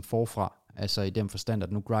man ligesom forfra. Altså i den forstand,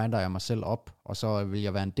 at nu grinder jeg mig selv op, og så vil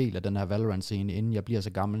jeg være en del af den her Valorant-scene, inden jeg bliver så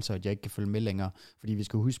gammel, så jeg ikke kan følge med længere. Fordi vi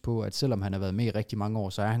skal huske på, at selvom han har været med i rigtig mange år,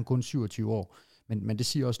 så er han kun 27 år. Men det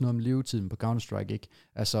siger også noget om levetiden på Counter-Strike, ikke?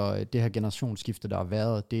 Altså det her generationsskifte, der har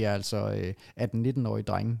været, det er altså 18-19-årige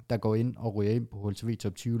drenge, der går ind og ryger ind på HLTV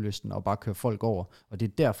top 20-listen og bare kører folk over. Og det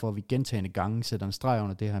er derfor, vi gentagende gange sætter en streg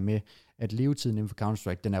under det her med, at levetiden inden for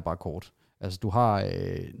Counter-Strike, den er bare kort. Altså, du har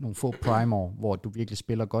nogle få primer, hvor du virkelig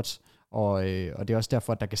spiller godt, og det er også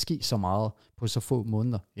derfor, at der kan ske så meget på så få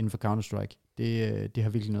måneder inden for Counter-Strike. Det har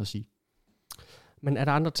virkelig noget at sige. Men er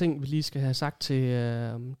der andre ting, vi lige skal have sagt til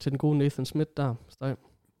den gode Nathan Smith der, Støj?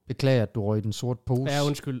 Beklager, at du røg den sorte pose. Ja,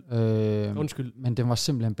 undskyld. Undskyld. Men den var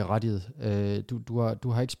simpelthen berettiget.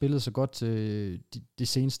 Du har ikke spillet så godt det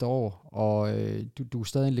seneste år, og du er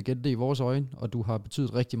stadig en legende i vores øjne, og du har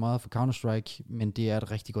betydet rigtig meget for Counter-Strike, men det er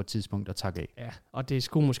et rigtig godt tidspunkt at takke af. Ja, og det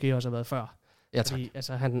skulle måske også have været før. Ja, tak. Fordi,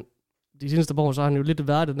 altså, de seneste år, så har han jo lidt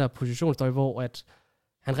været i den der positionsstøj, hvor at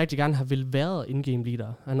han rigtig gerne har vil været in-game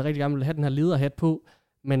leader. Han rigtig gerne vil have den her lederhat på,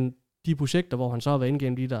 men de projekter, hvor han så har været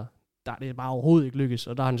in-game leader, der er det bare overhovedet ikke lykkes,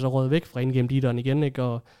 og der har han så røget væk fra in-game leaderen igen, ikke?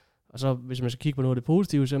 Og så, hvis man skal kigge på noget af det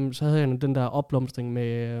positive, så havde han den der opblomstring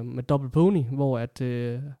med Double Pony, hvor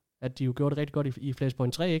at de jo gjorde det rigtig godt i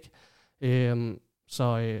Flashpoint 3, ikke?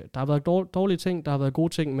 Så der har været dårlige ting, der har været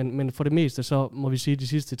gode ting, men for det meste, så må vi sige, at de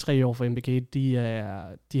sidste 3 år for MBK,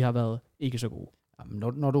 de har været ikke så gode.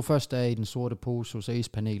 Når du først er i den sorte pose hos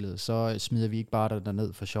Ace-panelet, så smider vi ikke bare dig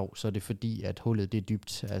derned for sjov, så er det fordi, at hullet det er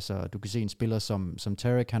dybt. Altså, du kan se en spiller som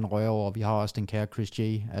Tarek, han rører over, vi har også den kære Chris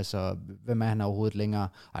J. Altså, hvem er han overhovedet længere?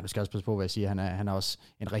 Ej, du skal også passe på, hvad jeg siger. Han er også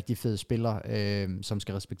en rigtig fed spiller, som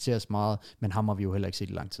skal respekteres meget, men ham har vi jo heller ikke set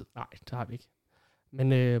i lang tid. Nej, det har vi ikke.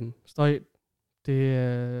 Men Støj,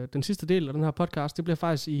 den sidste del af den her podcast, det bliver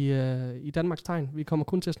faktisk i Danmarks tegn. Vi kommer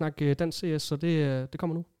kun til at snakke dansk CS, så det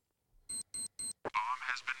kommer nu.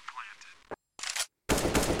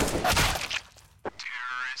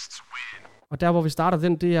 Og der, hvor vi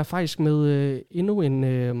starter det er faktisk med endnu en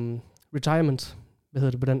retirement. Hvad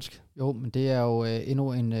hedder det på dansk? Jo, men det er jo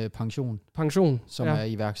endnu en pension. Som er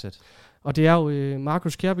iværksat. Og det er jo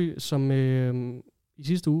Markus Kjærby, som i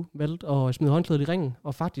sidste uge valgte at smide håndklædet i ringen,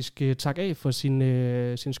 og faktisk takke af for sin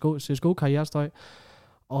CSGO-karrierestøj.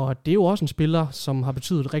 Og det er jo også en spiller, som har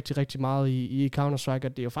betydet rigtig, rigtig meget i Counter-Strike,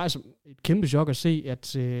 og det er jo faktisk et kæmpe chok at se,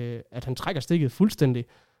 at han trækker stikket fuldstændig.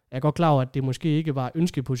 Jeg er godt klar over, at det måske ikke var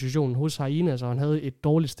ønskepositionen hos Hyena, så han havde et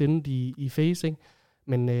dårligt stand i face, ikke?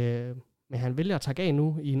 Men han vælger at takke af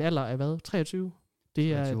nu i en alder af hvad? 23?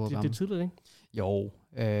 Det er tidligt, ikke? Jo,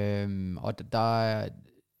 og der er,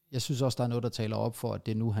 jeg synes også, der er noget, der taler op for, at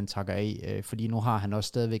det er nu, han takker af, fordi nu har han også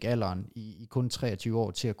stadigvæk alderen i kun 23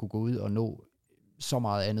 år til at kunne gå ud og nå så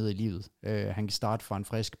meget andet i livet. Han kan starte fra en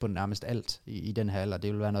frisk på nærmest alt i den her alder. Det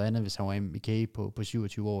ville være noget andet, hvis han var MBK på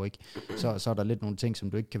 27 år, ikke? Så er der lidt nogle ting,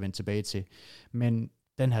 som du ikke kan vende tilbage til. Men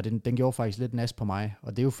den her, den gjorde faktisk lidt nas på mig.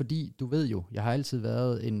 Og det er jo fordi, du ved jo, jeg har altid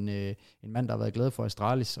været en mand, der har været glad for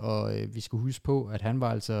Astralis, og vi skulle huske på, at han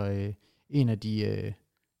var altså en af de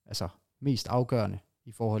mest afgørende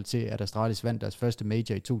i forhold til, at Astralis vandt deres første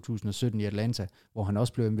major i 2017 i Atlanta, hvor han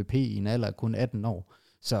også blev MVP i en alder af kun 18 år.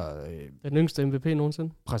 Så, den yngste MVP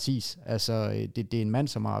nogensinde. Præcis. Altså, det er en mand,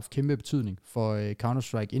 som har haft kæmpe betydning for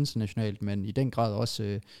Counter-Strike internationalt, men i den grad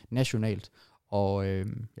også nationalt. Og jeg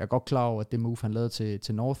er godt klar over, at det move, han lavede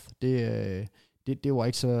til North, det var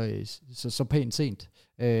ikke så pænt sent,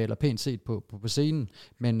 eller pænt set på scenen.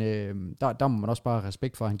 Men der må man også bare have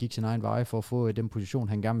respekt for, at han gik sin egen vej for at få den position,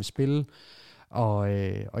 han gerne vil spille.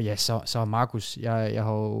 Og ja, så Markus, jeg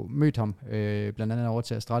har jo mødt ham, blandt andet over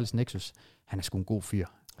til Astralis Nexus. Han er sgu en god fyr.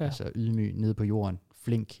 Ja. Altså ydmyg nede på jorden,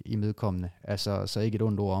 flink imødekommende. Altså, så ikke et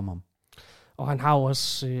ondt ord om ham. Og han har jo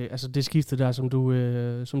også, det skifte der,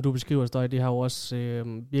 som du beskriver, Støj, det har jo også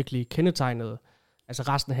virkelig kendetegnet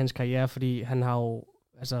resten af hans karriere, fordi han har jo,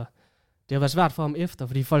 det har været svært for ham efter,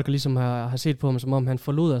 fordi folk ligesom har set på ham, som om han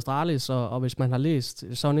forlod Astralis, og hvis man har læst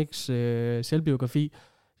Sonics selvbiografi,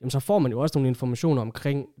 jamen, så får man jo også nogle informationer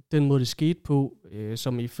omkring den måde, det skete på,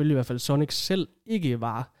 som ifølge i hvert fald Sonic selv ikke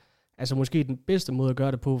var, måske den bedste måde at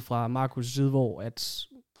gøre det på fra Markus' side, hvor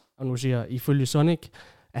og nu siger jeg, ifølge Sonic,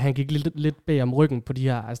 at han gik lidt bag om ryggen på de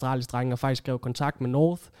her Astralis-drenge, og faktisk skrev kontakt med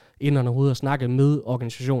North, inden han overhovedet snakkede med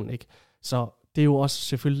organisationen, ikke? Så det er jo også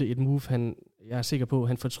selvfølgelig et move, jeg er sikker på,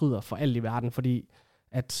 han fortryder for alt i verden, fordi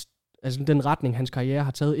at den retning, hans karriere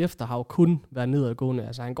har taget efter, har jo kun været nedadgående.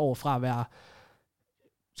 Han går fra at være,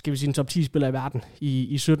 skal vi sige, en top 10 spiller i verden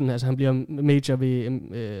i 17. Han bliver major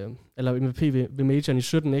eller MVP ved majoren i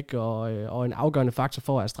 17, ikke? Og en afgørende faktor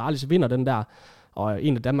for, at Astralis vinder den der, og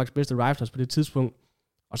en af Danmarks bedste riflers på det tidspunkt.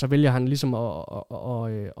 Og så vælger han ligesom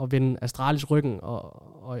at vende Astralis ryggen,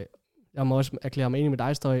 og jeg må også erklære mig enig med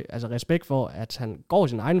dig, Støj, respekt for, at han går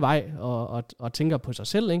sin egen vej og tænker på sig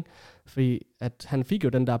selv, ikke? Fordi at han fik jo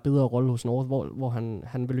den der bedre rolle hos North, hvor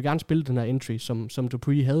han ville gerne spille den her entry, som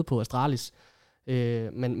Dupree havde på Astralis.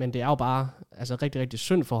 Men det er jo bare rigtig, rigtig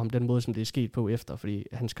synd for ham, den måde, som det er sket på efter, fordi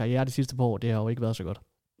hans karriere de sidste par år, det har jo ikke været så godt.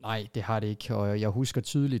 Nej, det har det ikke, og jeg husker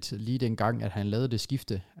tydeligt lige dengang, at han lavede det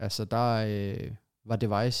skifte. Altså der var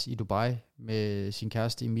Device i Dubai med sin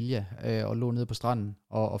kæreste Emilia og lå nede på stranden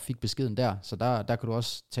og fik beskeden der. Så der kan du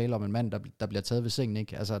også tale om en mand, der bliver taget ved sengen,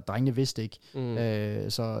 ikke? Altså drengene vidste ikke.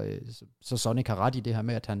 Så Sonic har ret i det her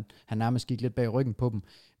med, at han nærmest gik lidt bag ryggen på dem.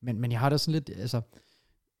 Men jeg har da sådan lidt, altså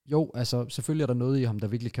jo, altså selvfølgelig er der noget i ham, der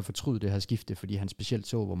virkelig kan fortryde det her skifte, fordi han specielt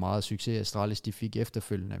så, hvor meget succes Astralis de fik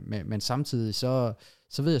efterfølgende. Men samtidig så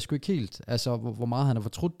ved jeg sgu ikke helt, altså hvor meget han har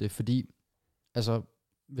fortrudt det, fordi altså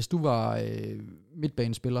hvis du var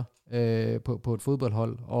midtbanespiller på et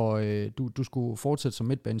fodboldhold, og du skulle fortsætte som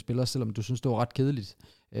midtbanespiller, selvom du synes det var ret kedeligt,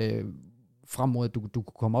 frem mod at du kunne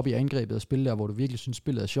komme op i angrebet og spille der, hvor du virkelig synes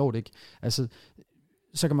spillet er sjovt, ikke? Altså,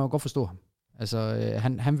 så kan man jo godt forstå ham. Altså,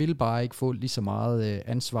 han ville bare ikke få lige så meget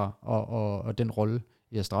ansvar og den rolle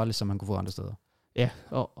i Astralis, som han kunne få andre steder. Ja,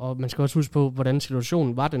 og man skal også huske på, hvordan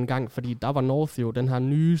situationen var dengang, fordi der var North jo den her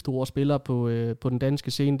nye store spiller på den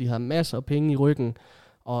danske scene. De havde masser af penge i ryggen,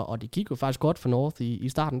 og det gik jo faktisk godt for North i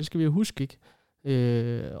starten. Det skal vi jo huske,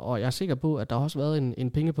 ikke? Og jeg er sikker på, at der har også været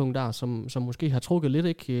en pengepunkt der, som måske har trukket lidt,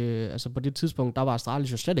 ikke? Altså på det tidspunkt, der var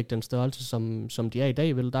Astralis jo slet ikke den størrelse, som de er i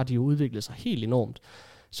dag, vel? Der har de jo udviklet sig helt enormt.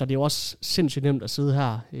 Så det er jo også sindssygt nemt at sidde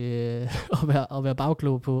her og være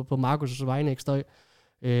bagklog på Markus' vegne, ikke Støj?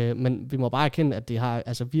 Men vi må bare erkende, at det har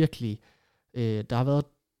altså virkelig, der har været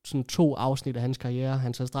sådan 2 afsnit af hans karriere,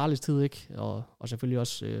 hans Astralis tid, ikke? Og selvfølgelig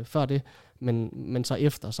også før det, men så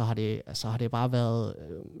efter, så har det bare været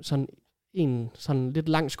sådan en sådan lidt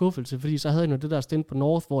lang skuffelse, fordi så havde han jo det der stint på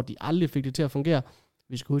North, hvor de aldrig fik det til at fungere.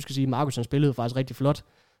 Vi skal huske at sige, at Markus han spillede faktisk rigtig flot.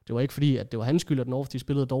 Det var ikke fordi, at det var hans skyld, at North de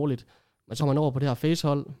spillede dårligt, men så var man over på det her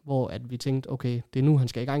facehold, hvor at vi tænkte, okay, det er nu, han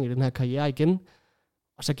skal i gang i den her karriere igen.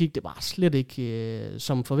 Og så gik det bare slet ikke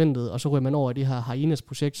som forventet, og så ryger man over i det her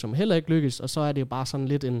Hyenas-projekt, som heller ikke lykkes, og så er det jo bare sådan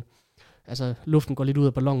lidt altså luften går lidt ud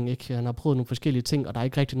af ballonen, ikke? Han har prøvet nogle forskellige ting, og der er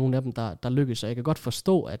ikke rigtig nogen af dem, der lykkes, så jeg kan godt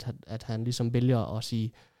forstå, at han ligesom vælger at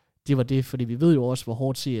sige, det var det, fordi vi ved jo også, hvor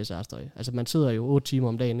hårdt CS er. Støj. Altså man sidder jo 8 timer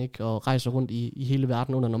om dagen, ikke, og rejser rundt i hele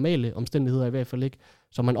verden under normale omstændigheder i hvert fald, ikke.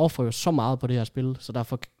 Så man offrer jo så meget på det her spil, så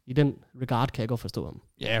derfor i den regard kan jeg godt forstå ham.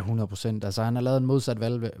 Ja, 100%. Altså han har lavet en modsat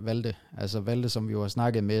Valde. Altså Valde, som vi jo har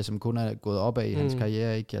snakket med, som kun er gået opad i hans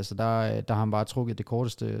karriere, ikke. Altså der har han bare trukket det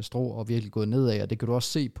korteste strå og virkelig gået nedad, og det kan du også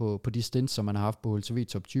se på de stints, som man har haft på HLTV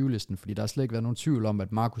Top 20-listen, fordi der har slet ikke været nogen tvivl om,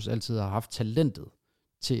 at Markus altid har haft talentet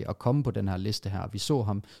til at komme på den her liste her. Vi så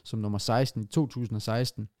ham som nummer 16 i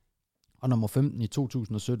 2016, og nummer 15 i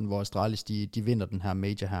 2017, hvor Astralis de vinder den her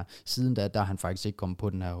major her. Siden da er han faktisk ikke kommet på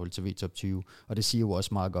den her HLTV Top 20, og det siger jo også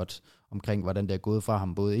meget godt omkring, hvordan det er gået fra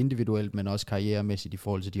ham, både individuelt, men også karrieremæssigt i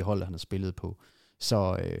forhold til de hold, han har spillet på.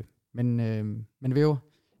 Så, men Veo,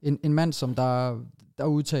 en mand, som der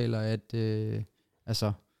udtaler, at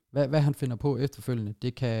altså, hvad han finder på efterfølgende,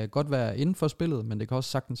 det kan godt være inden for spillet, men det kan også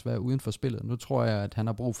sagtens være uden for spillet. Nu tror jeg, at han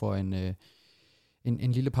har brug for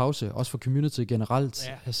en lille pause, også for community generelt.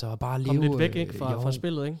 Ja. Altså bare leve lidt væk, ikke, fra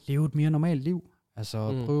spillet, ikke? Leve et mere normalt liv.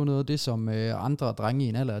 Altså prøve noget af det, som andre drenge i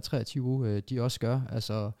en alder af 23, de også gør.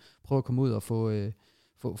 Altså prøve at komme ud og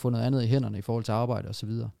få noget andet i hænderne i forhold til arbejde og så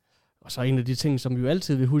videre. Og så en af de ting, som vi jo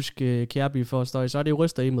altid vil huske Kjærby for, Støj, så er det jo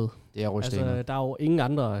ryster-aimet. Det er ryster-aimet. Altså, der er jo ingen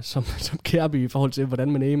andre som Kjærby i forhold til,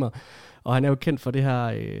 hvordan man aimer. Og han er jo kendt for det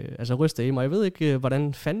her ryster-aimer. Jeg ved ikke,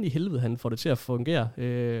 hvordan fanden i helvede han får det til at fungere.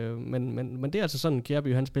 Men det er altså sådan,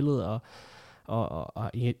 Kjærby han spillede,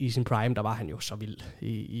 og i sin prime, der var han jo så vild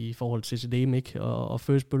i forhold til sit aim, ikke? Og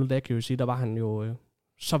first bullet accuracy, der var han jo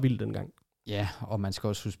så vild dengang. Ja, og man skal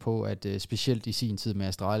også huske på, at specielt i sin tid med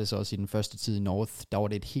Astralis, også i den første tid i North, der var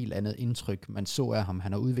det et helt andet indtryk, man så af ham.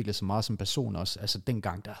 Han har udviklet sig meget som person også. Altså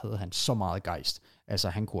dengang, der havde han så meget gejst. Altså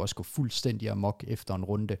han kunne også gå fuldstændig amok efter en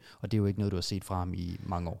runde, og det er jo ikke noget, du har set fra ham i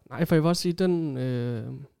mange år. Nej, for jeg vil også sige,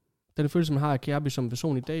 den følelse, man har af Kjærby som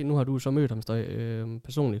person i dag, nu har du så mødt ham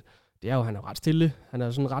personligt, det er jo, han er ret stille. Han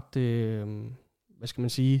er sådan ret, hvad skal man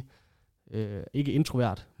sige, ikke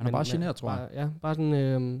introvert. Han er bare genert, tror jeg. Ja, bare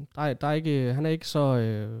sådan, der er ikke, han er ikke så,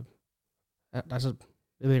 altså,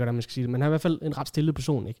 jeg ved ikke, hvordan man skal sige det, men han er i hvert fald en ret stille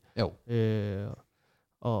person, ikke? Jo.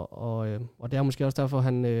 Og det er måske også derfor,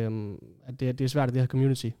 at det er svært i det her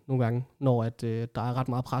community nogle gange, når at, der er ret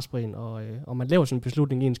meget pres på en, og man laver sådan en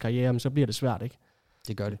beslutning i ens karriere, men så bliver det svært, ikke?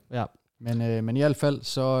 Det gør det. Ja. Men i hvert fald,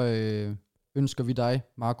 så ønsker vi dig,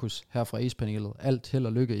 Markus, her fra Ace-panelet, alt held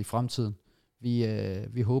og lykke i fremtiden.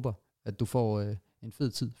 Vi håber, at du får en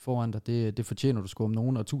fed tid foran dig. Det fortjener du sgu om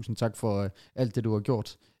nogen, og tusind tak for alt det, du har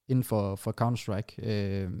gjort inden for Counter-Strike.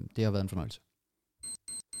 Det har været en fornøjelse.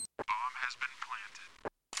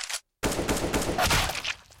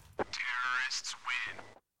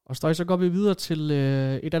 Og så går vi videre til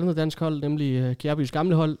et andet dansk hold, nemlig Kjærbys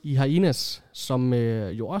gamle hold i Hyenas, som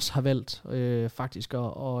jo også har valgt faktisk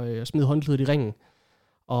at smide håndklædet i ringen.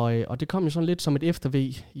 Og det kom jo sådan lidt som et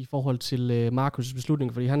eftervej i forhold til Markus'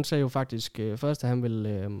 beslutning, fordi han sagde jo faktisk først, at han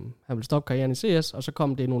ville stoppe karrieren i CS, og så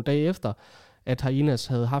kom det nogle dage efter, at Hyenas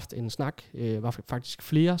havde haft en snak, var faktisk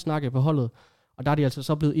flere snakke på holdet, og der er de altså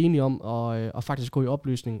så blevet enige om at faktisk gå i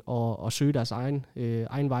opløsning og søge deres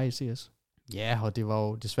egen vej i CS. Ja, og det var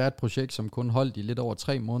jo desværre et projekt, som kun holdt i lidt over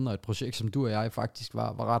 3 måneder. Et projekt, som du og jeg faktisk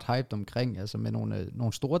var ret hyped omkring. Altså med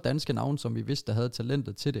nogle store danske navne, som vi vidste, der havde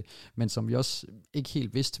talentet til det. Men som vi også ikke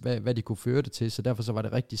helt vidste, hvad de kunne føre det til. Så derfor så var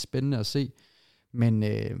det rigtig spændende at se. Men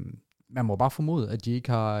man må bare formode, at de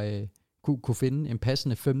ikke har kunne finde en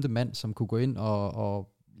passende 5. mand, som kunne gå ind og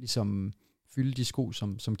ligesom fylde de sko,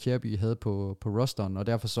 som Kjærby havde på rosteren, og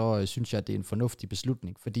derfor så synes jeg, at det er en fornuftig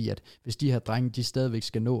beslutning, fordi at hvis de her drenge, de stadigvæk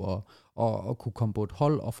skal nå at kunne komme på et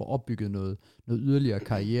hold og få opbygget noget yderligere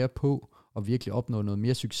karriere på, og virkelig opnå noget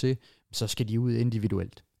mere succes, så skal de ud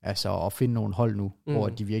individuelt, altså at finde nogle hold nu, hvor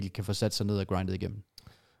de virkelig kan få sat sig ned og grindet igennem.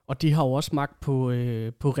 Og de har jo også magt på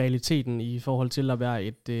realiteten i forhold til at være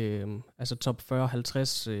et top 40,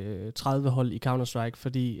 50, 30 hold i Counter-Strike,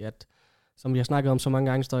 fordi at som vi har snakket om så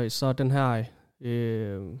mange gange, så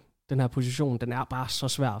den her position, den er bare så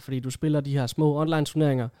svær, fordi du spiller de her små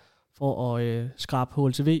online-turneringer for at skrabe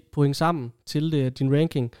HLTV-point sammen til din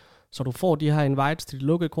ranking, så du får de her invites til de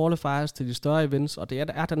lukkede qualifiers, til de større events, og det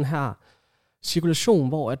er den her cirkulation,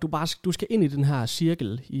 hvor at du skal ind i den her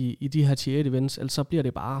cirkel i de her tier 1 events, ellers så bliver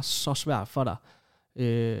det bare så svært for dig.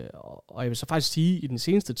 Og jeg vil så faktisk sige, at i den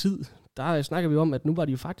seneste tid, der snakker vi om, at nu var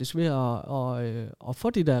de jo faktisk ved at få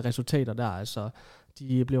de der resultater der. Altså,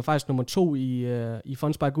 de blev faktisk nummer 2 i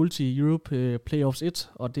Funspike Ulti Europe Playoffs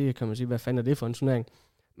 1, og det kan man sige, hvad fanden er det for en turnering?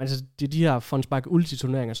 Men altså, det er de her Funspike Ulti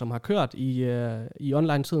turneringer, som har kørt i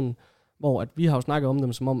online-tiden, hvor at vi har jo snakket om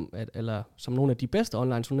dem som nogle af de bedste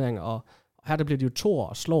online-turneringer, og her der bliver de jo 2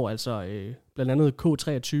 og slår altså blandt andet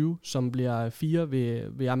K23, som bliver 4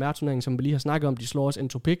 ved AMR-turneringen, som vi lige har snakket om. De slår også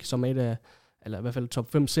Entropic, som er et af, eller i hvert fald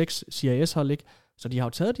top 5-6 CIS-hold, ikke? Så de har jo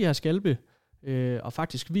taget de her skalpe og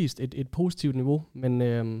faktisk vist et positivt niveau, men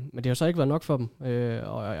det har så ikke været nok for dem.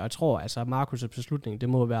 Og jeg tror, altså Markus' beslutning, det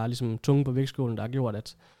må være ligesom tunge på vægtskålen, der har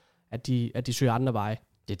gjort, at de søger andre veje.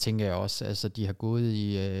 Det tænker jeg også. Altså, de har gået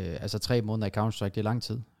i 3 måneder i Counter-Strike, det er lang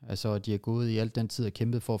tid. Altså, de har gået i alt den tid og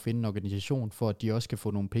kæmpet for at finde en organisation, for at de også kan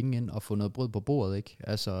få nogle penge ind og få noget brød på bordet, ikke?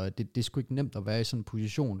 Altså, det er sgu ikke nemt at være i sådan en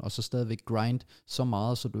position, og så stadigvæk grind så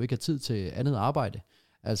meget, så du ikke har tid til andet arbejde.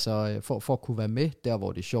 Altså, for at kunne være med der,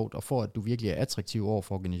 hvor det er sjovt, og for at du virkelig er attraktiv over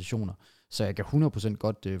for organisationer. Så jeg kan 100%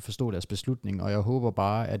 godt forstå deres beslutning, og jeg håber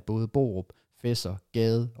bare, at både Borup, Fesser,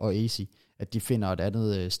 Gade og AC, at de finder et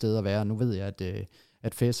andet sted at være. Nu ved jeg,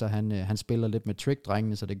 at Fesser, han spiller lidt med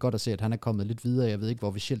trick-drengene, så det er godt at se, at han er kommet lidt videre. Jeg ved ikke, hvor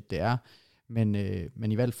officielt det er,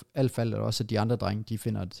 men i hvert fald er det også, at de andre drenge, de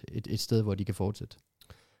finder et sted, hvor de kan fortsætte.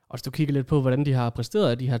 Og hvis du kigger lidt på, hvordan de har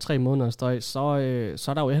præsteret de her 3 måneder støj, så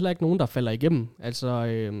er der jo heller ikke nogen, der falder igennem. Altså,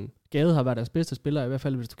 Gade har været deres bedste spiller, i hvert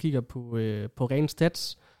fald hvis du kigger på rene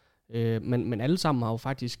stats. Men alle sammen har jo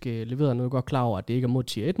faktisk leveret noget godt klar over, at det ikke er mod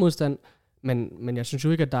tier 1 modstand. Men jeg synes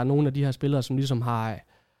jo ikke, at der er nogen af de her spillere, som ligesom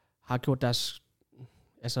har gjort deres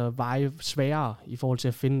veje sværere i forhold til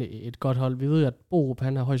at finde et godt hold. Vi ved, at Borup,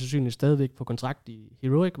 han er højst sandsynligt stadigvæk på kontrakt i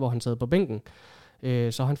Heroic, hvor han sad på bænken.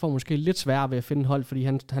 Så han får måske lidt sværere ved at finde hold, fordi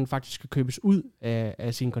han faktisk skal købes ud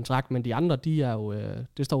af sin kontrakt, men de andre, de er jo,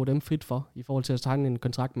 det står jo dem frit for, i forhold til at tegne en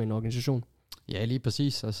kontrakt med en organisation. Ja, lige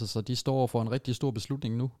præcis. Altså, så de står for en rigtig stor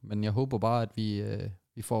beslutning nu, men jeg håber bare, at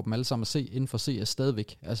vi får dem alle sammen at se inden for CS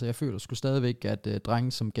stadigvæk. Altså, jeg føler sgu stadigvæk, at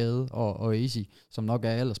drenge som Gade og AC, som nok er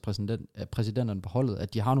alderspræsidenterne på holdet,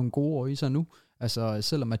 at de har nogle gode år i sig nu. Altså,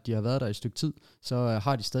 selvom at de har været der i et stykke tid, så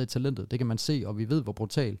har de stadig talentet. Det kan man se, og vi ved, hvor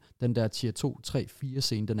brutal den der tier 2, 3, 4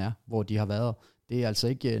 scene den er, hvor de har været. Det er altså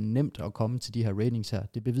ikke nemt at komme til de her ratings her.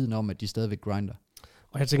 Det bevidner om, at de stadigvæk grinder.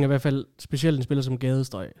 Og jeg tænker i hvert fald, specielt en spiller som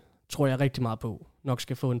Gadestøj, tror jeg rigtig meget på, nok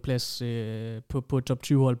skal få en plads på et top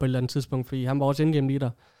 20-hold på et eller andet tidspunkt, fordi han var også endgame leader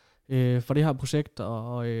for det her projekt,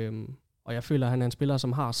 og jeg føler, at han er en spiller,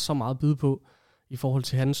 som har så meget at byde på i forhold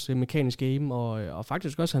til hans mekaniske game, og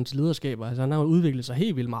faktisk også hans lederskaber. Altså, han har jo udviklet sig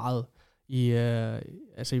helt vildt meget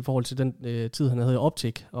i forhold til den tid, han havde i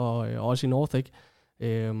Optic, og også i North, ikke?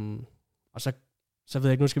 Og så ved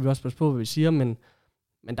jeg ikke, nu skal vi også passe på, hvad vi siger, men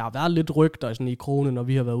der har været lidt rygter sådan, i kronen, når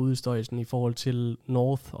vi har været ude i støjsen i forhold til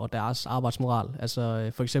North og deres arbejdsmoral.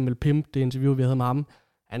 Altså for eksempel Pimp, det interview, vi havde med ham,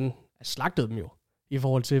 han slagtede dem jo i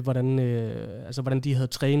forhold til, hvordan de havde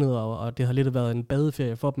trænet, og det har lidt været en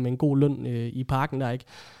badeferie for dem med en god løn i parken der, ikke?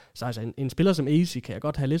 Så altså en spiller som AC kan jeg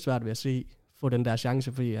godt have lidt svært ved at se få den der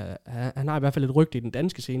chance, fordi han har i hvert fald et rygte i den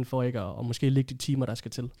danske scene for ikke at måske ligge de timer, der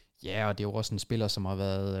skal til. Ja, og det er jo også en spiller, som har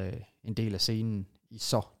været en del af scenen i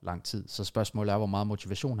så lang tid. Så spørgsmålet er, hvor meget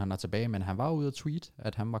motivation han har tilbage, men han var ude at tweet,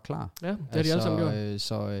 at han var klar. Ja, det er de alle sammen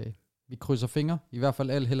gjort. Vi krydser fingre. I hvert fald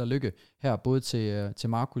al held og lykke her, både til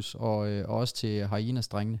Markus og også til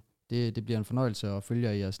Hyenas-drengene. Det bliver en fornøjelse at følge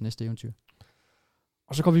jer i jeres næste eventyr.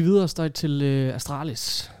 Og så går vi videre til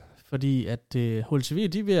Astralis, fordi at HLTV,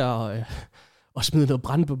 de er ved at smide noget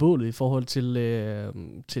brand på bålet i forhold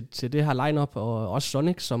til det her line-up, og også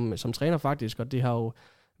Sonic som træner faktisk, og det har jo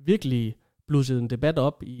virkelig blusset en debat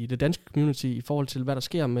op i det danske community i forhold til, hvad der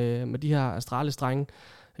sker med de her Astralis-drenge,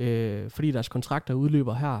 fordi deres kontrakter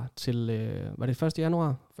udløber her til, var det 1.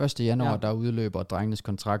 januar? 1. januar, der udløber drengenes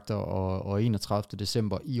kontrakter, og 31.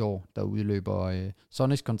 december i år, der udløber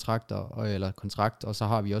Sonics kontrakt, og så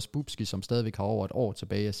har vi også Bubski, som stadigvæk har over et år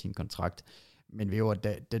tilbage af sin kontrakt. Men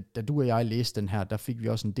da du og jeg læste den her, der fik vi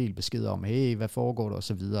også en del beskeder om, hey, hvad foregår der, og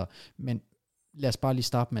så videre. Men lad os bare lige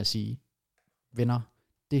starte med at sige, venner,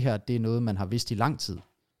 det her, det er noget, man har vidst i lang tid.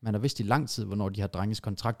 Man har vidst i lang tid, hvornår de her drenges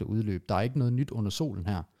kontrakter udløb. Der er ikke noget nyt under solen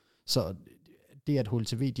her. Så det, at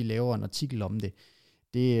HLTV, de laver en artikel om det,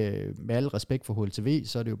 med al respekt for HLTV,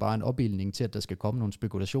 så er det jo bare en opildning til, at der skal komme nogle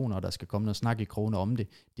spekulationer, og der skal komme noget snak i kroner om det.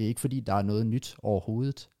 Det er ikke, fordi der er noget nyt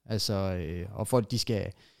overhovedet. Altså, og folk,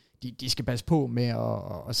 de skal passe på med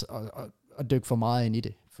at dykke for meget ind i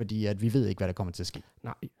det, fordi at vi ved ikke, hvad der kommer til at ske.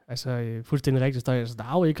 Nej, altså fuldstændig rigtigt. Altså, der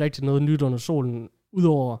er jo ikke rigtig noget nyt under solen,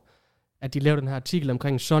 udover at de laver den her artikel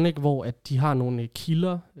omkring Sonic, hvor at de har nogle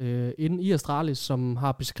kilder inde i Astralis, som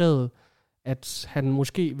har beskrevet, at han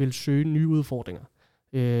måske vil søge nye udfordringer.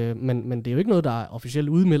 Men det er jo ikke noget, der er officielt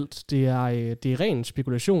udmeldt. Det er ren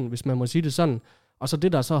spekulation, hvis man må sige det sådan. Og så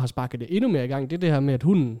det, der så har sparket det endnu mere i gang, det er det her med, at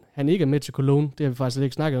han ikke er med til Cologne. Det har vi faktisk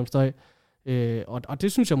ikke snakket om, Støj. Og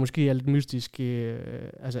det synes jeg måske er lidt mystisk.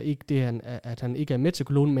 Altså ikke det, at han ikke er med til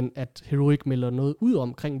Cologne, men at Heroic melder noget ud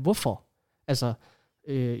omkring, hvorfor. Altså,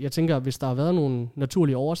 jeg tænker, hvis der har været nogle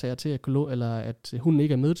naturlige årsager til, at hun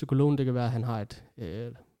ikke er med til Cologne, det kan være, at han har et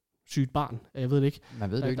sygt barn. Jeg ved det ikke.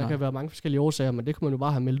 Man ved det ikke. Der kan være mange forskellige årsager, men det kan man jo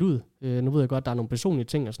bare have meldt ud. Nu ved jeg godt, at der er nogle personlige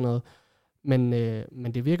ting og sådan noget.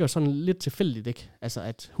 Men det virker sådan lidt tilfældigt, ikke? Altså,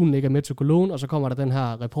 at hun ikke er med til Cologne, og så kommer der den her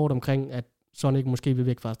rapport omkring, at Sonic måske vil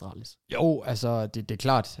væk fra Astralis. Jo, altså, det er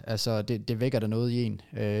klart. Altså, det vækker der noget i en.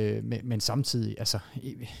 Men samtidig, altså,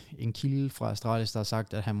 en kilde fra Astralis, der har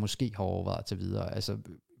sagt, at han måske har overvejet til videre. Altså,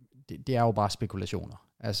 det er jo bare spekulationer.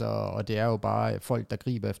 Altså, og det er jo bare folk, der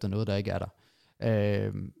griber efter noget, der ikke er der.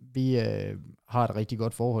 Vi har et rigtig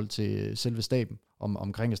godt forhold til selve staben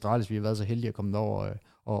omkring Astralis. Vi har været så heldige at komme over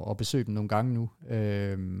og besøge dem nogle gange nu.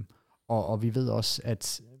 Og vi ved også,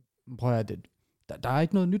 at der er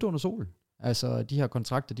ikke noget nyt under solen. Altså, de her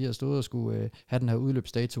kontrakter, de har stået og skulle have den her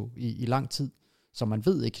udløbsdato i lang tid, så man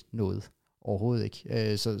ved ikke noget overhovedet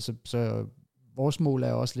ikke. Så vores mål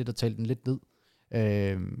er også lidt at tale den lidt ned.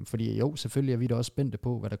 Fordi jo, selvfølgelig er vi da også spændte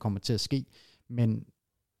på, hvad der kommer til at ske, men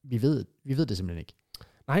vi ved det simpelthen ikke.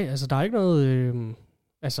 Nej, altså der er ikke noget,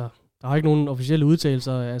 der er ikke nogen officielle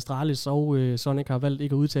udtalelser. Astralis og Sonic har valgt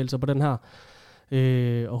ikke at udtale sig på den her,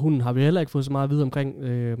 og hun har vi heller ikke fået så meget at vide omkring,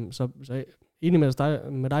 så enig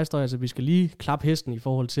med dig, Støj, altså vi skal lige klappe hesten i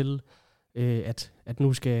forhold til, at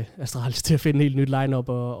nu skal Astralis til at finde en helt nyt line-up,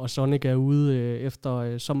 og Sonic er ude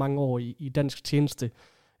efter så mange år i dansk tjeneste.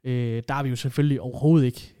 Der er vi jo selvfølgelig overhovedet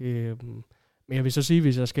ikke. Men jeg vil så sige,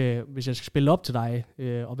 hvis jeg skal spille op til dig,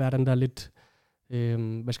 og være den der lidt,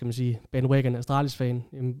 hvad skal man sige, bandwagon Astralis-fan,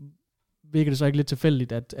 virker det så ikke lidt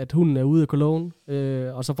tilfældigt, at hunden er ude af Cologne,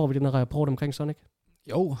 og så får vi den her rapport omkring Sonic?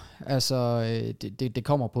 Jo, altså det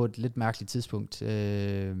kommer på et lidt mærkeligt tidspunkt.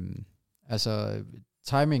 Altså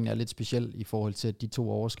timingen er lidt speciel i forhold til, at de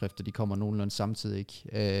to overskrifter, de kommer nogenlunde samtidig,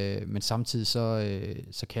 ikke? Men samtidig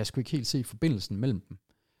så kan jeg sgu ikke helt se forbindelsen mellem dem.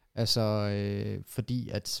 Altså fordi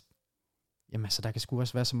at jamen altså, der kan sgu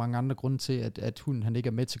også være så mange andre grunde til, at hunden han ikke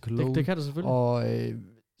er med til Cologne. Det kan der selvfølgelig. Og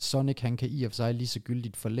Sonic han kan i og for sig lige så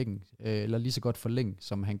gyldigt forlænge, eller lige så godt forlænge,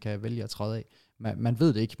 som han kan vælge at træde af. Man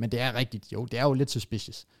ved det ikke, men det er rigtigt. Jo, det er jo lidt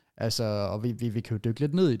suspicious. Altså, og vi kan jo dykke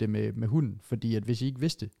lidt ned i det med hunden, fordi at hvis I ikke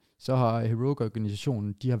vidste, så har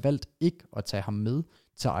Heroic-organisationen, de har valgt ikke at tage ham med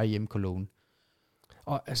til IEM Cologne.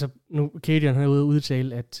 Og altså, nu Cadian har ude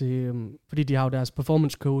udtale, at fordi de har jo deres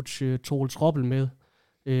performance coach, Troels Roppel med,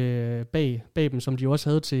 bag dem, som de også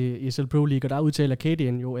havde til ESL Pro League, og der udtaler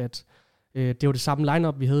Cadian jo, at det var det samme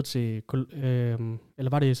lineup vi havde til, eller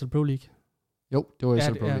var det ESL Pro League? Jo, det var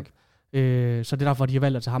ESL Pro League. Så det er derfor, de har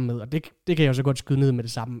valgt at tage ham med, og det kan jeg jo så godt skyde ned med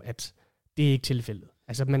det samme, at det er ikke tilfældet.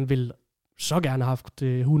 Altså, man vil så gerne haft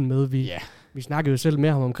hunden med. Vi snakkede jo selv med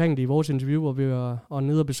ham omkring det i vores interview, hvor vi var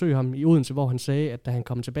nede og besøge ham i Odense, hvor han sagde, at da han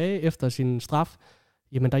kom tilbage efter sin straf,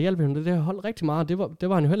 jamen der hjalp ham det hold rigtig meget. Det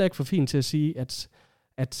var han jo heller ikke for fint til at sige,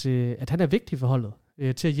 at han er vigtig for holdet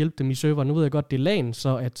til at hjælpe dem i serveren. Nu ved jeg godt, det er LAN,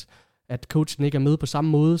 så at coachen ikke er med på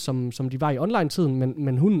samme måde, som de var i online-tiden,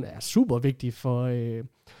 men hun er super vigtig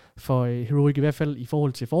for Heroic, i hvert fald i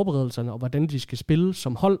forhold til forberedelserne, og hvordan de skal spille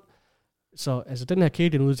som hold. Så altså, den her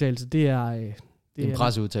Kaden-udtalelse, det er en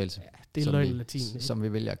presseudtalelse. Ja, det er løgn latin. Som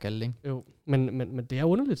vi vælger at kalde det, ikke? Jo, men det er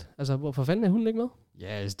underligt. Altså, hvorfor fanden er hun ikke med? Ja,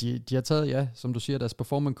 altså, de har taget, som du siger, deres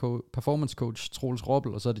performance coach, Troels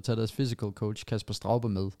Robbel, og så har de taget deres physical coach, Kasper Straube,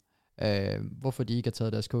 med. Hvorfor de ikke har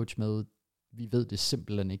taget deres coach med, vi ved det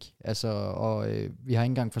simpelthen ikke. Altså, og vi har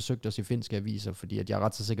ikke engang forsøgt os i finske aviser, fordi at jeg er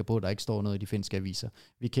ret så sikker på, at der ikke står noget i de finske aviser.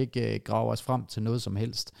 Vi kan ikke grave os frem til noget som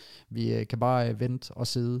helst. Vi kan bare vente og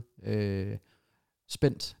sidde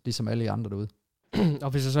spændt, ligesom alle andre derude.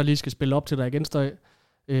 Og hvis jeg så lige skal spille op til dig igen, Støj,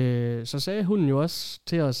 så sagde hun jo også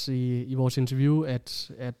til os i vores interview,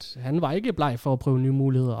 at han var ikke bleg for at prøve nye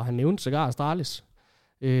muligheder, og han nævnte sågar Astralis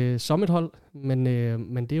som et hold, men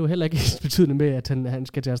det er jo heller ikke betydende med, at han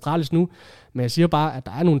skal til Astralis nu. Men jeg siger bare, at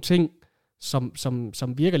der er nogle ting,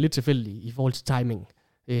 som virker lidt tilfældige i forhold til timing.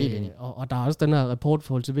 Og der er også den her rapport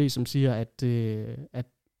for HLTV, som siger, at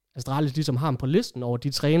Astralis ligesom har ham på listen over de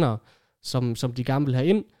trænere, som de gerne vil have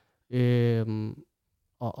ind.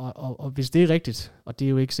 Og hvis det er rigtigt, og det er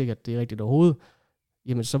jo ikke sikkert, det er rigtigt overhovedet,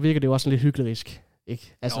 jamen så virker det jo også lidt hyklerisk.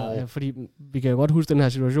 Ikke? Altså, fordi vi kan jo godt huske den her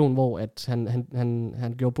situation, hvor at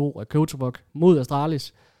han gjorde brug af coachwork mod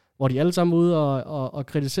Astralis, hvor de alle sammen var ude og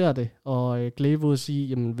kritiserede det, og Glaive ud og sige,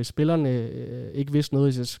 jamen hvis spillerne ikke vidste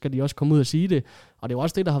noget, så skal de også komme ud og sige det. Og det er jo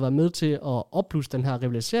også det, der har været med til at opblusse den her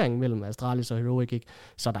rivalisering mellem Astralis og Heroic. Ikke?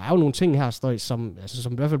 Så der er jo nogle ting her, Støj, som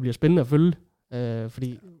i hvert fald bliver spændende at følge.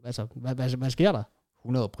 Fordi, altså, hvad sker der?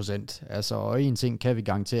 100%. Altså, og en ting kan vi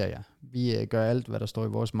garantere jer. Vi gør alt, hvad der står i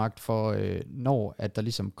vores magt for, når at der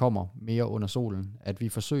ligesom kommer mere under solen, at vi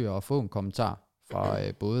forsøger at få en kommentar fra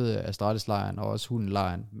både Astralis-lejren og også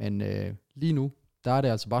hunden-lejren. Men lige nu, der er det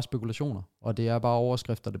altså bare spekulationer, og det er bare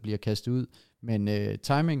overskrifter, der bliver kastet ud. Men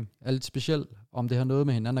timing er lidt specielt, om det har noget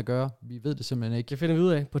med hinanden at gøre. Vi ved det simpelthen ikke. Det finder vi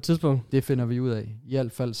ud af på et tidspunkt. Det finder vi ud af. I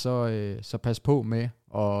hvert fald så pas på med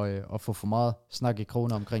at få for meget snak i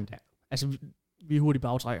kroner omkring det. Ja. Altså, vi er hurtigt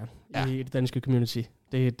bagtrækker i det danske community.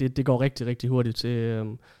 Det går rigtig, rigtig hurtigt.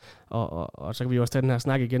 Og så kan vi også tage den her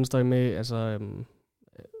snak igen, Støj med, altså,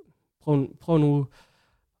 prøv nu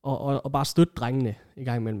at bare støtte drengene i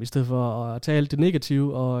gang imellem, i stedet for at tage alt det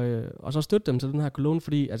negative, og så støtte dem til den her kolonne,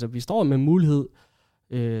 fordi altså, vi står med en mulighed,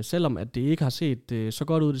 selvom at det ikke har set så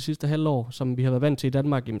godt ud det sidste halvår, som vi har været vant til i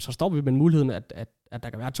Danmark, jamen, så står vi med muligheden, at der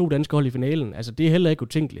kan være 2 danske hold i finalen. Altså, det er heller ikke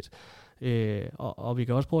utænkeligt. Og vi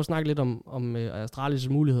kan også prøve at snakke lidt om Astralis'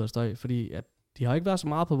 muligheder, Støj, fordi at de har ikke været så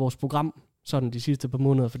meget på vores program sådan de sidste par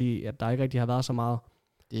måneder, fordi at der ikke rigtig har været så meget.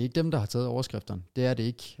 Det er ikke dem, der har taget overskrifterne. Det er det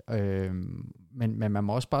ikke. Men man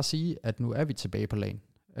må også bare sige, at nu er vi tilbage på LAN.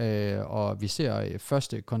 Og vi ser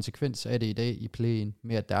første konsekvens af det i dag i playen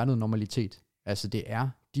med, at der er noget normalitet. Altså det er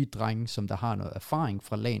de drenge, som der har noget erfaring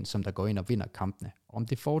fra LAN, som der går ind og vinder kampene. Om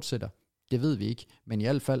det fortsætter, det ved vi ikke. Men i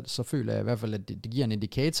hvert fald, så føler jeg i hvert fald, at det giver en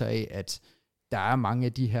indikator af, at der er mange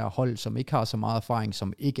af de her hold, som ikke har så meget erfaring,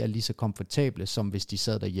 som ikke er lige så komfortable, som hvis de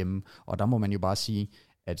sad derhjemme. Og der må man jo bare sige,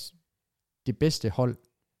 at det bedste hold,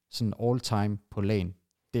 sådan all time på LAN,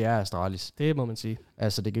 det er Astralis. Det må man sige.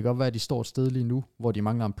 Altså det kan godt være, at de står et sted lige nu, hvor de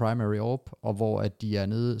mangler en primary orb, og hvor at de er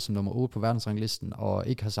nede som nummer 8 på verdensranglisten, og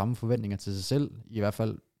ikke har samme forventninger til sig selv, i hvert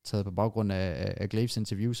fald taget på baggrund af Glaives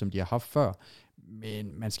interview, som de har haft før.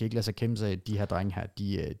 Men man skal ikke lade sig kæmpe sig, at de her drenge her,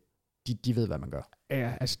 de ved, hvad man gør.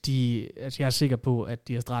 Ja, altså jeg er sikker på, at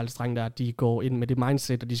de Astralis drenge der, de går ind med det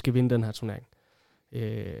mindset, at de skal vinde den her turnering.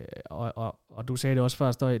 Og du sagde det også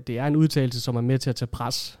først, det er en udtalelse, som er med til at tage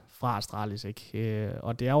pres fra Astralis, ikke?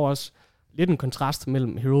 Og det er jo også lidt en kontrast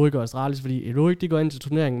mellem Heroic og Astralis, fordi Heroic, de går ind til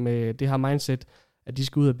turneringen med det her mindset, at de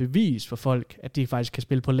skal ud og bevise for folk, at de faktisk kan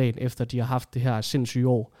spille på LAN, efter de har haft det her sindssyge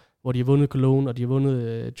år, hvor de har vundet Cologne, og de har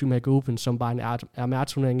vundet DreamHack Open, som bare en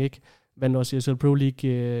RMR-turnering, ikke? Vandt også ESL Pro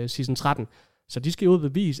League season 13. Så de skal ud og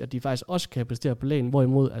bevise, at de faktisk også kan præstere på LAN,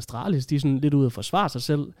 hvorimod Astralis, de er sådan lidt ude at forsvare sig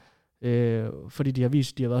selv, fordi de har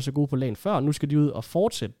vist, at de har været så gode på LAN før, nu skal de ud og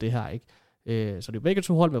fortsætte det her, ikke? Så det er begge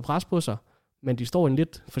to hold med pres på sig, men de står i en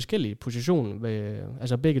lidt forskellig position,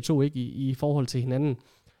 altså begge to ikke i forhold til hinanden.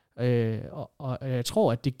 Og jeg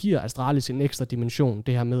tror, at det giver Astralis en ekstra dimension,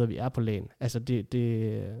 det her med, at vi er på LAN. Altså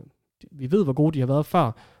vi ved, hvor gode de har været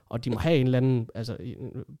før, og de må have en eller anden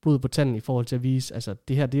blod på tanden i forhold til at vise, altså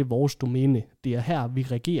det her, det er vores domæne. Det er her, vi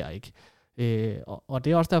regerer, ikke? Og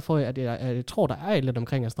det er også derfor, at jeg tror, der er et lidt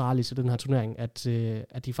omkring Astralis i den her turnering,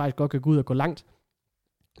 at de faktisk godt kan gå ud og gå langt.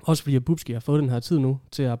 Også fordi Bubski har fået den her tid nu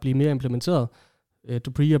til at blive mere implementeret.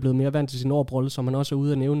 Dupree er blevet mere vant til sin overrolle, som han også er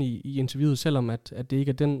ude at nævne i interviewet, selvom at det ikke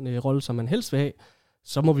er den rolle, som man helst vil have,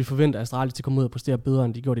 så må vi forvente, at Astralis til at komme ud og præstere bedre,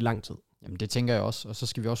 end de gjorde i lang tid. Jamen det tænker jeg også, og så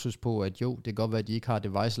skal vi også huske på, at jo, det kan godt være, at de ikke har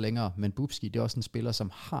device længere, men Bubski, det er også en spiller,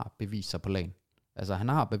 som har bevist sig på LAN. Altså han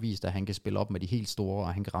har bevist, at han kan spille op med de helt store,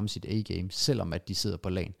 og han kan ramme sit A-game, selem at de sidder på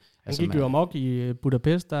LAN. Han gik jo amok i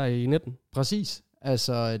Budapest der i 19. Præcis.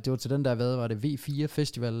 Altså, det var til den der, hvad var det, V4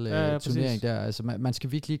 Festival turnering der. Altså, man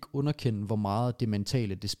skal virkelig ikke underkende, hvor meget det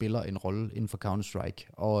mentale, det spiller en rolle inden for Counter-Strike.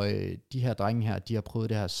 Og de her drenge her, de har prøvet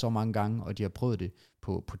det her så mange gange, og de har prøvet det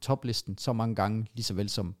på toplisten så mange gange, lige så vel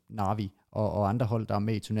som Navi og andre hold, der er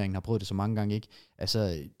med i turneringen, har prøvet det så mange gange, ikke? Altså,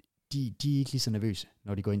 de er ikke lige så nervøse,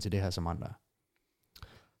 når de går ind til det her som andre.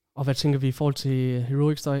 Og hvad tænker vi i forhold til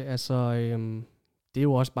Heroic Støj? Altså, det er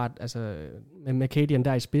jo også bare, altså, med Cadian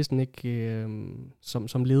der i spidsen, ikke,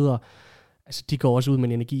 som leder, altså, de går også ud med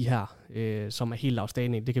en energi her, som er helt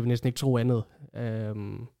afstandende. Det kan vi næsten ikke tro andet.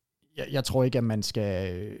 Jeg tror ikke,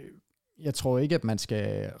 at man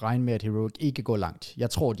skal regne med, at Heroic ikke går langt. Jeg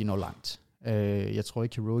tror, de når langt. Jeg tror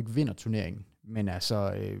ikke, Heroic vinder turneringen, men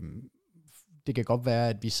altså, det kan godt være,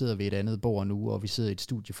 at vi sidder ved et andet bord nu, og vi sidder i et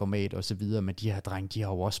studieformat og så videre, men de her drenge, de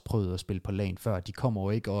har jo også prøvet at spille på LAN før. De kommer jo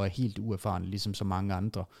ikke og er helt uerfarne, ligesom så mange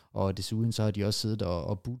andre. Og desuden så har de også siddet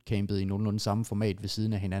og bootcampet i nogenlunde samme format ved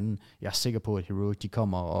siden af hinanden. Jeg er sikker på, at Heroic, de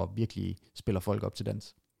kommer og virkelig spiller folk op til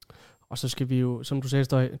dans. Og så skal vi jo, som du sagde,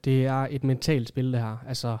 Støj, det er et mentalt spil, det her.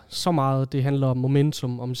 Altså, så meget, det handler om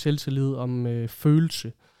momentum, om selvtillid, om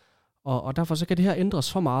følelse. Og derfor så kan det her ændre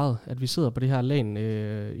så meget, at vi sidder på det her LAN,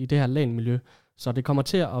 i det her LAN-miljø. Så det kommer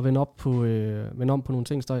til at vende om på nogle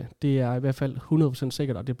ting, Støj. Det er i hvert fald 100%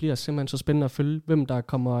 sikkert, og det bliver simpelthen så spændende at følge, hvem der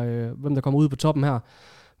kommer ud på toppen her.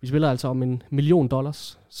 Vi spiller altså om $1 million,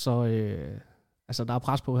 så altså, der er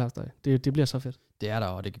pres på her, Støj. Det bliver så fedt. Det er der,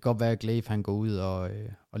 og det kan godt være, at Glaive han går ud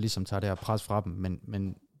og ligesom tager det her pres fra dem,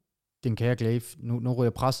 men den kære Glaive, nu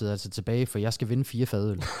ryger presset altså tilbage, for jeg skal vinde 4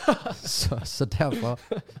 fadøl. så derfor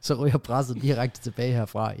så ryger presset direkte tilbage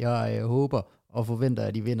herfra. Jeg håber og forventer,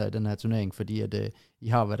 at I vinder i den her turnering, fordi at I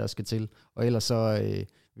har, hvad der skal til. Og ellers så,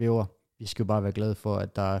 Væver, vi skal jo bare være glade for,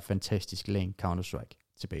 at der er fantastisk LAN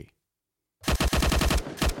Counter-Strike tilbage.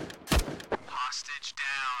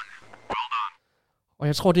 Og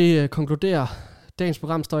jeg tror, det konkluderer dagens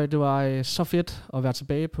program, Støj. Det var så fedt at være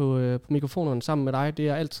tilbage på mikrofonerne sammen med dig. Det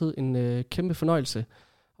er altid en kæmpe fornøjelse.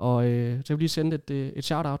 Og så vil lige sende et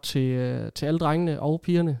shout-out til alle drengene og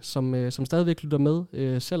pigerne, som stadigvæk lytter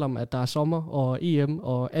med. Selvom at der er sommer og EM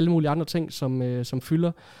og alle mulige andre ting, som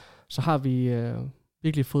fylder, så har vi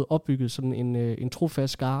virkelig fået opbygget sådan en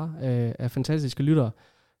trofast skare af fantastiske lyttere,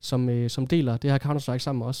 som deler det her Counter-Strike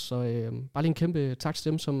sammen med os. Så bare lige en kæmpe tak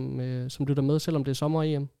til dem, som lytter med, selvom det er sommer og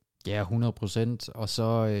EM. Ja, 100%. Og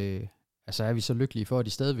så er vi så lykkelige for, at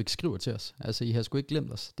de stadigvæk skriver til os. Altså, I har sgu ikke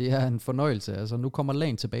glemt os. Det er en fornøjelse. Altså, nu kommer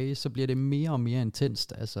LAN tilbage, så bliver det mere og mere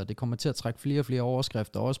intenst. Altså, det kommer til at trække flere og flere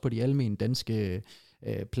overskrifter, også på de almene danske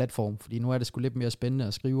platform. Fordi nu er det sgu lidt mere spændende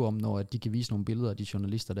at skrive om, når de kan vise nogle billeder af de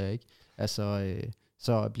journalister, der er, ikke? Altså,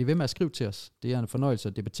 så bliv ved med at skrive til os. Det er en fornøjelse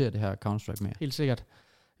at debattere det her Counter-Strike med. Helt sikkert.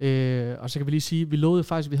 Og så kan vi lige sige, vi lovede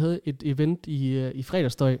faktisk, at vi havde et event i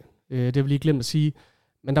fredagsstøj. Det har vi lige glemt at sige.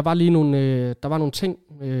 Men der var lige nogle ting,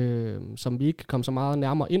 som vi ikke kom så meget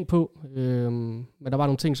nærmere ind på. Men der var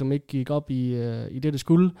nogle ting, som ikke gik op i det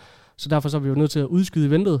skulle. Så derfor så er vi jo nødt til at udskyde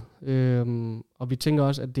eventet. Og vi tænker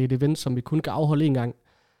også, at det er et event, som vi kun kan afholde en gang.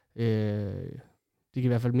 Det giver i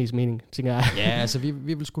hvert fald mest mening, tænker jeg. Ja, altså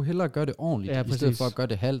vi vil sgu hellere gøre det ordentligt, ja, i stedet for at gøre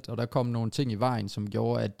det halvt. Og der kom nogle ting i vejen, som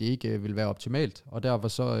gjorde, at det ikke ville være optimalt. Og derfor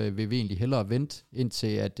så vil vi egentlig hellere vente, indtil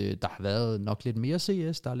at der har været nok lidt mere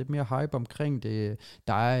CS, der er lidt mere hype omkring det.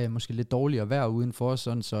 Der er måske lidt dårligere vejr udenfor,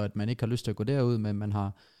 sådan så at man ikke har lyst til at gå derud, men man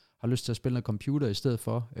har lyst til at spille noget computer i stedet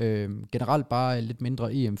for. Generelt bare lidt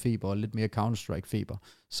mindre EM-feber og lidt mere Counter-Strike-feber,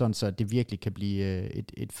 sådan så det virkelig kan blive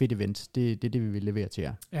et fedt event. Det er det, vi vil levere til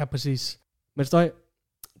jer. Ja, præcis. Men Støj,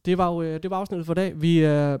 det var afsnittet for i dag.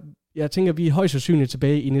 Jeg tænker, vi er højst sandsynligt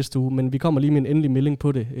tilbage i næste uge, men vi kommer lige med en endelig melding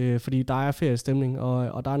på det, fordi der er feriestemning,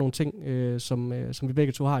 og der er nogle ting, som vi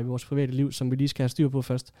begge to har i vores private liv, som vi lige skal have styr på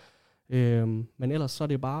først. Men ellers så er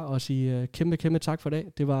det bare at sige kæmpe tak for i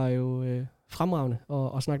dag. Det var jo fremragende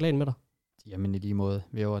at snakke LAN med dig. Jamen i lige måde,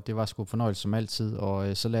 det var sgu fornøjelse som altid,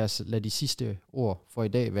 og så lad de sidste ord for i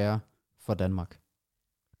dag være for Danmark.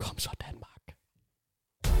 Kom så Danmark.